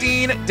and the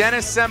Dean,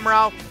 Dennis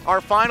Semrau.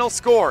 Our final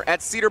score at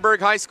Cedarburg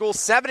High School,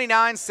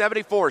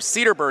 79-74.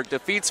 Cedarburg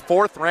defeats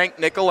 4th-ranked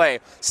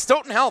Nicolet.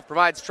 Stoughton Health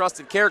provides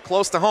trusted care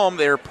close to home.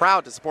 They are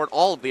proud to support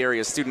all of the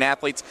area's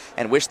student-athletes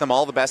and wish them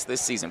all the best this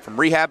season. From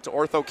rehab to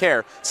ortho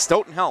care,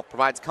 Stoughton Health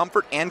provides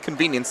comfort and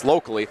convenience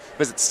locally.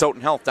 Visit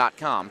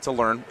stoughtonhealth.com to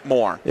learn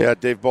more. Yeah,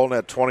 Dave Bolden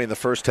had 20 in the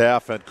first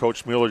half, and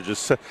Coach Mueller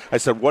just said, I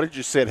said, what did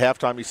you say at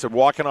halftime? He said,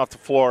 walking off the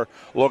floor,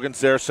 Logan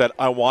Zare said,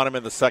 I want him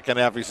in the second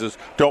half. He says,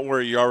 don't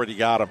worry, you already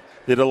got him.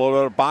 They did a little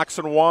bit of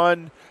boxing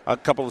one, a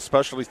couple of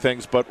specialty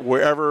things, but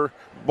wherever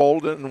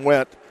Bolden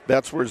went,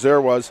 that's where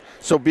Zare was.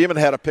 So Beeman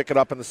had to pick it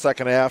up in the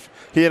second half.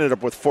 He ended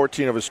up with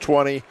 14 of his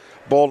 20.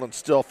 Bolden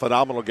still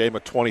phenomenal game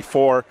at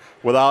 24.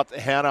 Without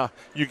Hannah,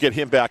 you get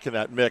him back in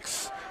that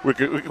mix. We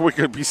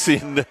could be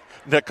seeing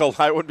Nickel.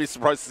 I wouldn't be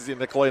surprised to see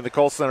Nicolet in the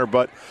Kohl Center,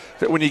 but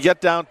when you get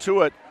down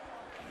to it,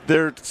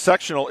 their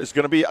sectional is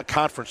going to be a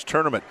conference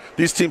tournament.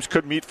 These teams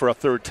could meet for a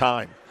third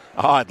time.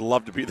 Oh, I'd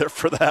love to be there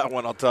for that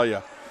one, I'll tell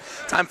you.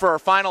 Time for our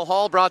final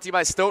haul, brought to you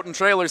by Stoughton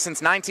Trailers.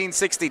 Since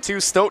 1962,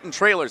 Stoughton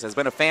Trailers has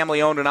been a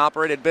family-owned and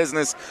operated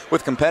business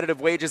with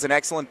competitive wages and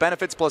excellent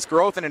benefits, plus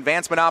growth and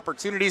advancement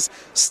opportunities.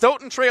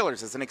 Stoughton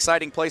Trailers is an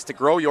exciting place to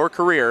grow your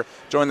career.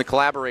 Join the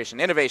collaboration,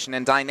 innovation,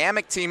 and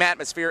dynamic team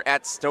atmosphere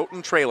at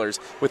Stoughton Trailers,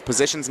 with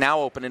positions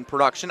now open in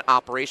production,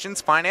 operations,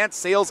 finance,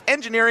 sales,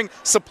 engineering,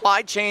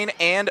 supply chain,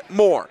 and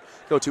more.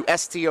 Go to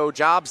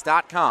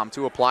stojobs.com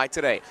to apply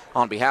today.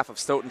 On behalf of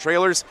Stoughton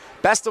Trailers,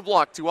 best of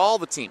luck to all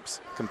the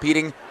teams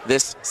competing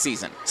this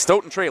season.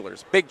 Stoughton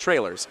Trailers,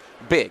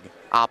 big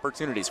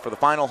opportunities for the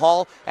final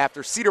haul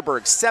after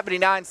Cedarburg's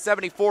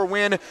 79-74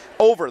 win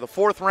over the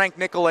 4th-ranked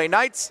Nicolet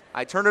Knights.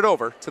 I turn it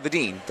over to the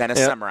Dean, Dennis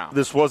Semrau.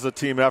 This was a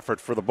team effort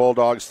for the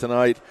Bulldogs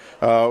tonight.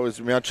 As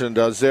we mentioned,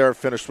 Zare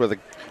finished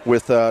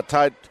with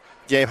tied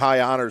game-high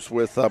honors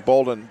with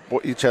Bolden.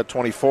 Each had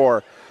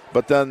 24.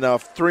 But then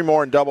 3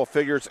 more in double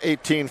figures,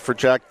 18 for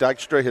Jack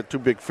Dykstra. Hit 2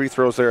 big free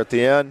throws there at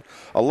the end.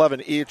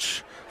 11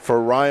 each for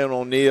Ryan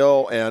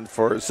O'Neill and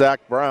for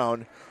Zach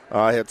Brown.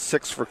 Had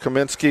 6 for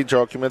Kaminsky,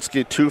 Joe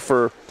Kaminsky, 2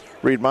 for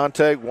Reed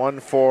Montag, 1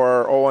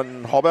 for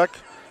Owen Halbeck,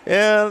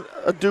 and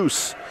a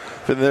deuce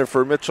in there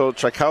for Mitchell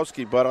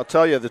Tchaikovsky. But I'll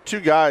tell you, the 2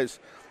 guys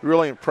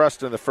really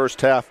impressed in the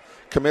first half.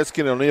 Kaminsky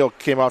and O'Neill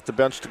came off the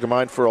bench to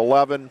combine for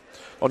 11.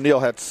 O'Neill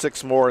had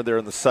 6 more there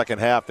in the second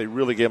half. They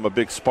really gave him a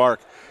big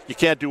spark. You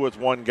can't do it with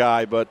one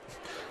guy, but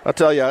I'll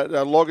tell you,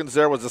 Logan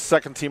Zare was a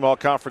second-team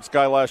all-conference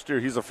guy last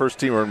year. He's a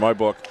first-teamer in my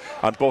book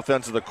on both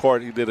ends of the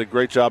court. He did a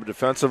great job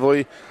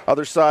defensively.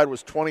 Other side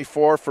was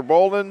 24 for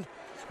Bolden.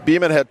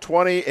 Beeman had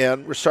 20,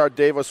 and Richard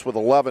Davis with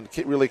 11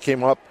 really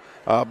came up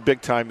big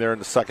time there in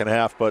the second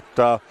half. But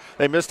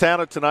they missed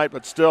Hannah tonight,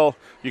 but still,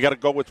 you got to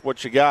go with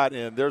what you got,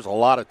 and there's a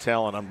lot of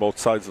talent on both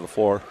sides of the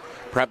floor.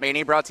 Prep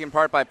Mania brought to you in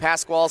part by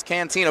Pasquale's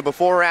Cantina.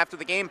 Before or after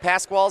the game,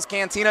 Pasquale's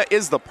Cantina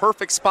is the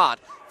perfect spot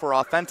for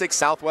authentic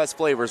Southwest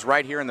flavors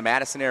right here in the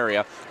Madison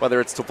area.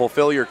 Whether it's to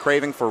fulfill your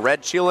craving for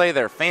red chile,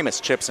 their famous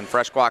chips and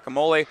fresh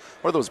guacamole,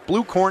 or those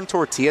blue corn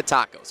tortilla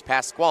tacos,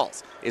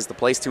 Pasquale's is the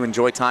place to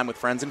enjoy time with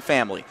friends and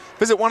family.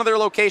 Visit one of their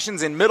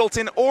locations in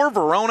Middleton or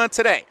Verona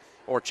today,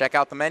 or check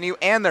out the menu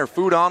and their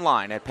food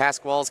online at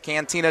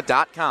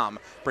PasqualesCantina.com,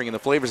 bringing the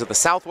flavors of the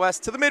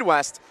Southwest to the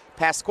Midwest.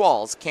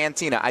 Pasquale's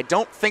Cantina. I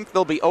don't think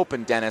they'll be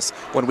open, Dennis,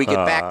 when we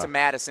get back to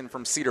Madison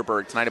from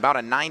Cedarburg tonight. About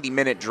a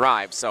 90-minute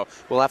drive, so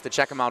we'll have to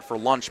check them out for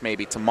lunch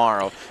maybe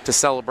tomorrow to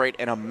celebrate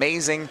an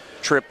amazing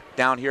trip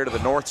down here to the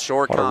North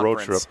Shore Conference. What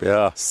a road trip,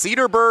 yeah.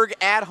 Cedarburg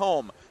at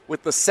home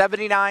with the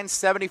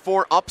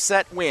 79-74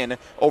 upset win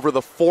over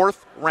the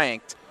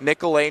 4th-ranked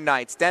Nicolet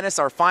Knights. Dennis,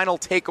 our final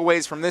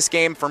takeaways from this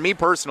game, for me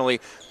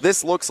personally,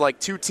 this looks like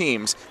 2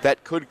 teams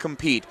that could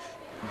compete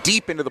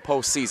deep into the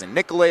postseason.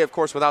 Nicolet, of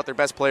course, without their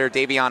best player,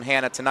 Davion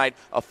Hannah, tonight,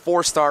 a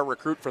 4-star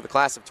recruit for the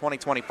class of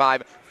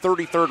 2025,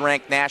 33rd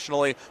ranked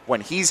nationally.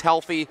 When he's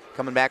healthy,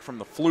 coming back from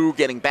the flu,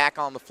 getting back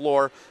on the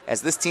floor,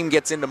 as this team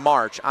gets into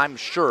March, I'm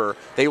sure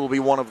they will be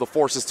one of the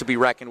forces to be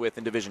reckoned with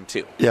in Division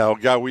II. Yeah, a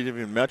guy we didn't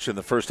even mention,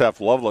 the first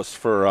half Loveless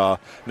for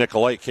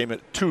Nicolet came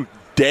at 2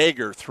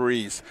 dagger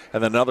threes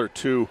and another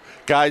 2.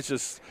 Guys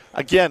just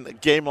again, a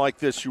game like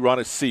this, you want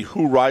to see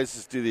who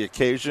rises to the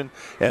occasion.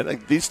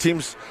 And these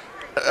teams,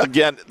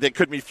 again, they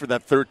could meet for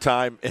that third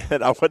time,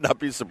 and I would not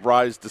be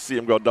surprised to see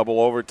them go double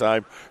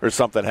overtime or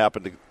something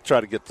happen to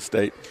try to get the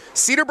state.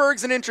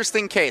 Cedarburg's an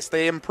interesting case.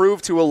 They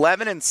improved to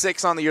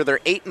 11-6 on the year. They're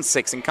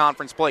 8-6 in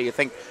conference play. You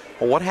think,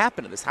 well, what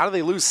happened to this? How do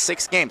they lose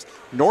 6 games?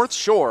 North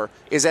Shore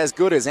is as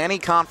good as any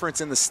conference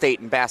in the state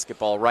in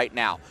basketball right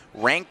now.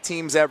 Ranked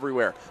teams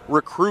everywhere,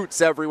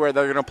 recruits everywhere that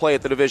are going to play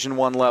at the Division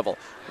I level.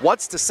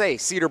 What's to say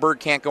Cedarburg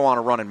can't go on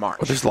a run in March?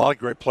 Well, there's a lot of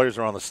great players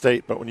around the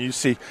state, but when you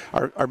see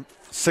our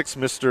 6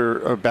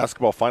 Mr.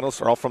 Basketball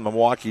finalists are all from the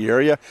Milwaukee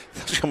area,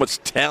 how much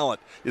talent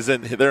is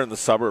there in the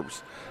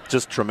suburbs.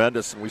 Just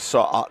tremendous. And we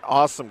saw an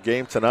awesome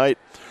game tonight.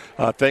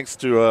 Thanks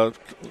to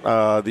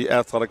the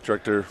athletic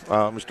director,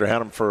 Mr.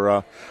 Hannum,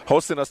 for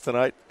hosting us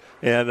tonight,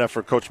 and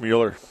for Coach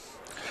Mueller.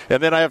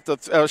 And then I have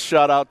to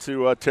shout out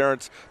to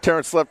Terrence.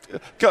 Terrence left.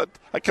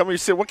 I come here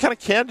and said, "What kind of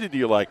candy do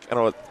you like?" And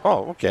I went,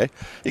 "Oh, okay."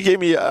 He gave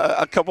me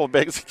a couple of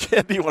bags of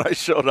candy when I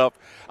showed up.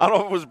 I don't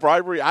know if it was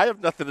bribery. I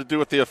have nothing to do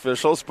with the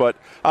officials, but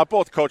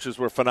both coaches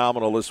were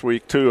phenomenal this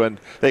week too, and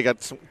they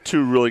got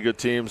 2 really good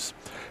teams.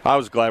 I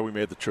was glad we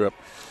made the trip.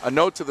 A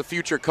note to the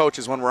future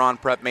coaches when we're on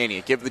Prep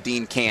Mania. Give the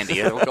dean candy.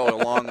 It'll go a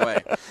long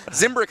way.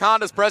 Zimbrick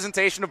Honda's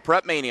presentation of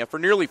Prep Mania. For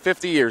nearly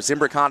 50 years,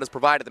 Zimbrick Honda's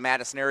provided the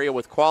Madison area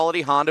with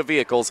quality Honda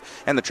vehicles,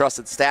 and the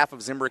trusted staff of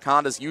Zimbrick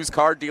Honda's used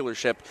car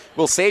dealership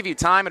will save you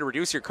time and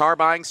reduce your car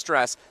buying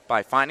stress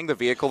by finding the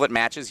vehicle that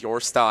matches your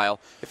style.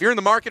 If you're in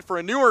the market for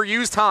a new or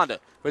used Honda,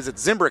 visit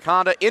Zimbrick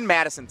Honda in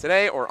Madison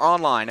today or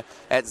online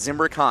at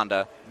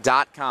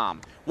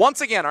ZimbrickHonda.com.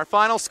 Once again, our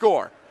final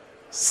score,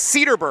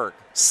 Cedarburg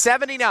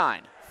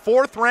 79.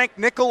 4th-ranked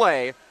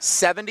Nicolet,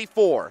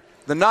 74.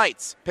 The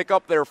Knights pick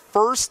up their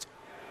first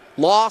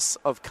loss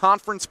of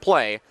conference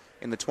play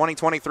in the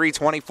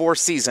 2023-24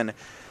 season.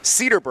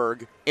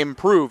 Cedarburg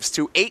improves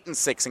to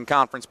 8-6 in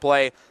conference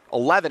play,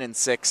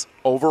 11-6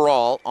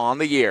 overall on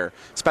the year.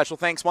 Special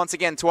thanks once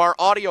again to our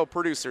audio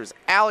producers,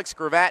 Alex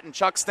Gravatt and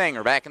Chuck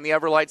Stanger, back in the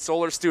Everlight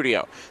Solar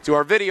Studio. To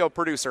our video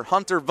producer,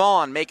 Hunter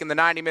Vaughn, making the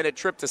 90-minute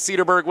trip to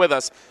Cedarburg with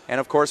us. And,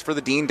 of course, for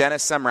the Dean,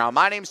 Dennis Semrau.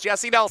 My name's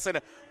Jesse Nelson.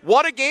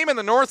 What a game in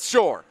the North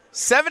Shore.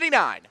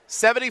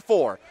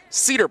 79-74.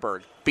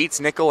 Cedarburg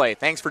beats Nicolet.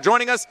 Thanks for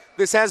joining us.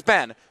 This has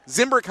been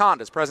Zimbrick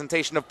Honda's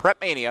presentation of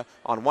Prep Mania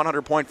on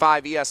 100.5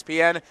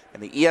 ESPN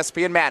and the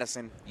ESPN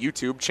Madison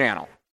YouTube channel.